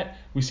that.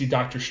 We see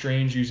Doctor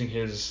Strange using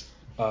his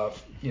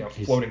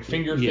floating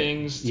finger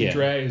things to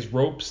drag his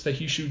ropes that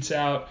he shoots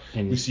out.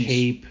 And his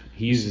cape.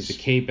 He uses the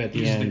cape at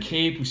the end. The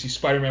cape. We see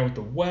Spider-Man with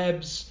the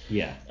webs.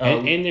 Yeah.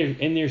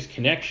 And there's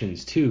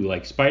connections too.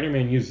 Like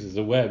Spider-Man uses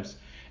the webs,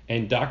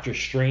 and Doctor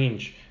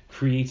Strange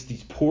creates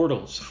these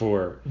portals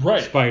for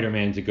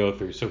Spider-Man to go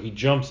through. So he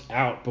jumps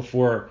out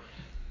before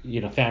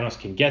Thanos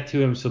can get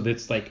to him. So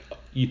that's like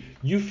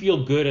you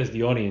feel good as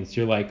the audience.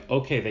 You're like,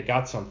 okay, they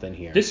got something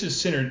here. This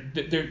is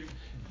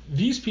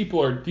These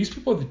people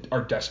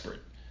are desperate.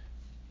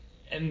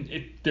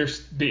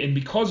 and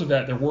because of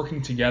that, they're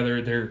working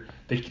together.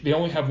 They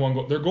only have one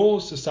goal. Their goal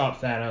is to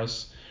stop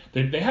Thanos.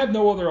 They have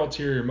no other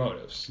ulterior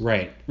motives.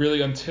 Right.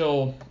 Really,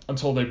 until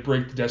they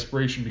break the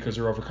desperation because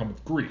they're overcome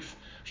with grief.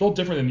 It's a little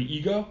different than the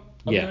ego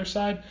on the other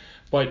side.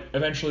 But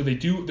eventually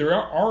they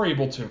are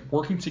able to,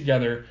 working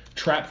together,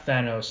 trap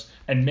Thanos,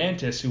 and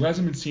Mantis, who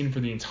hasn't been seen for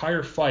the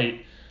entire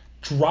fight,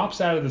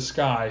 drops out of the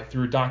sky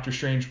through a Doctor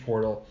Strange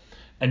portal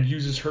and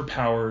uses her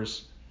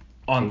powers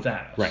on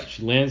Thanos. Right.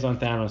 She lands on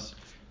Thanos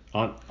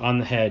on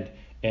the head,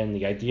 and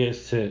the idea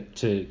is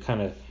to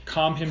kind of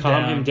calm him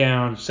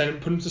down,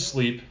 put him to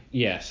sleep.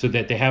 Yeah, so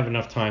that they have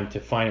enough time to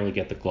finally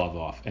get the glove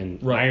off.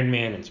 And Iron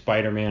Man and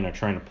Spider-Man are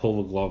trying to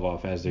pull the glove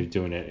off as they're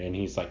doing it, and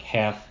he's like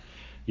half,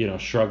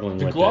 struggling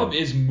with it. The glove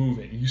is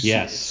moving. You see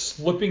it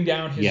slipping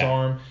down his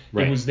arm.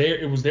 Right. It was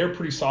there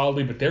pretty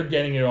solidly, but they're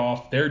getting it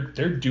off. They're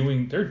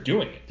doing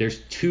it.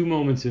 There's 2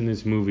 moments in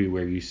this movie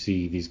where you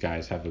see these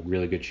guys have a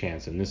really good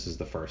chance, and this is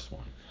the first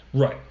one.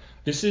 Right.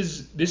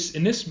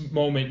 In this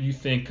moment you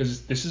think,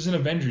 because this is an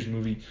Avengers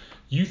movie,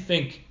 you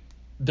think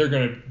they're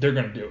gonna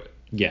do it.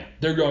 Yeah.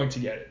 They're going to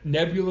get it.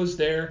 Nebula's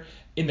there.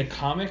 In the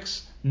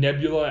comics,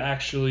 Nebula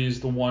actually is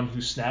the one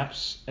who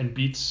snaps and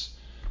beats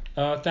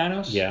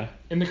Thanos. Yeah.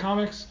 In the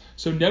comics.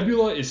 So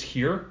Nebula is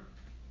here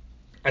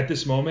at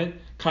this moment,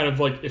 kind of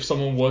like if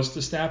someone was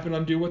to snap and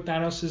undo what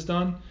Thanos has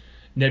done,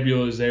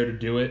 Nebula is there to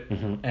do it.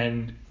 Mm-hmm.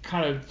 And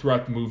kind of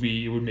throughout the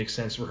movie, it would make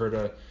sense for her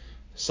to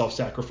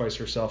self-sacrifice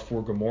herself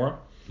for Gamora.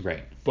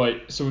 Right.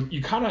 But so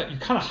you kind of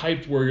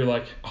hyped where you're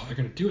like, oh, they're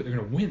gonna do it. They're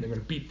gonna win. They're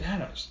gonna beat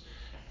Thanos.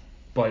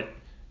 But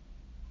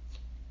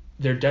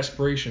their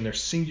desperation, their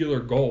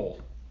singular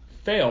goal,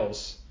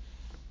 fails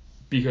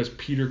because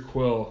Peter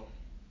Quill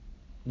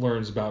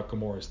learns about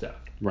Gamora's death.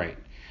 Right.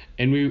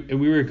 And we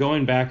were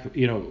going back,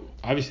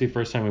 obviously the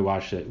first time we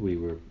watched it, we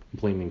were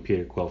blaming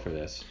Peter Quill for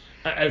this.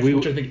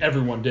 Which I think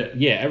everyone did.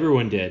 Yeah,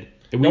 everyone did.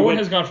 And no one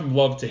has gone from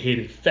love to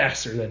hated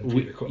faster than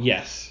Peter Quill.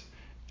 Yes.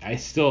 I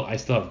still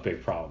have a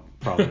big problem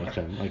with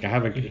him.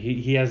 Like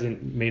he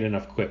hasn't made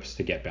enough quips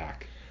to get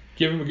back.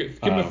 Give him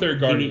a third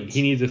Guardians.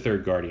 He needs a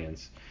third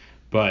Guardians.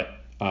 But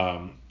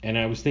and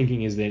I was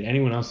thinking, is that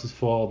anyone else's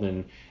fault,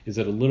 and is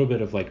it a little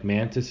bit of like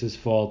Mantis's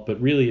fault?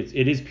 But really,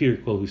 it is Peter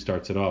Quill who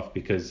starts it off,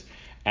 because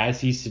as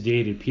he's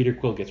sedated, Peter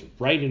Quill gets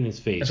right in his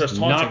face.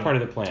 Not part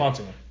of the plan.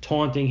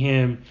 Taunting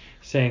him,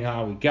 saying,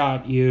 we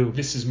got you.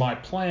 This is my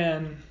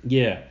plan.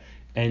 Yeah.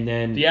 And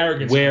then the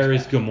arrogance. Where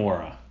is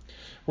Gamora?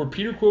 Where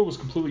Peter Quill was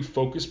completely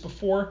focused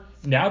before,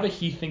 now that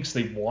he thinks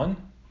they won,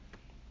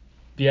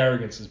 the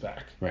arrogance is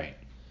back. Right.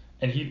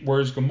 And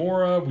whereas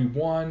Gamora, we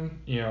won,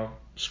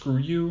 screw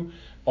you,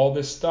 all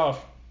this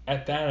stuff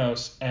at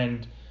Thanos,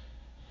 and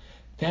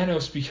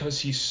Thanos because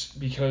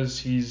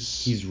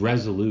he's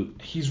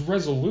resolute. He's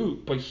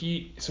resolute, but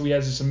he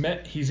has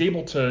this he's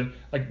able to,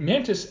 like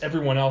Mantis,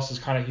 everyone else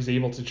is he's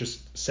able to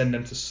just send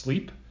them to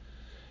sleep.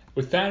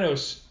 With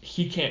Thanos,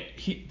 he can't.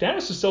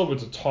 Thanos is still able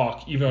to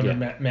talk even under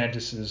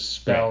Mantis's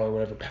spell or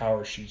whatever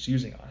power she's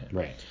using on him.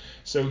 Right.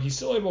 So he's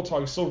still able to talk.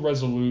 He's still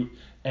resolute,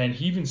 and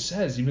he even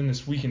says, even in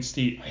this weakened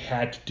state, I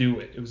had to do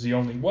it. It was the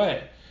only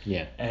way.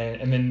 Yeah.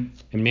 And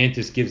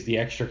Mantis gives the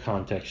extra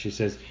context. She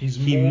says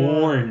he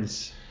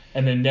mourns.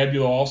 And then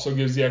Nebula also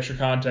gives the extra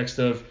context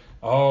of,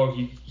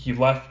 he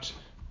left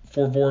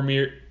for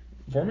Vormir.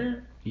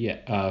 Vormir? Yeah.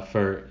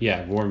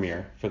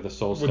 Vormir for the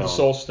Soul Stone. With the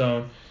Soul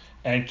Stone.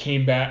 And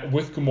came back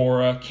with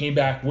Gamora, came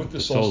back with the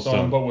Soul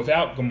Stone, but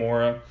without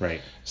Gamora. Right.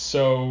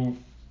 So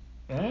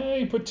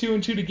you put 2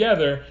 and 2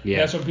 together. Yeah.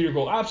 That's when Peter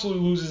Quill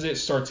absolutely loses it,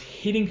 starts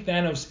hitting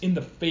Thanos in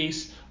the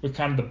face with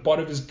kind of the butt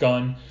of his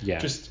gun.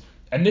 Yeah.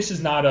 And this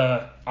is not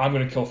I'm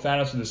going to kill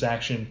Thanos with this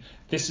action.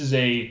 This is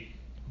a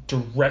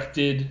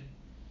directed,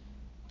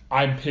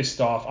 I'm pissed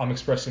off, I'm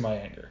expressing my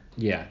anger.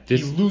 Yeah.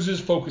 He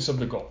loses focus of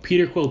the goal.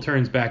 Peter Quill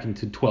turns back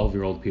into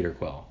 12-year-old Peter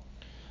Quill.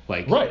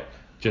 Right.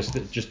 Just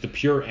the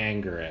pure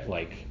anger at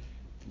like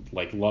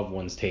loved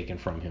ones taken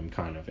from him,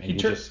 kind of,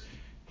 and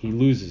he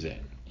loses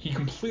it. He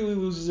completely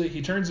loses it.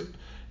 He turns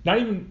not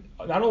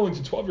only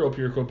to 12-year-old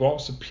Peter Quill, but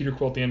also Peter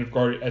Quill at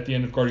the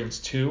end of Guardians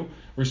 2,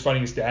 where he's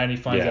fighting his dad, and he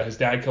finds out his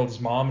dad killed his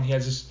mom, and he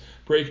has this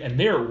break, and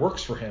there it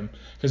works for him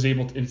because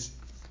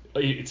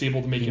it's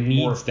able to make him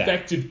more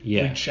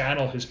effectively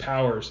channel his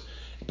powers.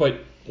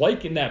 But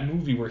like in that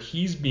movie where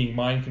he's being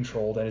mind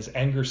controlled and his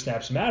anger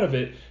snaps him out of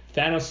it,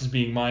 Thanos is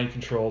being mind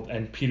controlled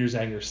and Peter's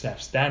anger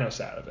snaps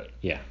Thanos out of it.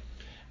 Yeah.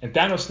 And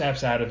Thanos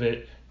snaps out of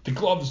it. The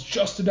glove is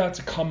just about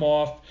to come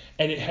off,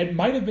 and it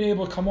might have been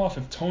able to come off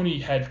if Tony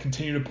had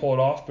continued to pull it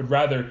off, but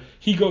rather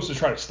he goes to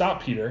try to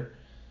stop Peter.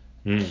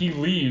 He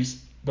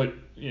leaves, but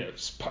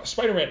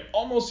Spider-Man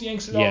almost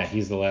yanks it off. Yeah,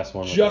 he's the last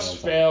one. Just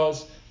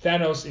fails.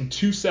 Thanos in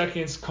 2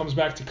 seconds comes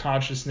back to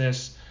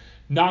consciousness,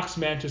 knocks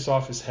Mantis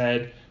off his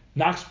head,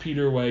 knocks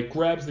Peter away,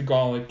 grabs the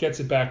gauntlet, gets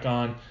it back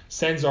on,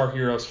 sends our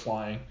heroes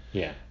flying.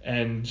 Yeah.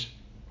 And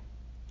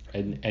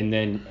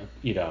then,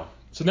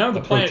 So now the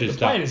plan is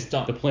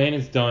done. The plan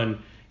is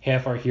done.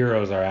 Half our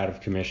heroes are out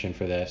of commission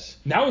for this.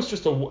 Now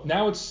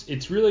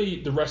it's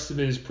really, the rest of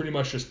it is pretty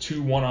much just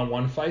 2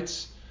 one-on-one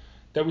fights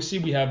that we see.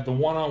 We have the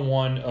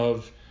one-on-one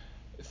of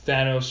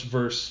Thanos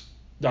versus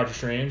Doctor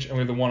Strange, and we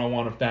have the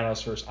one-on-one of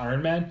Thanos versus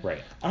Iron Man.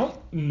 Right. I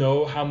don't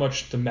know how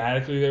much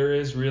thematically there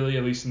is, really,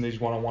 at least in these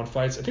one-on-one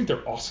fights. I think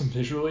they're awesome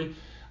visually.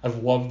 I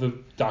love the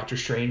Doctor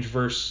Strange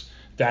versus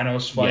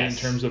Thanos fight in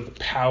terms of the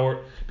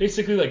power.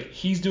 Basically, like,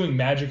 he's doing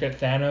magic at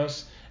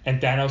Thanos, and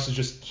Thanos is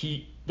just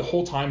the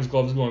whole time his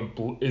glove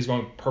is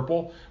going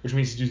purple, which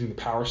means he's using the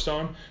Power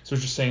Stone. So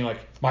it's just saying, like,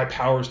 my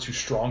power is too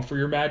strong for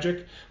your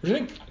magic, which I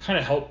think kind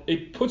of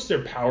it puts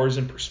their powers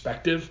in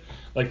perspective.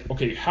 Like,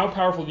 okay, how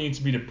powerful do you need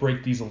to be to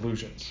break these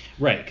illusions?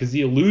 Right, because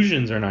the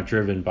illusions are not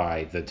driven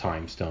by the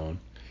Time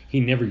Stone. He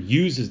never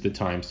uses the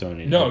Time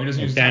Stone. No, he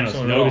doesn't use the Time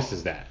Stone at all. Thanos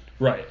notices that.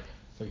 Right.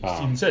 Like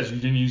he even says, you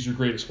didn't use your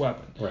greatest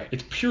weapon. Right.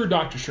 It's pure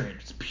Doctor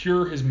Strange. It's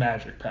pure his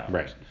magic powers.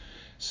 Right.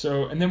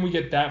 So, and then we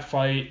get that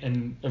fight,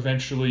 and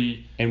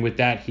eventually... And with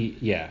that,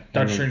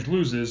 Doctor Strange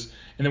loses,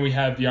 and then we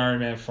have the Iron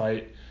Man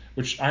fight,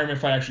 which Iron Man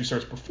fight actually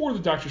starts before the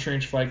Doctor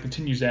Strange fight,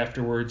 continues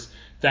afterwards.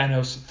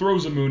 Thanos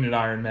throws a moon at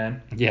Iron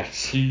Man.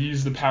 Yes. He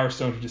uses the Power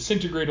Stone to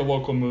disintegrate a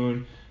local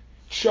moon,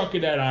 chuck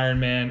it at Iron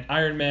Man.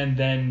 Iron Man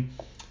then,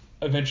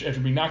 eventually,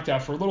 after being knocked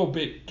out for a little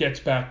bit, gets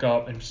back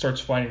up and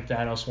starts fighting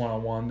Thanos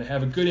one-on-one. They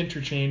have a good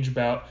interchange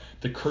about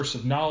the Curse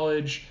of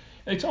Knowledge.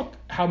 And they talk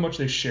how much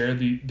they share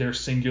their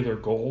singular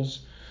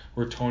goals,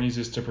 where Tony's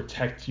is to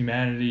protect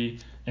humanity,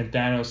 and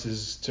Thanos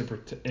is to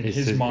protect, in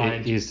his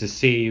mind, is to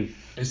save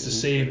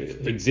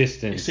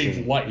existence,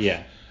 save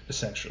life,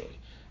 essentially.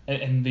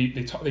 And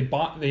they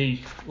bond,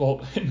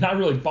 well, not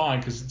really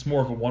bond, because it's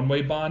more of a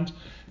one-way bond.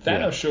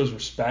 Thanos shows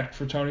respect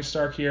for Tony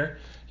Stark here.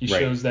 He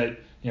shows that,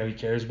 he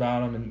cares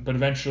about him, but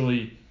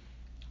eventually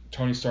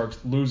Tony Stark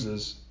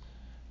loses,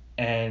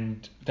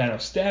 and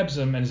Thanos stabs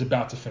him and is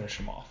about to finish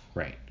him off.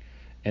 Right.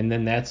 And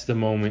then that's the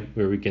moment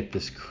where we get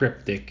this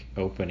cryptic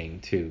opening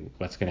to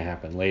what's going to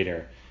happen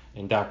later.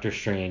 And Doctor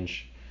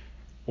Strange,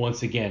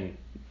 once again,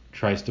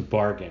 tries to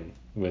bargain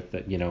with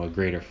a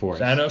greater force.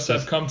 Thanos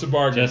has come to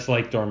bargain. Just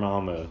like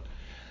Dormammu,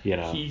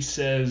 He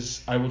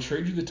says, I will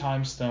trade you the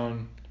Time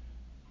Stone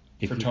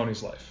for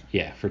Tony's life.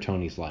 Yeah, for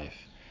Tony's life.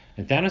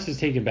 And Thanos is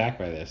taken back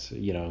by this.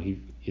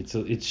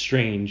 It's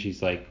strange.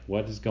 He's like,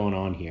 what is going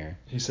on here?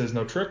 He says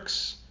no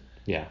tricks.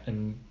 Yeah.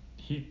 And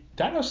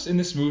Thanos in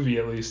this movie,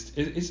 at least,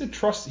 he's a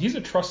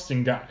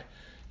trusting guy.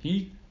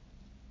 He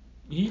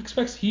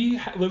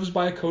lives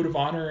by a code of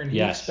honor, and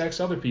he expects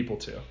other people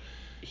to.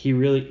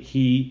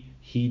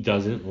 He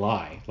doesn't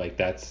lie. Like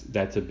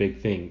that's a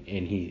big thing,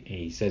 and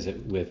he says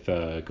it with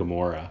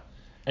Gamora.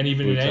 And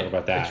even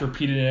it's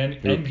repeated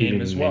in Endgame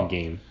as well.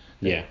 Endgame.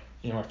 Yeah.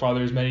 My father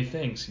has many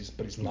things,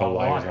 but he's not a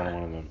liar. He's not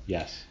one of them.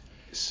 Yes.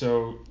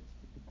 So,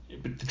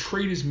 but the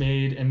trade is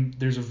made, and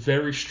there's a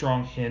very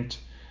strong hint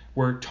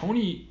where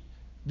Tony.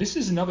 This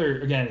is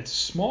another, again, it's a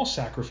small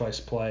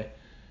sacrifice play.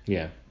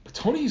 Yeah. But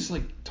Tony's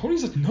like,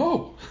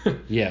 no.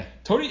 Yeah.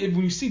 When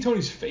you see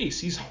Tony's face,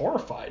 he's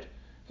horrified.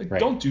 Like,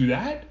 don't do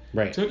that.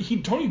 Right. So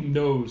Tony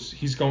knows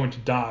he's going to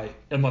die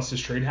unless this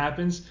trade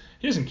happens.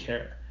 He doesn't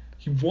care.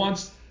 He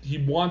wants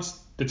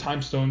the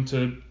Time Stone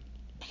to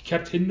be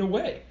kept hidden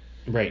away.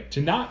 Right.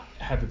 To not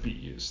have it be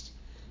used.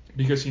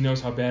 Because he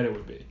knows how bad it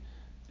would be.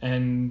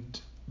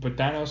 But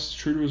Thanos,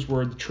 true to his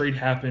word, the trade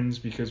happens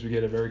because we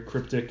get a very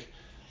cryptic...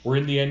 We're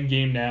in the end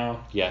game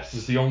now. Yes.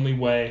 It's the only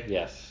way.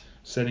 Yes.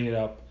 Setting it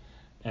up.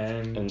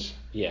 And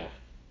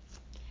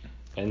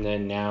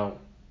then now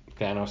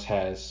Thanos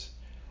has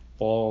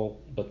all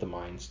but the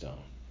Mind Stone.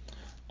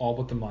 All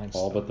but the Mind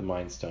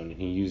Stone.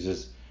 And he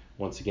uses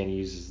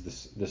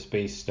the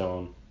Space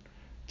Stone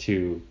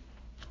to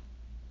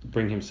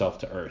bring himself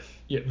to Earth.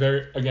 Yeah,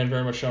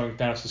 very much showing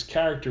Thanos'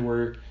 character,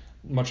 where,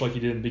 much like he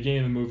did in the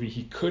beginning of the movie,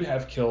 he could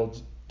have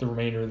killed the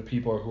remainder of the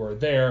people who are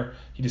there.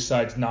 He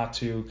decides not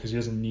to because he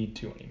doesn't need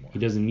to anymore. He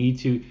doesn't need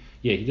to.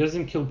 Yeah, he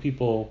doesn't kill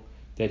people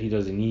that he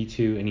doesn't need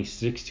to, and he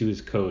sticks to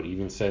his code. He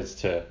even says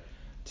to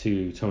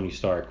Tony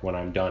Stark, when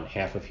I'm done,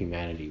 half of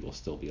humanity will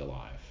still be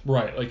alive.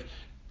 Right. Like,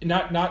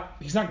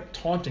 he's not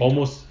taunting.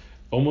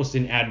 Almost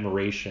in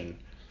admiration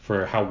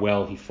for how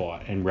well he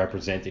fought and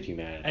represented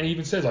humanity. And he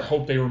even says, I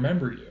hope they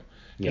remember you.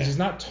 Because he's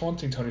not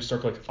taunting Tony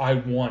Stark like, I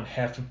won,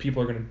 half of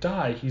people are going to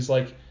die. He's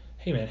like,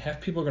 hey man, half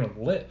people are going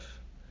to live.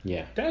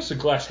 Yeah. That's a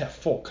glass half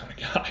full kind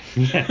of guy.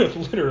 Yeah.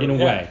 Literally.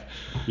 In a way.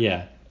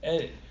 Yeah.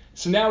 And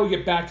so now we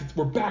get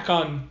we're back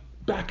in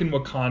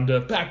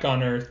Wakanda, back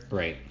on Earth.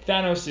 Right.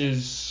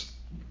 Thanos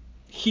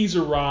he's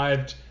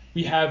arrived.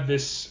 We have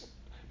this,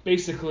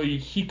 basically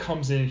he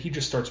comes in, he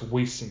just starts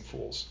wasting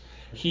fools.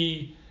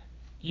 He's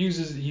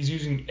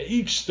using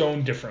each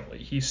stone differently.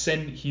 He's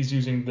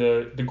using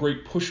the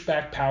great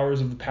pushback powers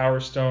of the Power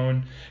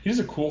Stone. He does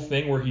a cool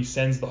thing where he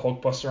sends the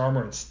Hulkbuster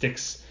armor and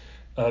sticks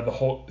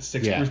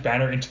Bruce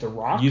Banner into the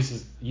rock.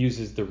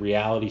 Uses the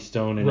Reality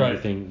Stone and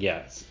everything.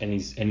 Yes, and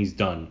he's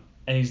done.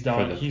 And he's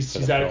done.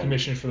 He's out of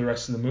commission for the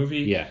rest of the movie.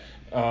 Yeah.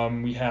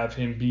 We have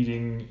him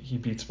he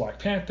beats Black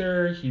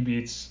Panther. He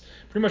beats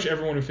pretty much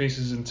everyone who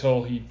faces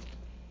until he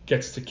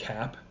gets to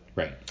Cap.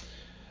 Right.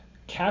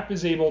 Cap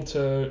is able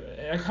to.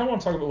 I kind of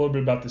want to talk a little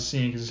bit about this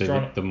scene because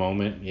it's the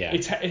moment. Yeah.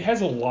 It has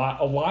a lot.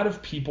 A lot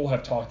of people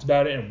have talked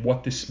about it and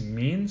what this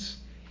means.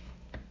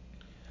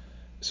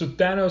 So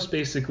Thanos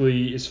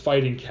basically is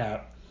fighting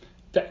Cap.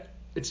 That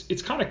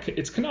it's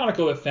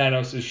canonical that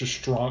Thanos is just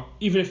strong,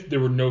 even if there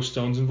were no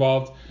stones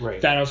involved.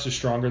 Right. Thanos is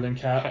stronger than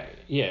Cap.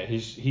 Yeah,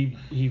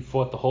 he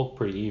fought the Hulk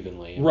pretty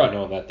evenly. And Right. We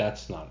know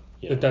that's not.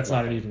 That's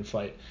not an even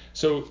fight.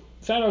 So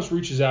Thanos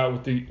reaches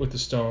out with the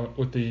stone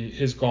with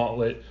his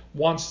gauntlet,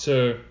 wants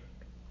to,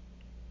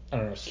 I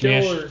don't know,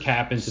 Smash kill or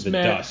Cap into the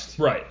dust.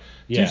 Right.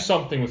 Yeah. Do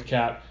something with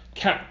Cap.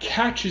 Cap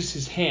catches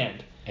his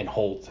hand And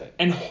holds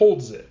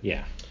it.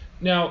 Yeah.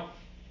 Now,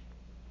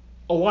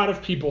 a lot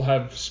of people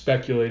have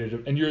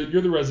speculated, and you're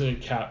the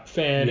resident Cap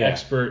fan,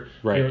 expert.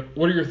 Right.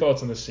 What are your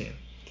thoughts on this scene?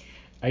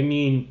 I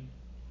mean,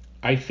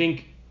 I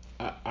think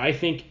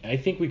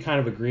we kind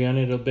of agree on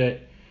it a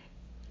bit.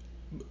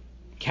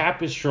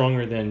 Cap is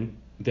stronger than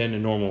a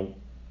normal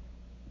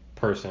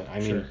person. I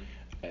mean, Sure.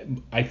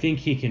 I think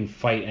he can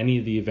fight any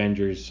of the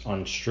Avengers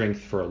on strength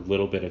for a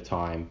little bit of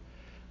time,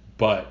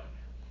 but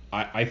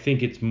I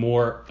think it's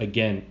more,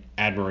 again,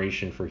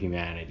 admiration for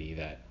humanity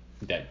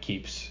that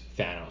keeps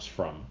Thanos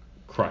from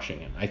crushing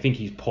him. I think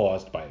he's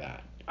paused by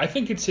that. I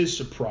think it's his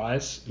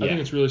surprise. Yeah. I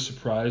think it's really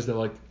surprised that,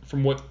 like,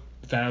 from what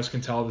Thanos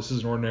can tell, this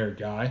is an ordinary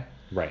guy.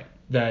 Right.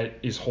 That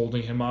is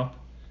holding him up.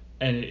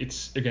 And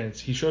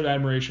he showed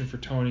admiration for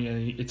Tony,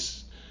 and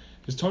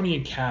because Tony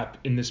and Cap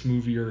in this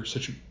movie are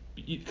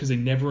because they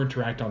never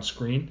interact on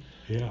screen.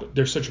 Yeah. But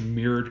they're such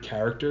mirrored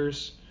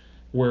characters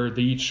where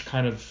they each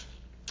kind of,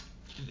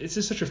 it's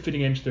just such a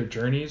fitting end to their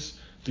journeys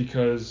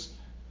because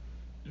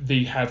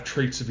they have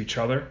traits of each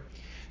other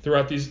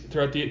throughout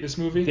this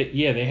movie.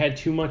 They had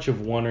too much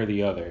of one or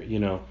the other. You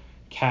know,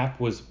 Cap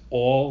was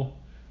all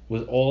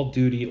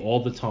duty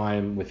all the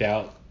time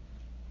without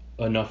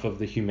enough of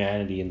the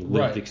humanity and the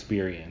lived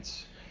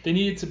experience. They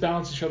needed to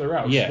balance each other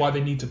out, which is why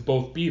they need to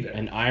both be there.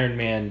 And Iron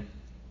Man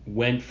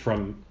went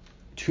from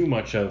too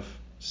much of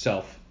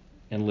self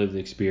and lived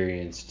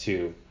experience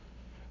to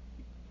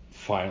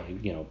finally,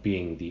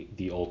 being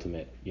the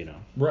ultimate,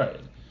 Right.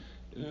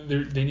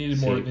 They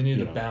needed more. They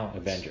needed a balance.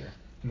 Avenger.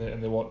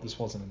 And this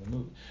wasn't in the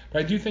movie.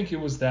 But I do think it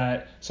was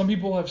that some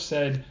people have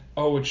said,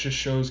 oh, it just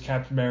shows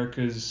Captain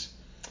America's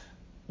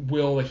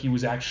will that he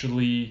was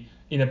actually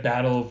in a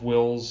battle of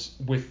wills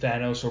with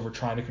Thanos over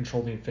trying to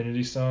control the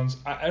Infinity Stones.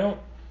 I don't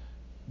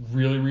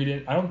really read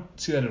it. I don't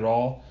see that at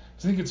all.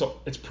 I think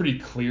it's pretty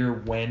clear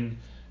when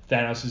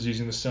Thanos is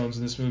using the stones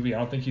in this movie. I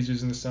don't think he's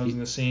using the stones in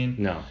the scene.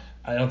 No.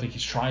 I don't think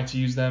he's trying to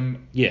use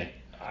them. Yeah.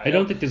 I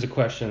don't think there's a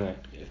question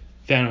that if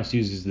Thanos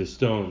uses the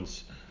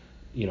stones,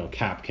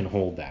 Cap can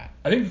hold that.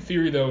 I think the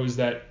theory, though, is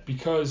that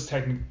because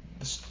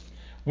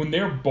when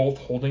they're both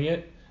holding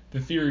it, the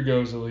theory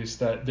goes, at least,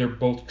 that they're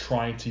both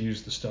trying to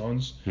use the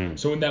stones.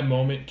 So in that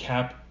moment,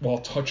 Cap, while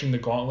touching the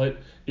gauntlet,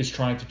 is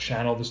trying to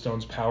channel the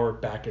stone's power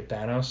back at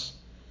Thanos.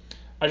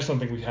 I just don't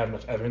think we have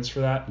enough evidence for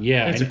that.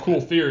 Yeah. And it's a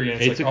cool theory.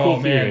 And it's like, a cool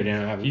oh, theory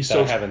man, I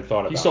haven't thought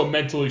about. He's so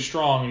mentally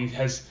strong,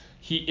 and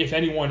if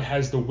anyone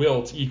has the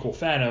will to equal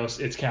Thanos,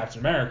 it's Captain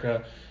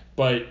America.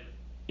 But,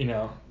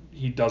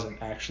 he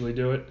doesn't actually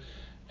do it.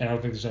 And I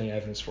don't think there's any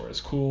evidence for it.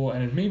 It's cool,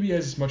 and maybe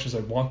as much as I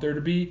want there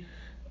to be,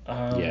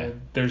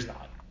 there's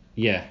not.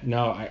 Yeah,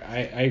 no, I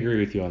agree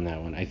with you on that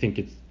one. I think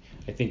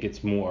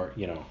it's more,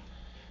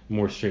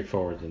 more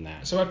straightforward than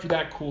that. So after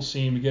that cool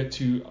scene, we get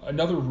to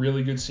another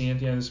really good scene at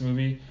the end of this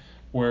movie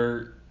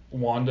where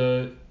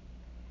Wanda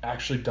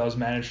actually does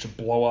manage to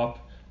blow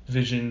up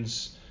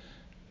Vision's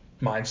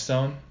Mind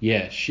Stone.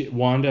 Yeah,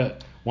 Wanda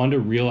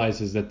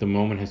realizes that the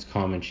moment has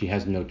come and she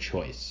has no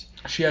choice.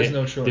 She has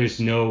no choice.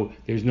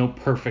 There's no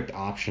perfect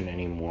option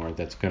anymore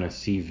that's gonna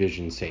see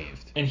Vision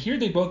saved. And here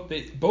both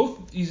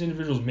these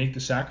individuals make the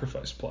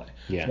sacrifice play.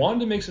 Yeah.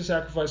 Wanda makes a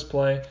sacrifice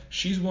play.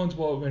 She's willing to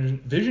blow up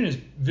Vision.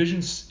 Vision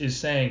is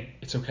saying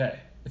it's okay.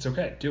 It's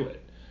okay. Do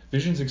it.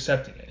 Vision's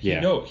accepting it. He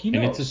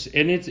knows.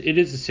 And it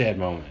is a sad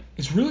moment.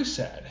 It's really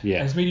sad. Yeah.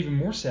 And it's made even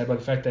more sad by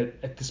the fact that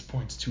at this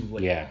point it's too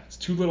late. Yeah. It's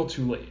too little,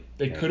 too late.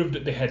 They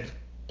had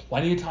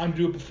plenty of time to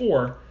do it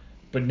before,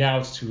 but now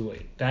it's too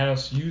late.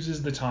 Thanos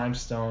uses the time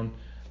stone,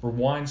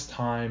 rewinds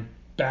time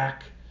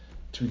back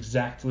to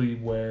exactly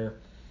where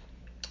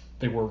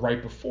they were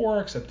right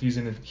before, except he's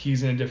in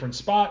a different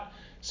spot,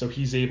 so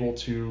he's able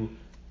to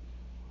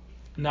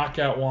knock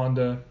out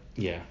Wanda.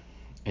 Yeah.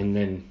 And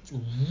then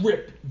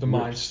rip the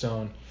Mind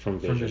Stone from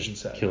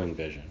Vision's head, killing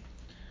Vision.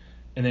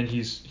 And then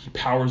he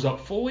powers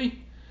up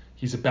fully.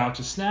 He's about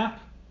to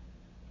snap,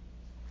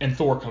 and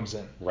Thor comes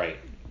in. Right.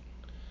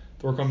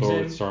 Thor comes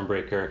in. With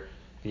Stormbreaker.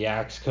 The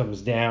axe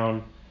comes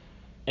down,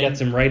 gets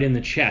him right in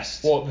the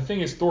chest. Well, the thing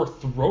is, Thor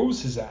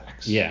throws his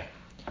axe. Yeah.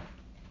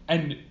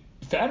 And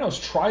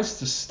Thanos tries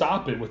to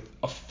stop it with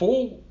a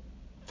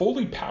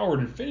fully powered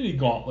Infinity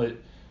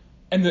Gauntlet,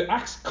 and the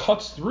axe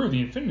cuts through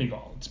the Infinity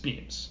Gauntlet's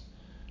beams.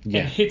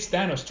 Yeah. And hits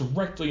Thanos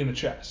directly in the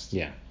chest.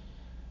 Yeah.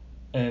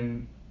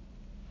 And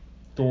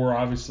Thor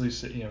obviously,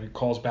 he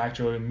calls back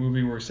to it in the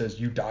movie where he says,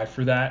 "You die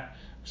for that."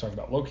 We're talking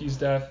about Loki's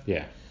death.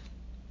 Yeah.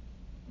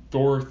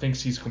 Thor thinks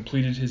he's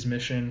completed his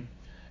mission.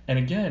 And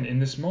again, in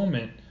this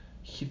moment,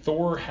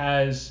 Thor,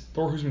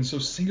 who's been so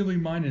singularly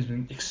minded, has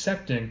been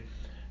accepting,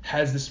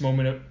 has this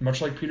moment of,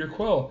 much like Peter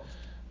Quill,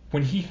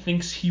 when he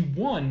thinks he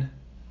won,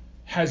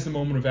 has the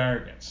moment of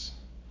arrogance.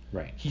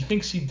 Right. He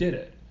thinks he did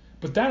it.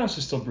 But Thanos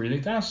is still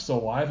breathing. Thanos is still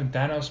alive. And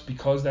Thanos,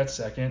 because that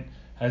second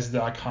has the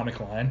iconic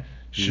line,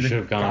 should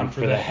have gone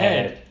for the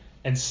head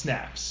and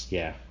snaps.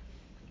 Yeah.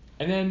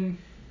 And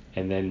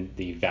then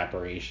the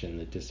evaporation,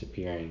 the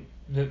disappearing.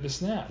 The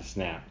snap. The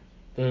snap.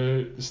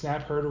 The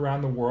snap heard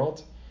around the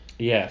world.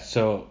 Yeah,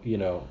 so,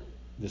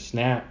 the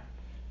snap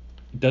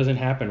doesn't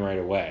happen right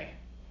away.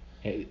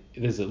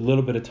 There's a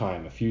little bit of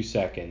time, a few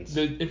seconds.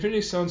 The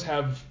Infinity Stones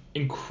have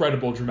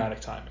incredible dramatic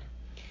timing.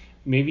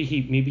 Maybe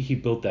he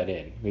built that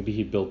in. Maybe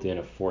he built in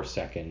a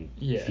 4-second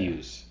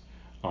fuse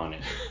on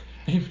it.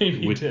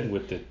 Maybe he did.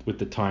 With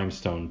the time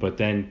stone. But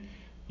then,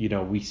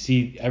 we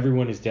see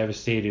everyone is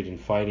devastated and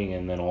fighting,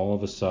 and then all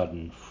of a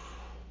sudden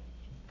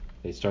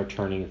they start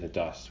turning into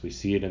dust. We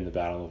see it in the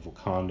Battle of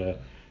Wakanda.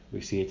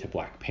 We see it to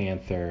Black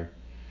Panther.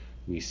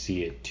 We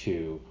see it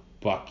to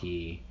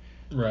Bucky.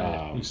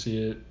 Right. We see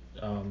it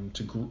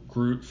to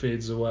Groot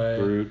fades away.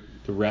 Groot.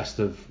 The rest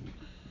of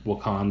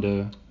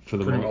Wakanda for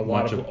the a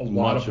lot of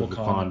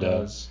Wakanda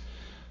does.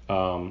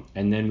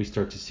 And then we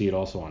start to see it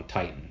also on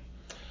Titan.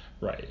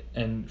 Right.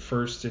 And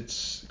first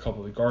it's a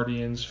couple of the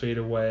Guardians fade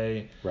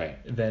away. Right.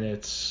 Then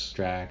it's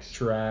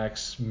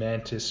Drax.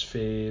 Mantis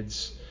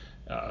fades.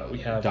 We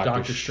have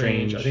Doctor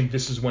Strange. I think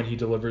this is when he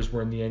delivers.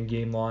 We're in the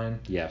Endgame line.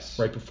 Yes.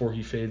 Right before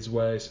he fades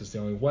away. Says the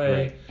only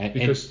way. Right.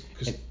 Because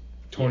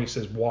Tony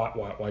says, why'd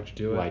you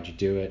do it? Why'd you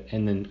do it?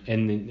 And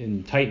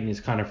then Titan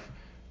is kind of,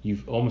 you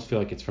almost feel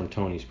like it's from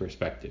Tony's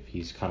perspective.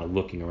 He's kind of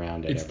looking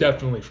around at It's everyone.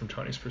 definitely from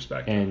Tony's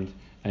perspective.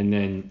 And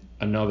then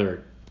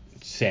another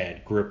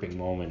sad, gripping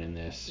moment in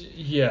this.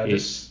 Yeah.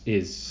 Is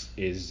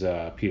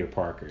Peter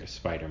Parker,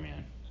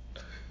 Spider-Man.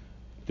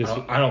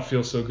 I don't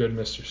feel so good,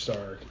 Mr.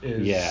 Stark.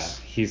 Yeah,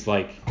 he's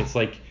like, it's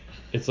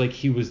like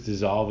he was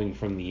dissolving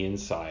from the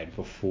inside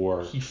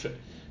before.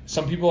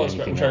 Some people,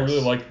 which I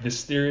really like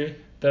this theory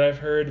that I've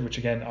heard, which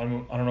again, I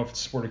don't know if it's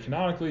supported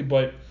canonically,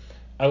 but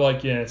I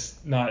like it. It's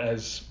not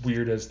as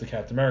weird as the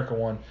Captain America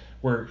one,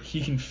 where he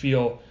can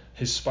feel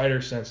his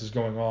spider sense is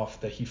going off,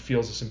 that he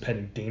feels this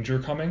impending danger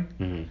coming,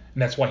 and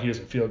that's why he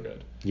doesn't feel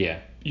good. Yeah.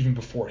 Even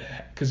before,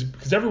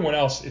 because everyone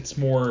else, it's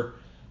more,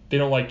 they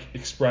don't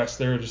express,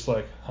 they're just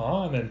like,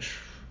 huh, and then.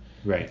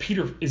 Right.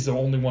 Peter is the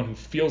only one who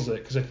feels it,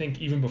 because I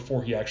think even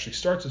before he actually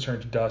starts to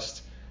turn to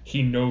dust,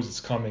 he knows it's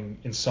coming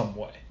in some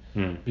way.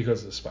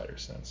 Because of the spider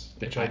sense,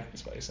 which I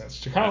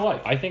kind of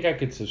like. I think I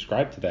could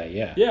subscribe to that,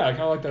 yeah. Yeah, I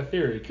kind of like that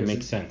theory. It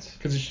makes sense.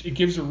 Because it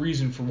gives a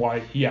reason for why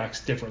he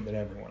acts different than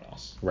everyone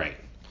else. Right.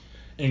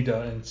 And he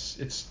does,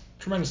 and it's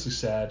tremendously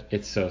sad.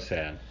 It's so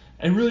sad.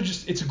 And really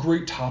it's a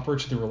great topper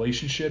to the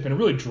relationship, and it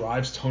really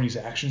drives Tony's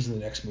actions in the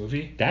next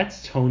movie.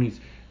 That's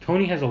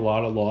Tony has a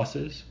lot of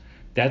losses.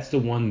 That's the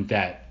one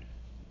that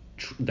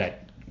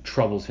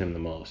troubles him the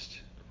most.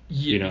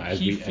 Yeah, as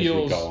we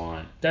go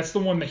on. That's the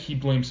one that he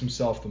blames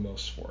himself the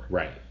most for.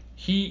 Right.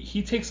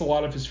 He takes a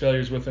lot of his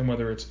failures with him,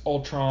 whether it's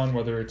Ultron,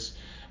 whether it's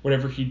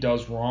whatever he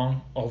does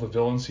wrong, all the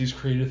villains he's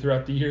created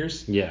throughout the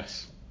years.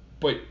 Yes.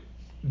 But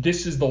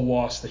this is the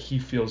loss that he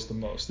feels the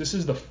most. This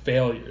is the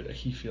failure that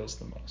he feels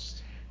the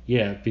most.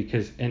 Yeah,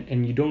 because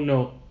and you don't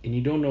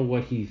know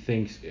what he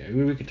thinks.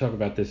 We could talk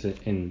about this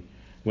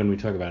when we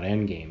talk about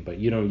Endgame, but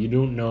you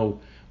don't know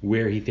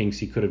where he thinks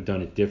he could have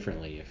done it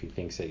differently if he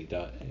thinks that he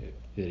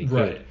could.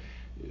 Right.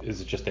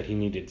 Is it just that he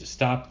needed to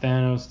stop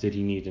Thanos? Did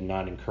he need to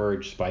not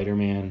encourage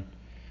Spider-Man?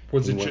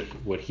 Was it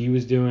what he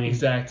was doing?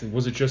 Exactly.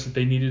 Was it just that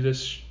they needed a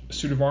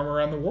suit of armor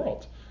around the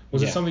world?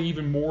 Was it something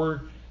even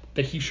more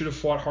that he should have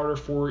fought harder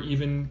for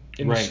even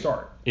in the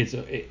start? Is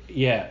it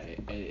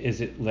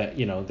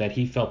that that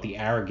he felt the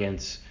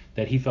arrogance,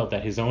 that he felt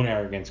that his own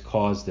arrogance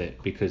caused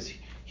it because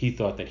he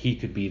thought that he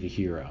could be the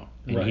hero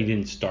and he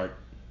didn't start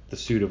the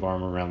suit of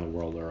armor around the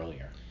world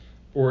earlier,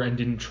 and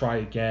didn't try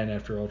again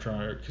after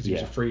Ultron because he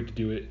was afraid to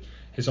do it.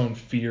 His own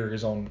fear,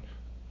 his own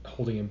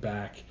holding him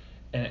back,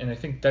 and I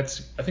think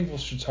we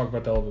should talk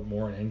about that a little bit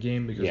more in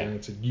Endgame, because I think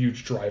it's a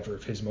huge driver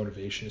of his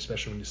motivation,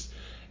 especially and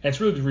it's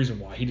really the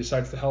reason why he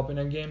decides to help in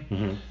Endgame.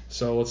 Mm-hmm.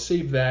 So let's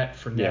save that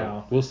for now.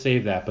 Yeah, we'll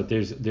save that, but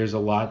there's a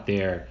lot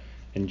there,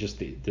 and just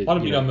the a lot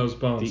of meat on those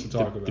bones to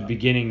talk about. The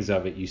beginnings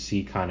of it you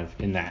see kind of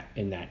in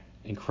that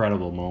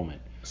incredible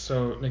moment.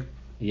 So Nick,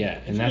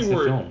 and that's the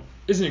film.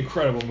 It's an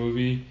incredible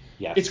movie.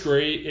 Yes. It's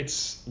great.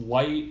 It's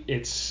light.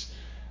 It's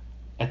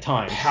at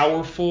times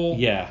powerful.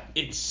 Yeah.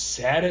 It's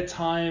sad at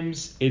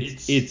times.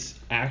 It's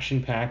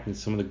action packed and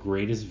some of the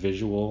greatest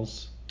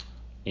visuals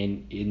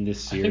in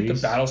this series. I think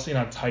the battle scene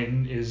on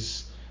Titan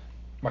is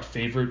my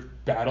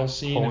favorite battle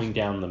scene. Pulling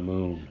down the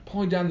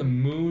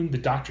moon. The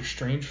Doctor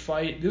Strange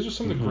fight. Those are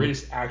some of the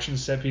greatest action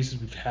set pieces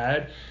we've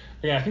had.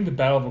 Again, I think the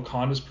Battle of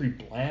Wakanda is pretty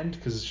bland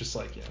because it's just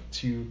like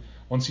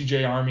one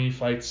CJ army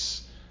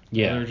fights.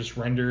 They're just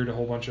rendered a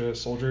whole bunch of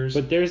soldiers.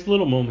 But there's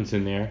little moments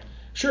in there.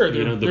 Sure,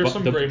 there's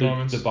some great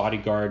moments. The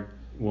bodyguard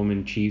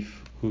woman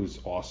chief, who's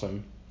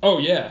awesome. Oh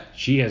yeah.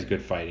 She has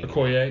good fighting.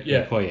 Okoye,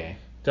 yeah. Okoye.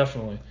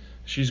 Definitely.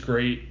 She's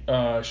great.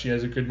 She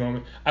has a good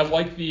moment. I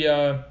like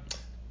the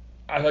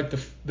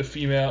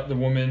female, the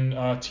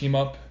woman team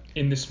up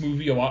in this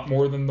movie a lot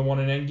more than the one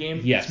in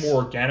Endgame. Yes. It's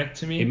more organic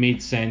to me. It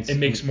made sense. It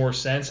makes more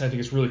sense. I think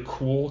it's really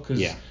cool because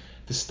Yeah.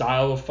 the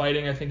style of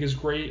fighting I think is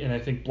great, and I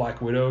think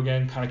Black Widow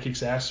again kind of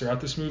kicks ass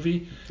throughout this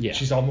movie. Yeah.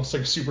 She's almost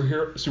like a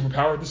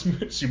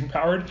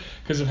superpowered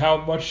because of how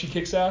much she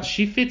kicks ass.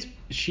 She fits.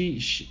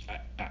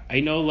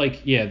 I know,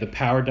 like, yeah, the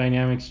power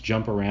dynamics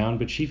jump around,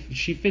 but she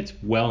fits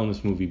well in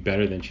this movie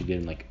better than she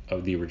did in like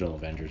the original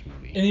Avengers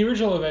movie. In the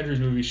original Avengers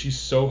movie, she's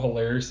so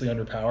hilariously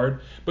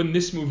underpowered, but in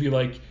this movie,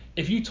 like,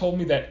 if you told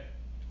me that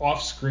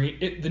off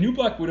screen, the new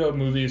Black Widow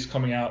movie is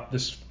coming out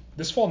this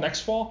fall,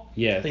 next fall.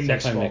 Yeah, I think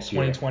next fall, next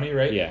year. 2020,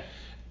 right? Yeah.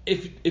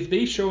 If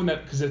they show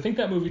that, because I think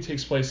that movie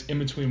takes place in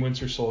between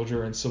Winter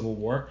Soldier and Civil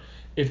War,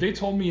 if they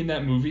told me in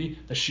that movie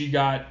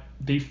that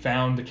they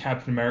found the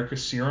Captain America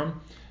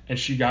serum and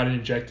she got it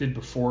injected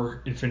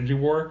before Infinity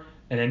War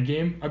and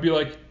Endgame, I'd be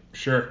like,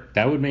 sure.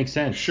 That would make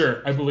sense.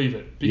 Sure, I believe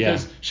it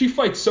because she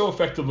fights so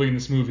effectively in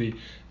this movie,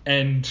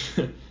 and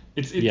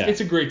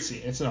it's a great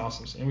scene. It's an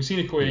awesome scene. We've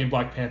seen Okoye in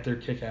Black Panther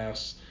kick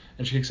ass,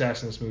 and she kicks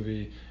ass in this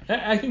movie.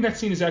 And I think that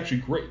scene is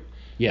actually great.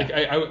 Yeah.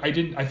 Like,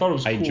 I thought it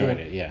was cool. I enjoyed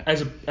it. Yeah.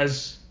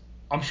 As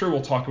I'm sure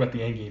we'll talk about the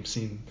Endgame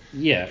scene.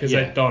 Yeah. Because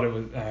I thought it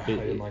was. I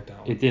didn't like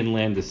that one. It didn't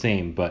land the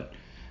same, but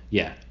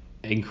yeah,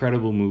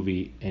 incredible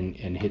movie and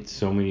hit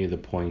so many of the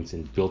points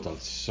and built on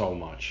so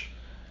much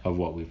of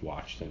what we've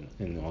watched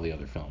in all the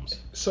other films.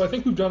 So I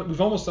think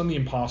we've almost done the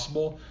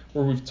impossible,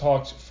 where we've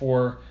talked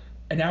for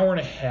an hour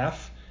and a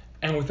half,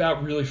 and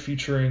without really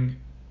featuring,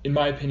 in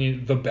my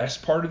opinion, the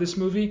best part of this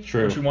movie,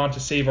 True. Which we wanted to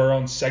save our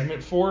own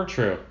segment for.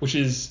 True. Which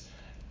is,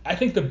 I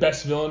think, the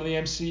best villain in the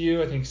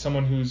MCU. I think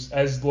someone who's,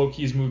 as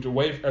Loki has moved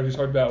away, as we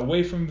talked about,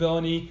 away from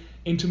villainy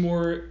into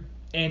more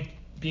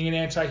being an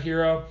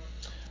anti-hero.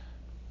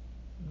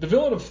 The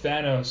villain of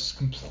Thanos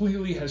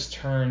completely has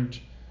turned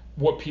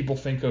what people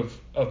think of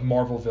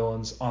Marvel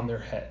villains on their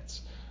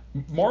heads.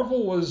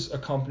 Marvel was a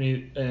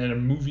company and a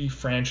movie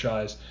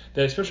franchise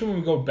that, especially when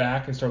we go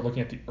back and start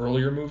looking at the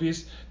earlier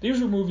movies, these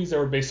were movies that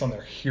were based on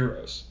their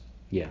heroes.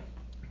 Yeah.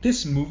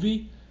 This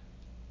movie,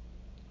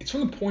 it's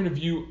from the point of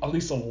view, at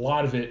least a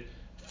lot of it,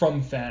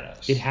 from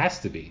Thanos. It has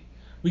to be.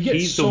 We get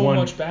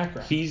much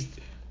background.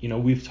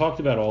 We've talked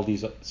about all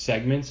these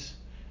segments,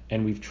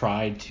 and we've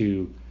tried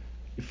to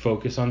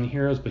focus on the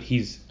heroes, but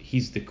he's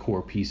the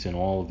core piece in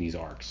all of these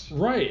arcs.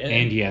 Right.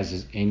 And he has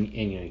his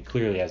he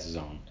clearly has his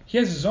own. He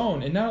has his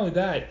own, and not only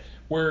that,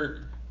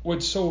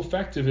 what's so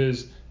effective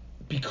is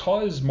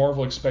because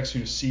Marvel expects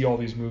you to see all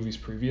these movies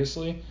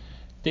previously,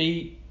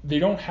 they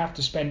don't have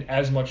to spend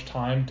as much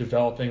time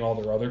developing all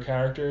their other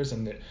characters,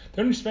 and they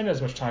don't spend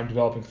as much time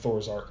developing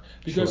Thor's arc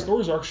because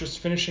Thor's arc's just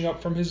finishing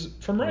up from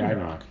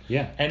Ragnarok.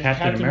 Yeah. And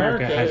Captain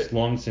America has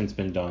long since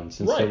been done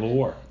since Civil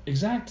War.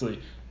 Exactly.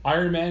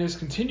 Iron Man is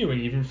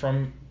continuing even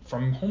from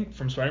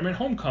Spider-Man: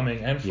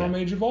 Homecoming and from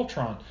Age of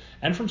Ultron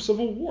and from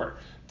Civil War.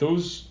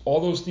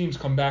 All those themes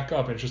come back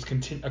up, and it's just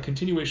a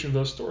continuation of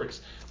those stories.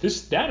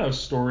 This Thanos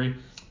story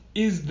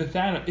is the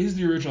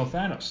original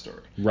Thanos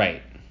story.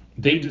 Right.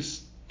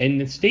 And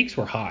the stakes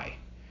were high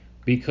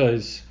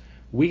because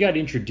we got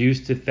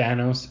introduced to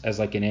Thanos as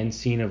like an end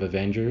scene of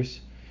Avengers,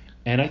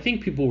 and I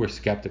think people were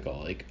skeptical.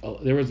 Like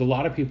there was a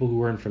lot of people who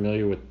weren't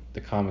familiar with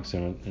the comics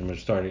and were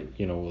started,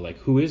 like,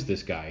 who is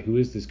this guy? Who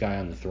is this guy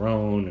on the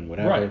throne and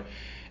whatever? Right.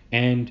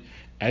 And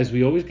as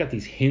we always got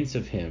these hints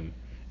of him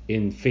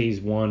in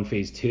Phase 1,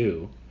 Phase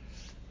 2,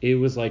 it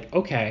was like,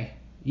 okay,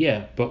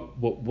 yeah, but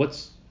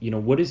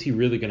what is he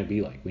really going to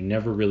be like? We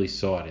never really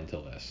saw it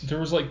until this. There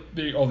was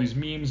all these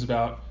memes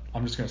about,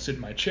 I'm just going to sit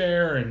in my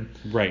chair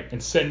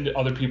and send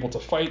other people to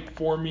fight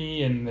for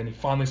me, and then he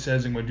finally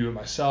says, I'm going to do it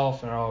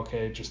myself, and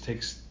okay, it just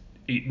takes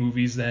 8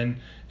 movies then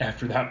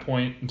after that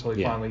point until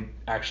he finally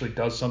actually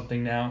does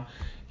something now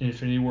in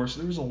Infinity War. So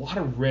there was a lot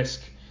of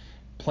risk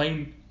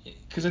playing,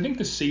 because I think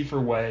the safer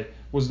way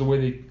was the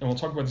way and we'll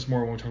talk about this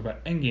more when we talk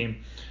about Endgame,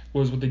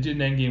 was what they did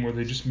in Endgame, where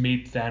they just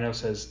made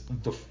Thanos as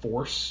the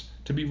Force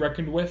to be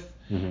reckoned with,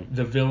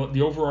 the villain,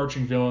 the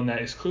overarching villain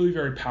that is clearly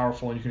very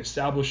powerful, and you can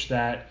establish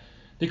that.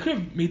 They could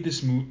have made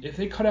this movie, if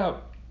they cut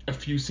out a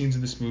few scenes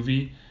of this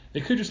movie,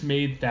 they could have just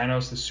made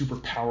Thanos the super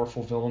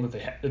powerful villain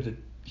that the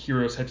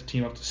heroes had to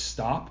team up to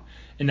stop,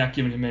 and not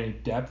giving him any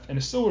depth, and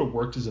it still would have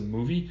worked as a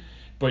movie,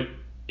 but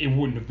it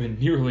wouldn't have been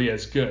nearly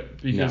as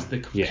good because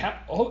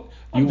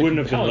you wouldn't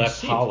have been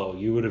left hollow.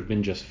 You would have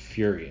been just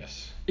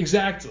furious.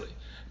 Exactly,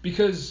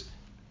 because,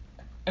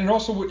 and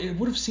it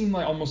would have seemed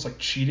like almost like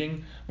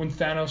cheating when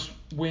Thanos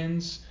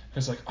wins.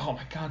 It's like, oh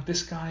my god,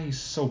 this guy is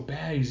so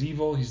bad. He's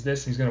evil. He's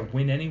this, and he's gonna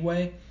win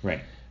anyway. Right.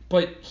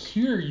 But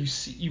here you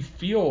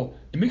feel,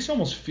 it makes you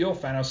almost feel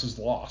Thanos'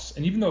 loss,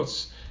 and even though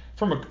it's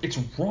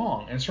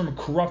wrong and it's from a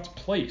corrupt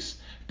place,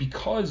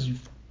 because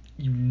you've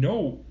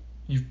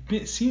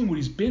seen what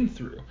he's been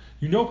through.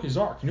 You know his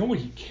arc. You know what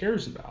he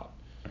cares about.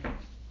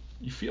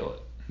 You feel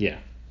it. Yeah.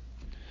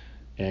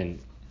 And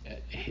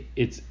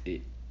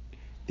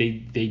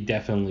they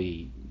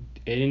definitely.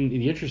 And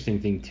the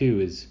interesting thing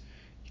too is,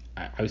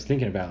 I was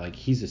thinking about, like,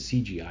 he's a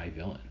CGI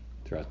villain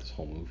throughout this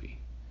whole movie.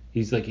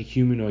 He's like a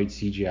humanoid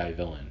CGI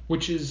villain.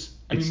 Which is,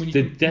 I mean,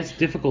 when that's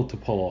difficult to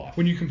pull off.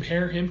 When you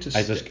compare him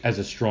to as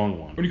a strong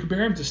one. When you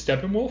compare him to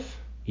Steppenwolf.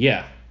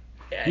 Yeah,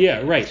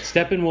 right.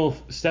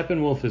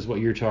 Steppenwolf is what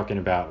you're talking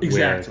about.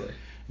 Exactly.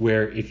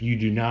 Where if you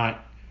do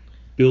not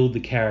build the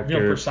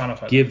character,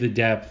 give the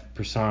depth,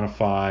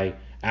 personify,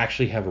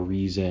 actually have a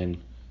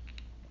reason,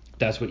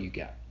 that's what you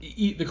get.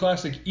 The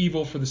classic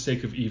evil for the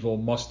sake of evil,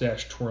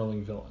 mustache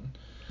twirling villain.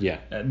 Yeah.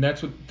 And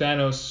that's what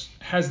Thanos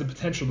has the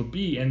potential to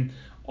be. And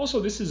also,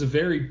 this is a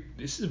very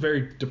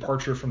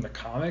departure from the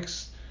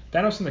comics.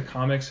 Thanos in the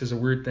comics has a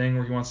weird thing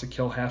where he wants to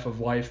kill half of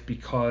life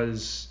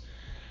because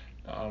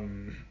he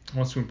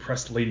wants to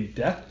impress Lady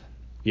Death.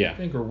 Yeah. I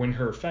think, or win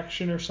her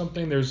affection or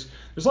something. There's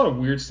a lot of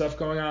weird stuff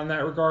going on in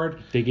that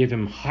regard. They gave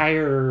him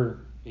higher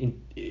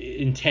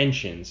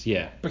intentions,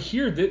 yeah. But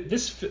here,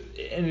 this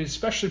and it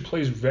especially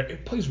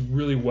plays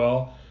really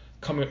well.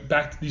 Coming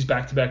back to these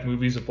back-to-back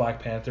movies of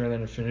Black Panther and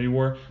then Infinity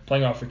War,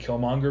 playing off a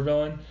Killmonger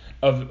villain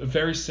of a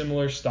very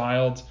similar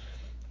styled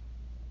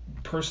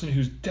person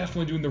who's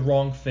definitely doing the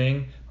wrong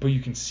thing, but you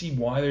can see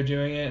why they're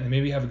doing it and they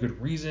maybe have a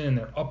good reason in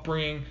their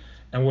upbringing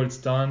and what it's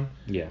done.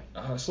 Yeah.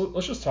 So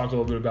let's just talk a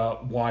little bit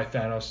about why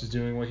Thanos is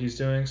doing what he's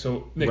doing.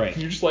 So Nick, right.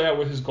 Can you just lay out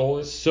what his goal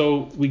is?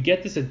 So we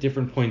get this at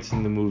different points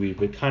in the movie,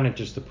 but kind of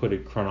just to put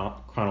it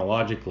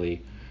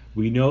chronologically,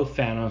 we know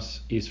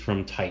Thanos is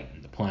from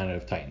Titan, the planet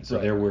of Titan. So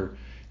right.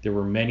 There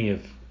were many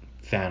of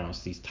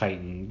Thanos, these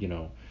Titan,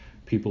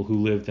 people who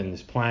lived in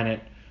this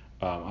planet.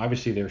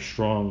 Obviously, they're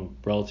strong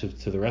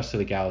relative to the rest of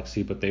the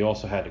galaxy, but they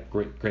also had a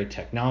great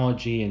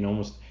technology and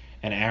almost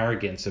an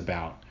arrogance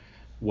about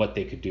what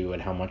they could do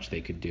and how much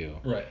they could do.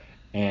 Right.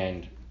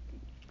 And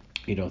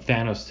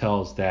Thanos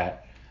tells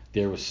that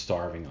there was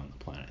starving on the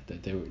planet,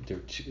 that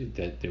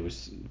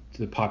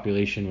the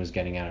population was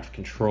getting out of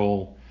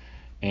control,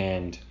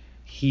 and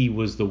he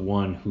was the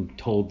one who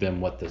told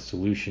them what the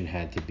solution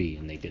had to be,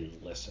 and they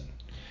didn't listen.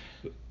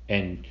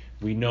 And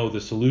we know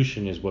the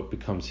solution is what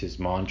becomes his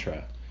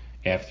mantra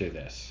after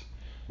this,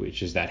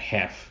 which is that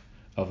half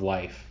of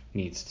life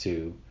needs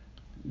to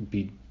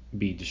be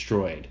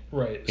destroyed,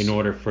 right, in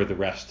order for the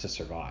rest to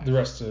survive. The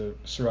rest to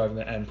survive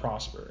and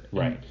prosper.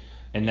 Right.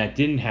 And that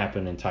didn't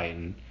happen in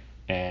Titan,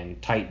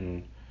 and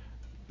Titan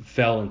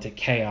fell into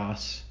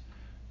chaos,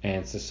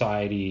 and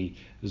society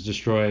was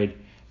destroyed,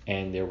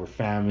 and there were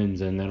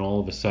famines, and then all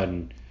of a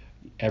sudden,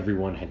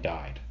 everyone had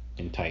died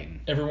in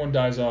Titan. Everyone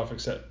dies off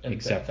except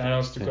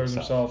Thanos declares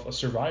himself a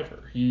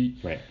survivor. He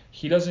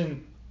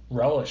doesn't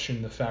relish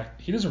in the fact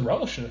that he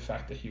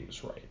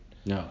was right.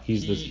 No,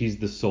 he's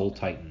the sole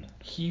Titan.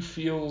 He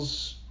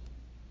feels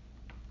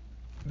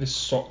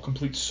this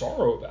complete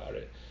sorrow about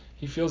it.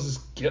 He feels this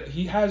guilt.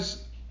 He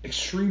has an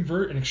extreme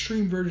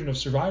version of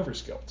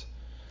survivor's guilt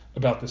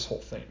about this whole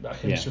thing, about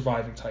him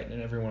surviving Titan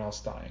and everyone else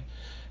dying.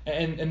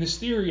 And this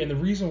theory, and the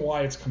reason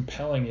why it's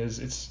compelling is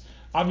it's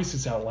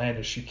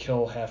outlandish. You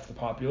kill half the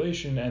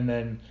population and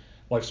then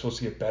life's supposed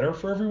to get better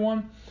for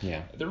everyone.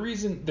 Yeah. The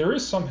reason there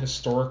is some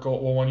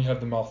historical, when you have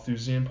the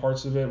Malthusian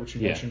parts of it, which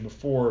you mentioned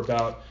before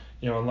about,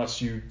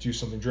 unless you do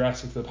something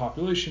drastic to the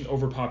population,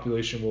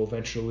 overpopulation will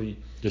eventually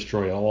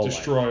destroy all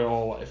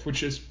life,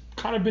 which has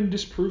kind of been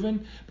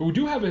disproven. But we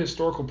do have a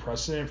historical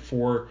precedent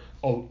for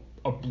a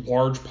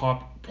large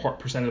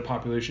percent of the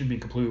population being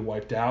completely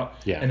wiped out,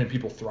 and then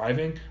people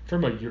thriving.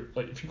 I'm talking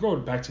about if you go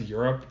back to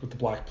Europe with the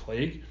Black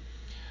Plague,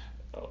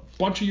 a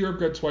bunch of Europe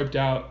gets wiped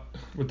out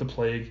with the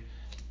plague,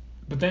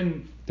 but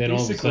then basically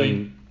all of a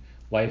sudden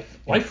life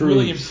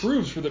really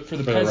improves for the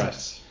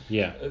peasants.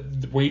 Yeah.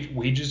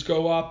 Wages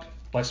go up,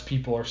 less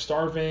people are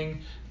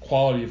starving,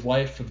 quality of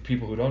life for the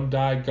people who don't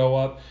die go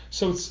up.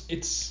 So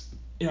it's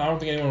I don't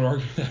think anyone would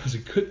argue that was a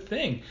good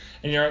thing.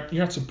 And you're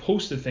not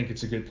supposed to think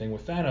it's a good thing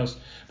with Thanos,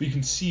 but you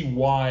can see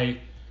why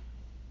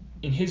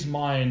in his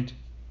mind,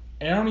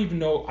 and I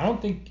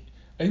think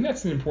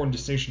that's an important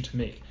distinction to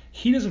make.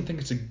 He doesn't think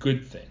it's a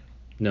good thing.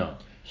 No.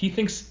 He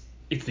thinks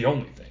it's the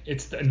only thing.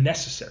 It's a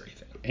necessary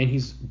thing.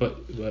 And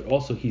but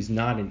also he's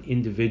not an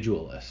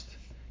individualist.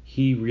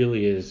 He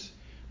really is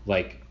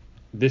like,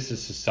 this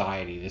is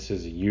society. This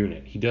is a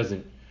unit. He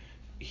doesn't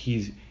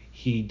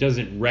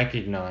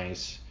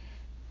recognize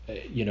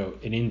an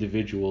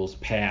individual's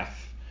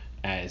path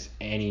as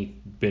any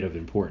bit of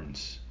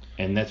importance,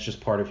 and that's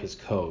just part of his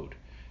code.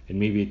 And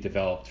maybe it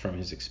developed from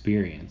his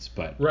experience,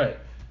 but right.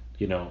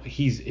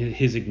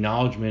 His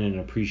acknowledgement and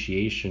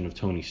appreciation of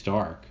Tony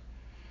Stark,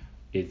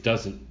 it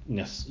doesn't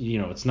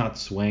it's not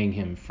swaying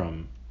him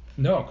from.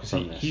 No, because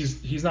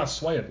he's not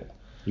swayable.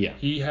 Yeah.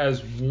 He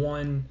has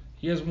one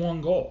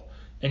goal,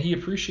 and he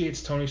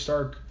appreciates Tony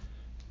Stark.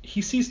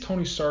 He sees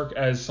Tony Stark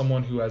as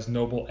someone who has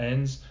noble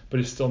ends, but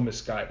is still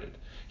misguided.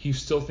 He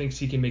still thinks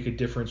he can make a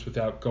difference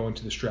without going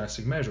to this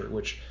drastic measure,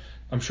 which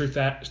I'm sure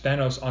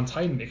Thanos on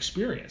Titan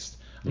experienced.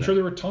 I'm sure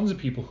there were tons of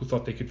people who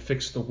thought they could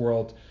fix the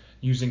world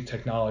using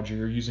technology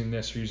or using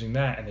this or using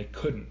that, and they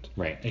couldn't.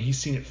 Right. And he's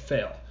seen it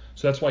fail.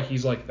 So that's why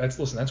he's like, that's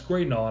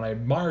great and all, and I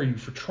admire you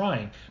for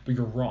trying, but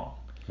you're wrong.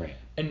 Right.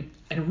 And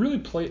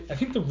really I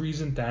think the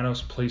reason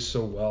Thanos plays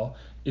so well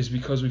is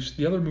because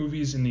the other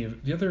movies in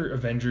the other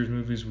Avengers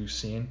movies we've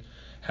seen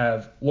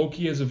have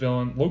Loki as a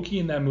villain. Loki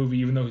in that movie,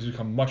 even though he's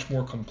become much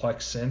more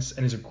complex since,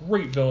 and is a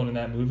great villain in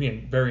that movie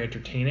and very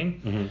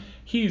entertaining,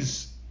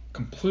 he's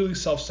completely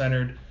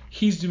self-centered.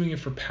 He's doing it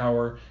for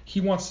power.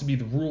 He wants to be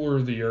the ruler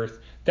of the earth.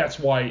 That's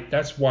why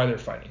they're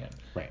fighting him.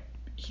 Right.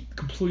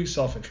 Completely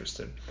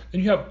self-interested.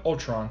 Then you have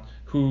Ultron,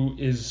 who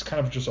is kind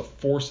of just a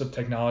force of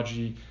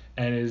technology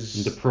and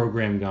is the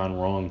program gone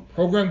wrong.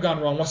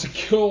 Wants to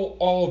kill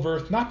all of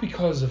Earth, not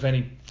because of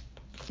any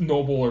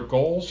noble or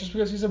goals, just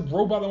because he's a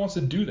robot that wants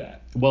to do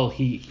that. Well,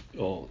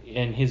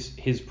 and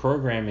his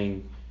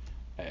programming,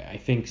 I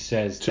think,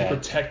 says to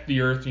protect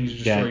the Earth, you need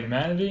to destroy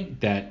humanity.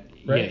 That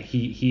right? Yeah,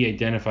 he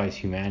identifies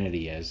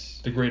humanity as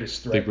the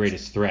greatest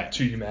threat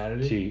to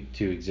humanity,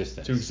 to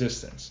existence. To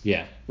existence.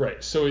 Yeah.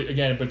 Right. So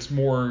again, but it's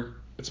more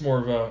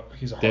of a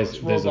he's a heartless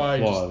robot. There's a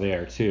flaw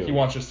there too. He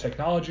wants just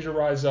technology to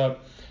rise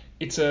up.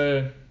 It's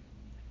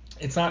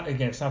not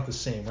the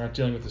same. We're not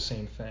dealing with the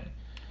same thing.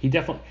 He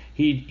definitely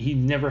he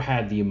never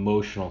had the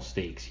emotional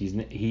stakes.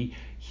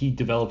 He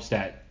develops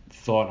that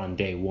thought on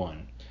day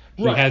one.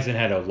 He hasn't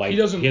had a life. He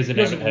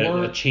hasn't had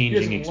a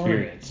changing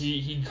experience.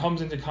 He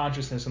comes into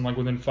consciousness and like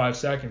within 5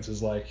 seconds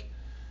is like,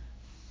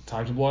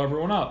 time to blow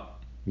everyone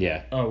up.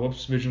 Yeah. Oh,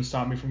 whoops! Vision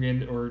stopped me from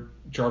getting, or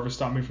Jarvis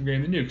stopped me from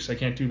getting the nukes. I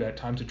can't do that.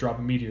 Time to drop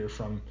a meteor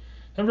from.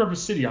 Time to drop a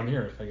city on the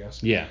Earth, I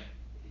guess. Yeah.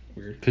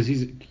 Weird. Because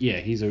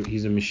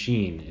he's a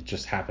machine. It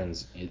just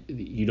happens.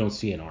 You don't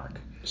see an arc.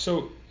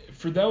 So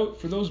for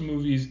those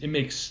movies, it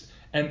makes,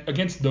 and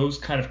against those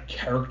kind of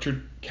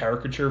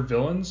caricature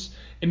villains,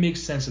 it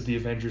makes sense that the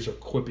Avengers are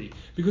quippy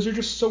because they're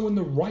just so in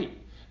the right.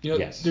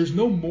 Yes. There's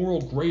no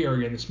moral gray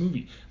area in this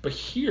movie. But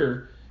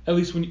here, at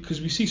least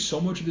because we see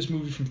so much of this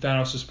movie from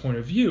Thanos' point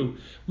of view,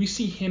 we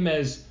see him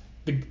as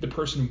the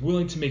person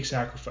willing to make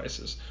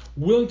sacrifices,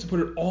 willing to put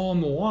it all on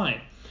the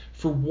line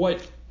for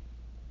what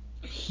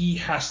he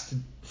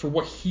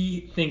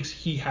thinks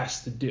he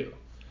has to do.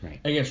 Right.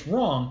 And it's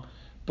wrong,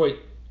 but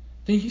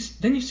then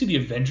you see the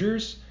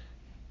Avengers,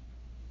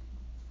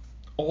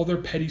 all their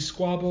petty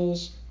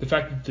squabbles, the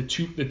fact that the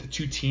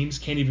two teams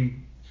can't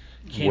even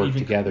work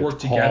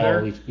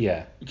together.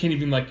 Yeah. Can't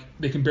even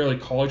they can barely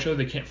call each other.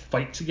 They can't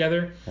fight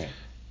together. Right.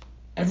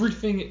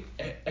 Everything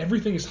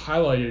is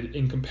highlighted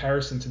in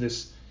comparison to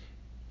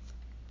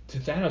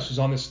Thanos,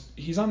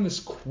 he's on this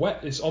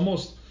quest. It's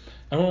almost,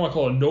 I don't want to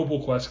call it a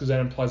noble quest because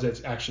that implies that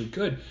it's actually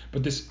good,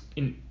 but this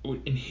in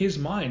his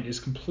mind is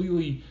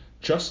completely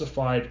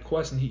justified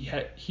quest, and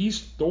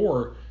he's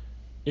Thor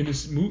in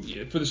this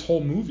movie. For this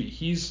whole movie,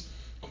 he's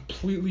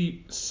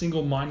completely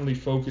single-mindedly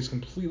focused,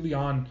 completely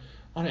on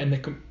it,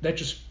 and that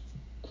just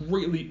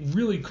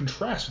really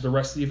contrasts with the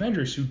rest of the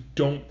Avengers who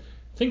don't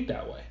think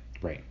that way.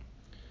 Right.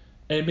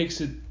 And it makes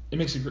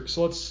it great.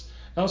 So let's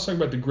talk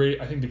about the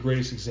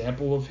greatest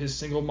example of his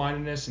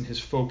single-mindedness and his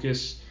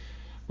focus,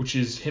 which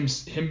is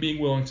him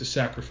being willing to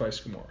sacrifice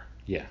Gamora.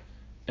 Yeah.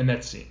 And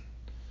that scene.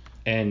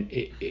 And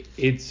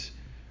it's,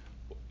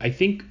 I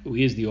think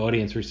we as the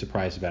audience were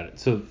surprised about it.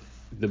 So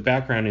the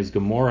background is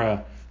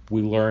Gamora,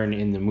 we learn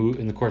in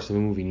the course of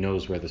the movie,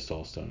 knows where the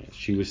Soul Stone is.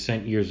 She was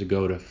sent years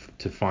ago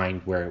to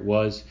find where it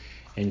was,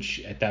 and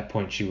at that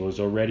point she was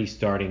already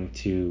starting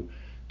to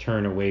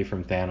turn away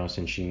from Thanos,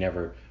 and she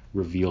never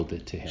revealed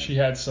it to him. She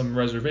had some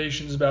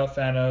reservations about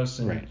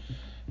Thanos. Right.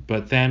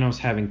 But Thanos,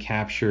 having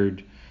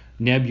captured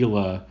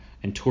Nebula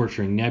and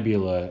torturing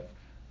Nebula,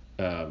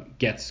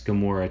 gets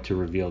Gamora to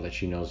reveal that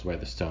she knows where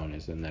the stone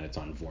is and that it's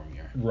on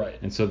Vormir. Right.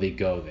 And so they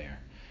go there.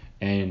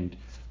 And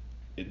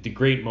the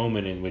great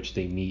moment in which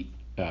they meet,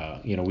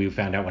 we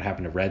found out what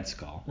happened to Red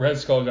Skull. Red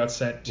Skull got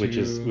sent to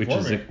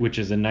Vormir. Which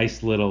is a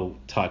nice little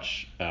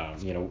touch.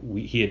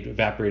 He had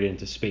evaporated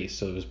into space,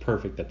 so it was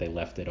perfect that they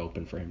left it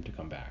open for him to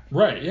come back.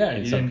 Right. Yeah.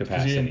 In some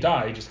capacity. He didn't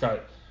die. He just got.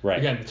 Right.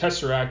 Again, the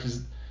Tesseract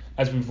is,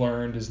 as we've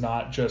learned, is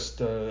not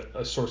just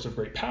a source of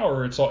great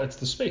power. It's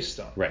the space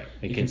stone. Right.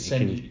 It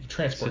can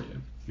transport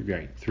you.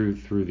 Right.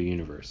 Through the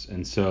universe.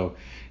 And so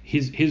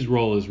his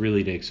role is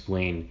really to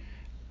explain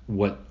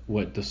what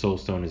the Soul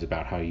Stone is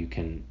about, how you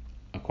can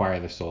acquire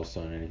the Soul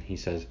Stone, and he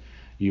says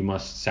you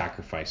must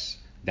sacrifice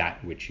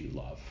that which you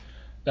love.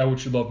 That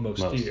which you love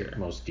most dear.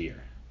 Most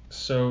dear.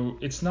 So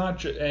it's not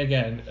just,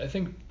 again, I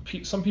think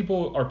some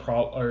people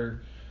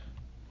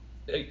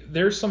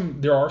there are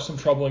some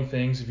troubling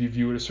things if you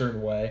view it a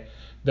certain way,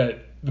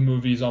 that the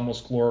movie is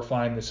almost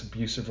glorifying this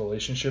abusive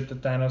relationship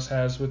that Thanos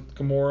has with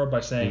Gamora by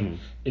saying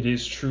it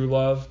is true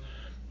love.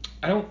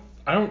 I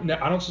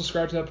don't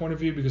subscribe to that point of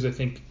view, because I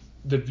think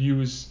the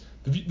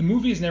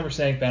movie is never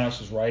saying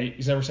Thanos is right.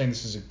 He's never saying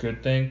this is a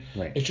good thing.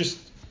 Right.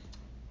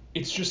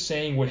 It's just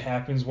saying what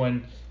happens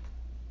when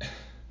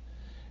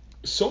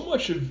so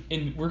much of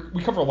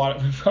we've covered a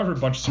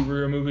bunch of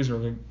superhero movies,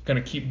 and we're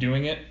gonna keep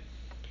doing it.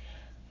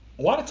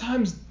 A lot of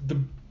times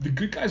the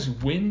good guys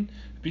win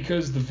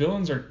because the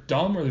villains are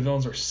dumb, or the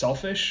villains are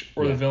selfish,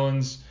 or the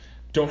villains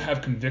don't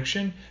have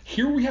conviction.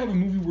 Here we have a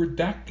movie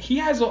where he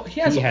has all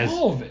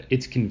of it.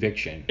 It's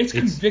conviction. It's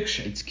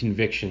conviction. It's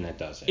conviction that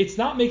does it. It's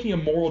not making a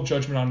moral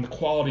judgment on the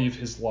quality of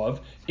his love.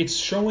 It's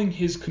showing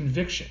his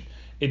conviction.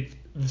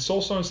 The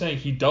Soul Stone is saying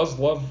he does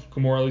love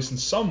Gamora at least in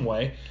some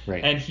way,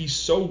 Right. and he's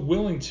so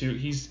willing to.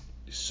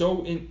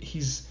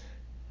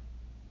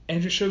 And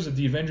it just shows that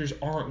the Avengers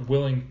aren't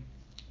willing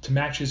to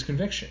match his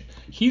conviction.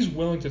 He's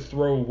willing to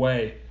throw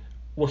away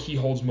what he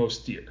holds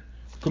most dear.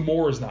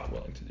 Gamora is not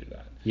willing to do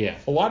that. Yeah.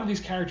 A lot of these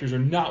characters are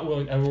not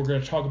willing, and we're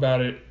going to talk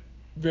about it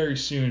very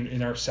soon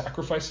in our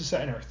sacrifices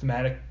set, in our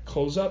thematic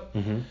close-up.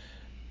 Mm-hmm.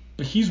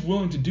 But he's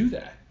willing to do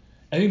that.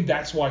 I think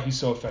that's why he's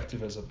so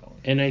effective as a villain.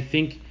 And I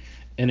think,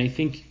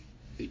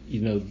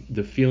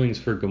 the feelings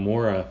for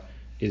Gamora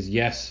is,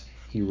 yes,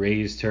 he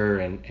raised her,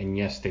 and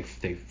yes, they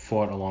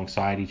fought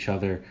alongside each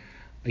other.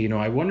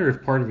 I wonder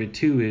if part of it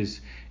too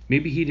is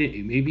maybe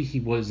he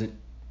wasn't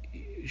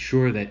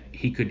sure that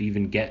he could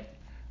even get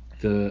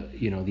the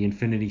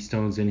Infinity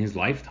Stones in his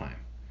lifetime.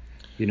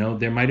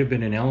 There might have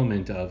been an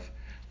element of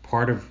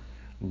part of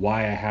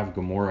why I have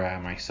Gamora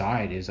at my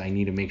side is I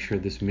need to make sure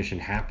this mission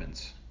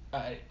happens.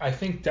 I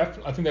think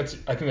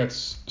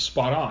that's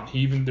spot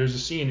on. There's a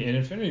scene in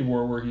Infinity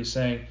War where he's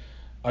saying,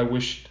 I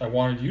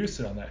wanted you to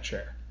sit on that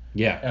chair.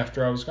 Yeah.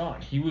 After I was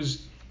gone. He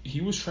was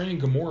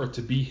training Gamora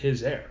to be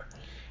his heir.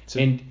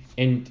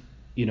 And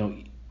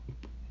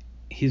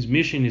his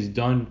mission is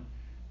done,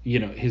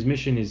 his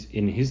mission is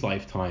in his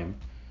lifetime,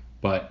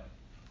 but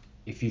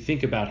if you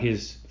think about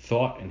his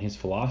thought and his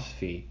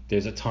philosophy,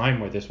 there's a time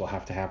where this will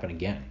have to happen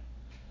again.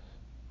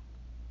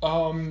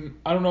 I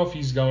don't know if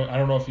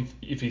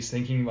he's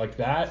thinking like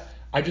that.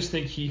 I just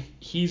think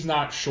he's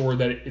not sure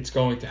that it's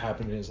going to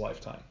happen in his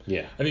lifetime.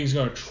 Yeah. I think he's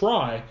going to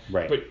try.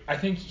 Right. But I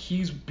think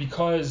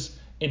because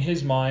in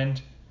his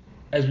mind,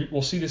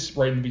 we'll see this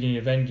right in the beginning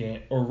of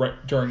Endgame or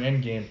right during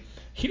Endgame,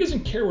 he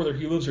doesn't care whether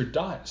he lives or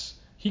dies.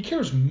 He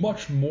cares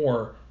much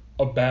more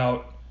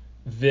about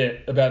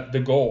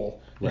the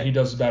goal than he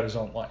does about his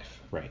own life.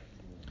 Right.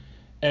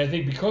 And I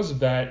think because of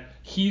that,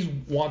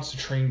 he wants to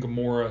train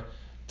Gamora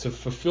to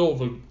fulfill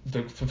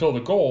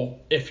the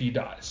goal if he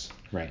dies.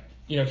 Right.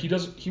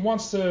 He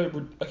wants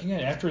to,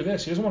 again, after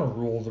this, he doesn't want to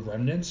rule the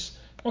remnants.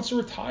 He wants to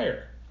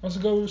retire. He wants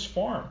to go to his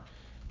farm.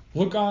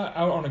 Look out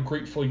on a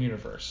grateful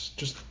universe.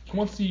 He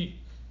wants the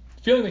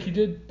feeling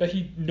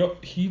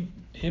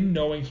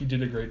knowing he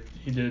did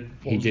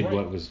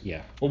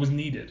what was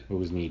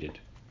needed.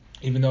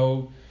 Even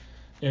though,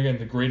 again,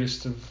 the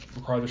greatest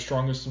require the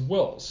strongest of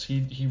wills.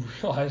 He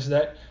realized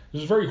that it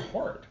was a very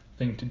hard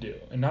thing to do,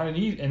 and not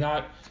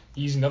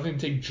easy, nothing to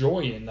take joy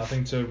in,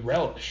 nothing to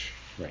relish.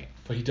 Right.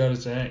 But he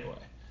does it anyway,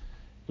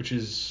 which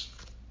is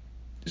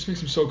this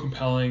makes him so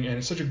compelling, and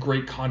it's such a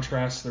great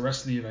contrast to the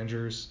rest of the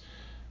Avengers.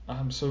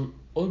 So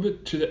a little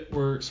bit to that,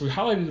 we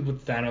highlighted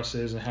what Thanos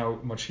is and how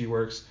much he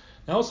works.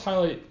 Now let's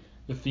highlight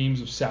the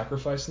themes of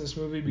sacrifice in this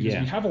movie, because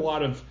we have a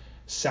lot of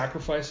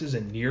sacrifices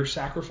and near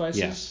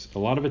sacrifices. Yes, a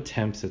lot of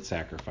attempts at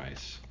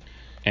sacrifice.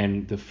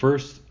 And the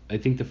first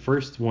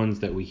ones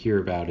that we hear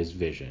about is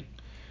Vision,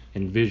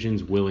 and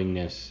Vision's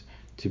willingness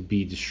to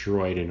be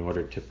destroyed in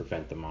order to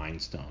prevent the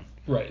Mind Stone.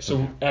 Right.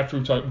 So after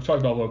we've talked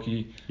about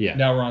Loki,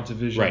 now we're on to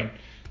Vision.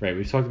 Right.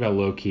 We've talked about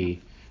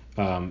Loki,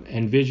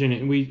 and Vision,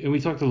 and we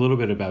talked a little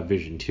bit about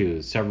Vision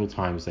too. Several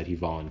times that he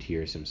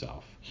volunteers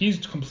himself.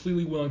 He's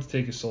completely willing to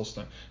take his soul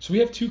stone. So we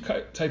have two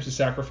types of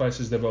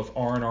sacrifices that both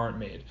are and aren't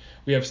made.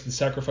 We have the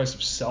sacrifice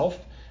of self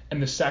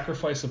and the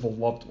sacrifice of a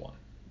loved one.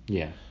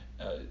 Yeah.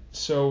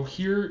 So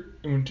here,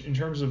 in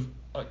terms of,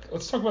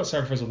 let's talk about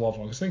sacrifice of a loved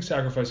one, because I think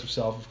sacrifice of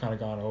self we've kind of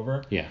gone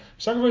over. Yeah.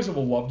 Sacrifice of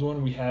a loved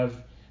one, we have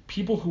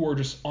people who are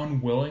just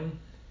unwilling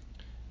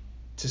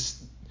to,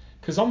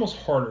 because almost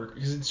harder,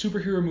 because in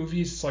superhero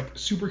movies, it's like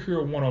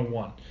superhero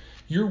 101.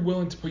 You're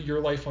willing to put your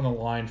life on the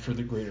line for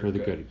the greater good. For the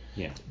good,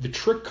 yeah. The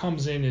trick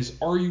comes in is,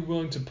 are you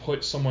willing to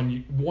put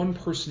one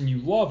person you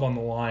love on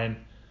the line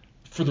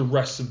for the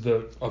rest of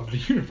the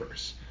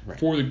universe,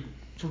 for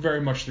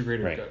very much the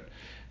greater good.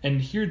 And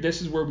here,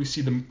 this is where we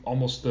see I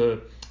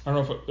don't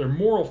know if they're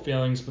moral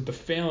failings, but the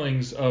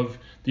failings of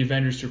the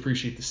Avengers to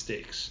appreciate the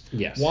stakes.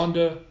 Yes.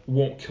 Wanda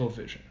won't kill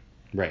Vision.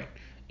 Right.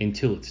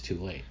 Until it's too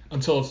late.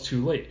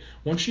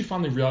 Once she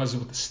finally realizes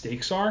what the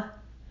stakes are,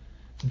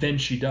 then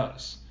she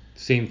does.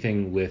 Same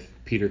thing with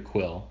Peter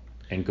Quill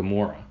and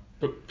Gamora.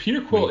 But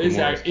Peter Quill is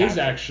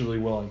actually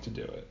willing to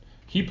do it.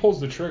 He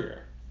pulls the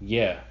trigger.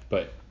 Yeah,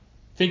 but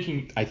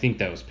I think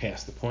that was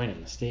past the point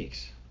in the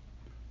stakes.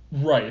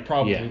 Right, it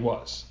probably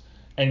was.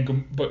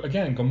 But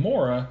again,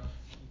 Gamora,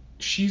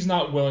 she's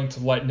not willing to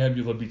let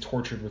Nebula be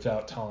tortured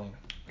without telling.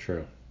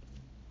 True.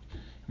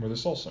 Where the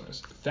Soul Stone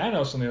is.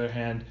 Thanos, on the other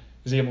hand,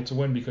 is able to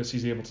win because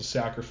he's able to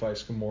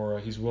sacrifice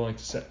Gamora. He's willing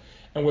to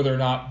and whether or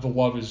not the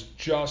love is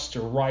just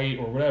or right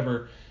or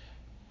whatever,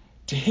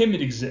 to him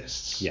it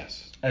exists.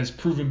 Yes. As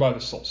proven by the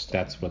Soul Stone.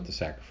 That's what the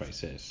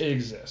sacrifice is. It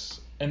exists.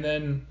 And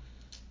then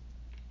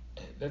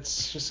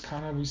that's just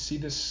kind of, we see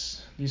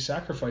these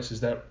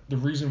sacrifices, that the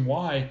reason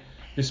why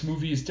this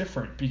movie is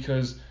different,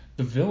 because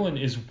the villain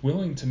is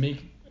willing to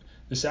make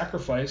the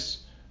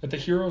sacrifice that the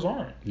heroes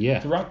aren't. Yeah.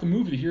 Throughout the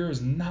movie, the hero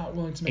is not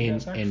willing to make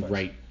that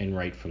sacrifice. And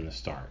right from the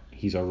start.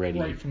 He's already...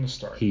 Right from the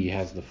start. He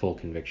has the full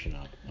conviction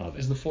of it.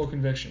 Is the full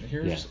conviction. The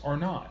heroes are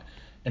not.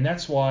 And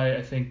that's why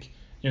I think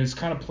this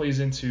kind of plays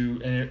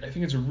into, and I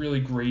think it's a really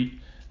great.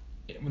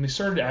 When they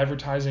started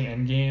advertising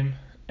Endgame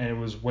and it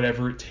was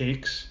whatever it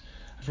takes,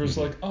 I was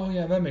like, oh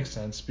yeah, that makes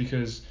sense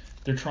because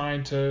they're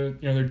trying to,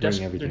 they're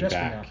desperate. They're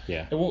desperate back. now.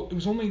 Yeah. And well, it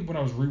was only when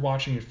I was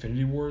rewatching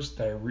Infinity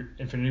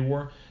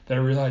War that I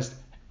realized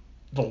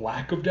the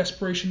lack of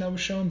desperation that was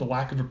shown, the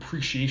lack of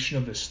appreciation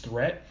of this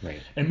threat,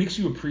 Right. and it makes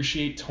you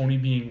appreciate Tony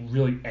being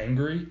really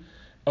angry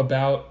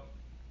about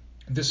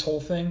this whole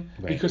thing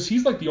because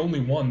he's like the only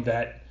one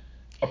that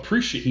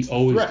appreciates. He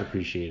always threat.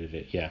 appreciated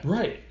it. Yeah.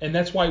 Right, and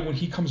that's why when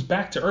he comes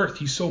back to Earth,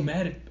 he's so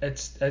mad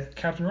at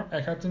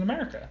Captain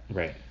America.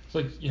 Right. It's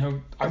like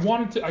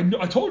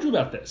I told you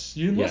about this.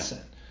 You didn't listen.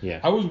 Yeah.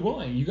 I was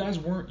willing. You guys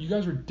were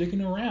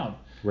dicking around.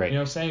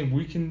 Right. Saying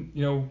we can,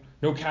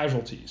 no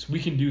casualties. We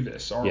can do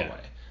this our way.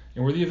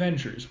 And we're the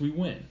Avengers. We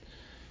win.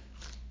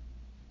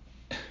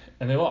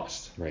 And they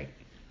lost. Right.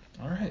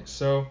 All right.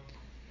 So,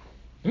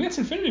 I think that's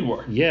Infinity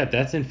War. Yeah,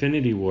 that's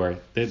Infinity War.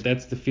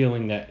 That's the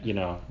feeling that,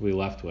 we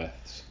left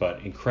with.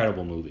 But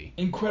incredible movie.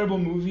 Incredible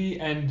movie.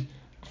 And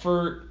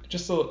for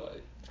just to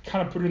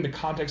kind of put it in the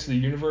context of the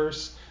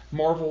universe,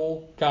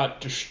 Marvel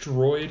got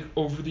destroyed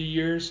over the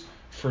years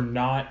for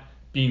not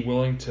being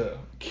willing to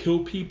kill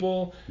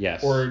people.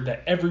 Yes. Or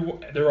that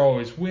they're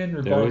always win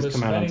regardless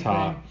of anything.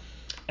 On top.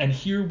 And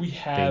here we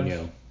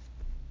have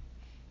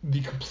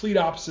the complete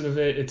opposite of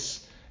it.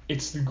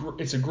 It's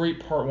a great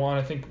part one.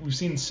 I think we've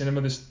seen in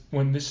cinema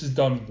when this is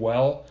done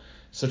well,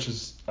 such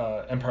as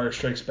Empire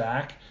Strikes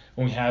Back,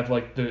 when we have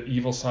like the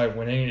evil side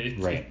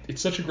winning.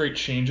 It's such a great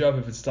change up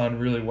if it's done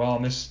really well.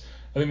 And I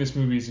think this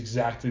movie is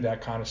exactly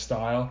that kind of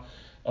style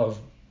of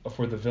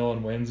where the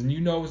villain wins, and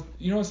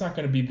it's not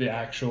going to be the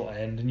actual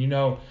end, and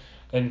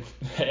and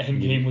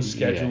Endgame was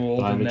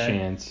scheduled, and then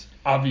chance.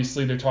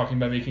 Obviously they're talking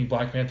about making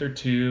Black Panther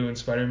 2 and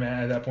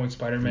Spider-Man at that point,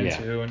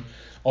 Spider-Man 2 and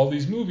all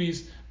these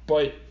movies,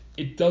 but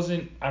it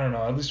doesn't, I don't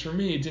know, at least for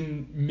me, it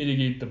didn't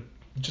mitigate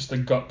the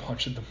gut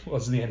punch that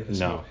was the end of this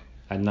movie.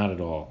 No, not at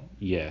all.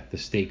 Yeah, the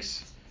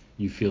stakes,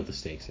 you feel the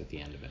stakes at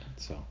the end of it.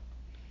 So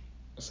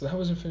that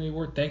was Infinity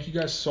War. Thank you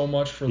guys so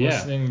much for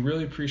listening. We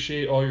really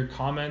appreciate all your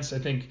comments. I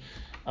think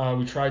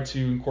we tried to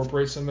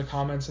incorporate some of the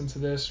comments into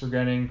this. We're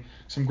getting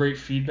some great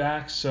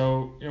feedback.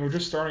 So we're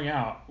just starting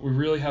out. We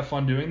really have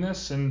fun doing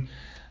this, and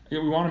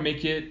we want to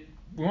make it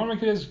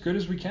as good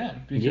as we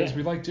can because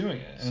we like doing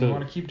it and we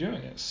want to keep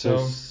doing it.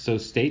 So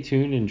stay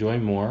tuned. Enjoy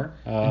more.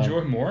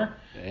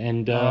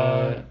 And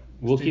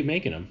we'll keep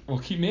making them. We'll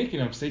keep making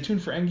them. Stay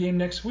tuned for Endgame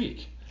next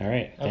week. All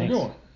right. Have a good one.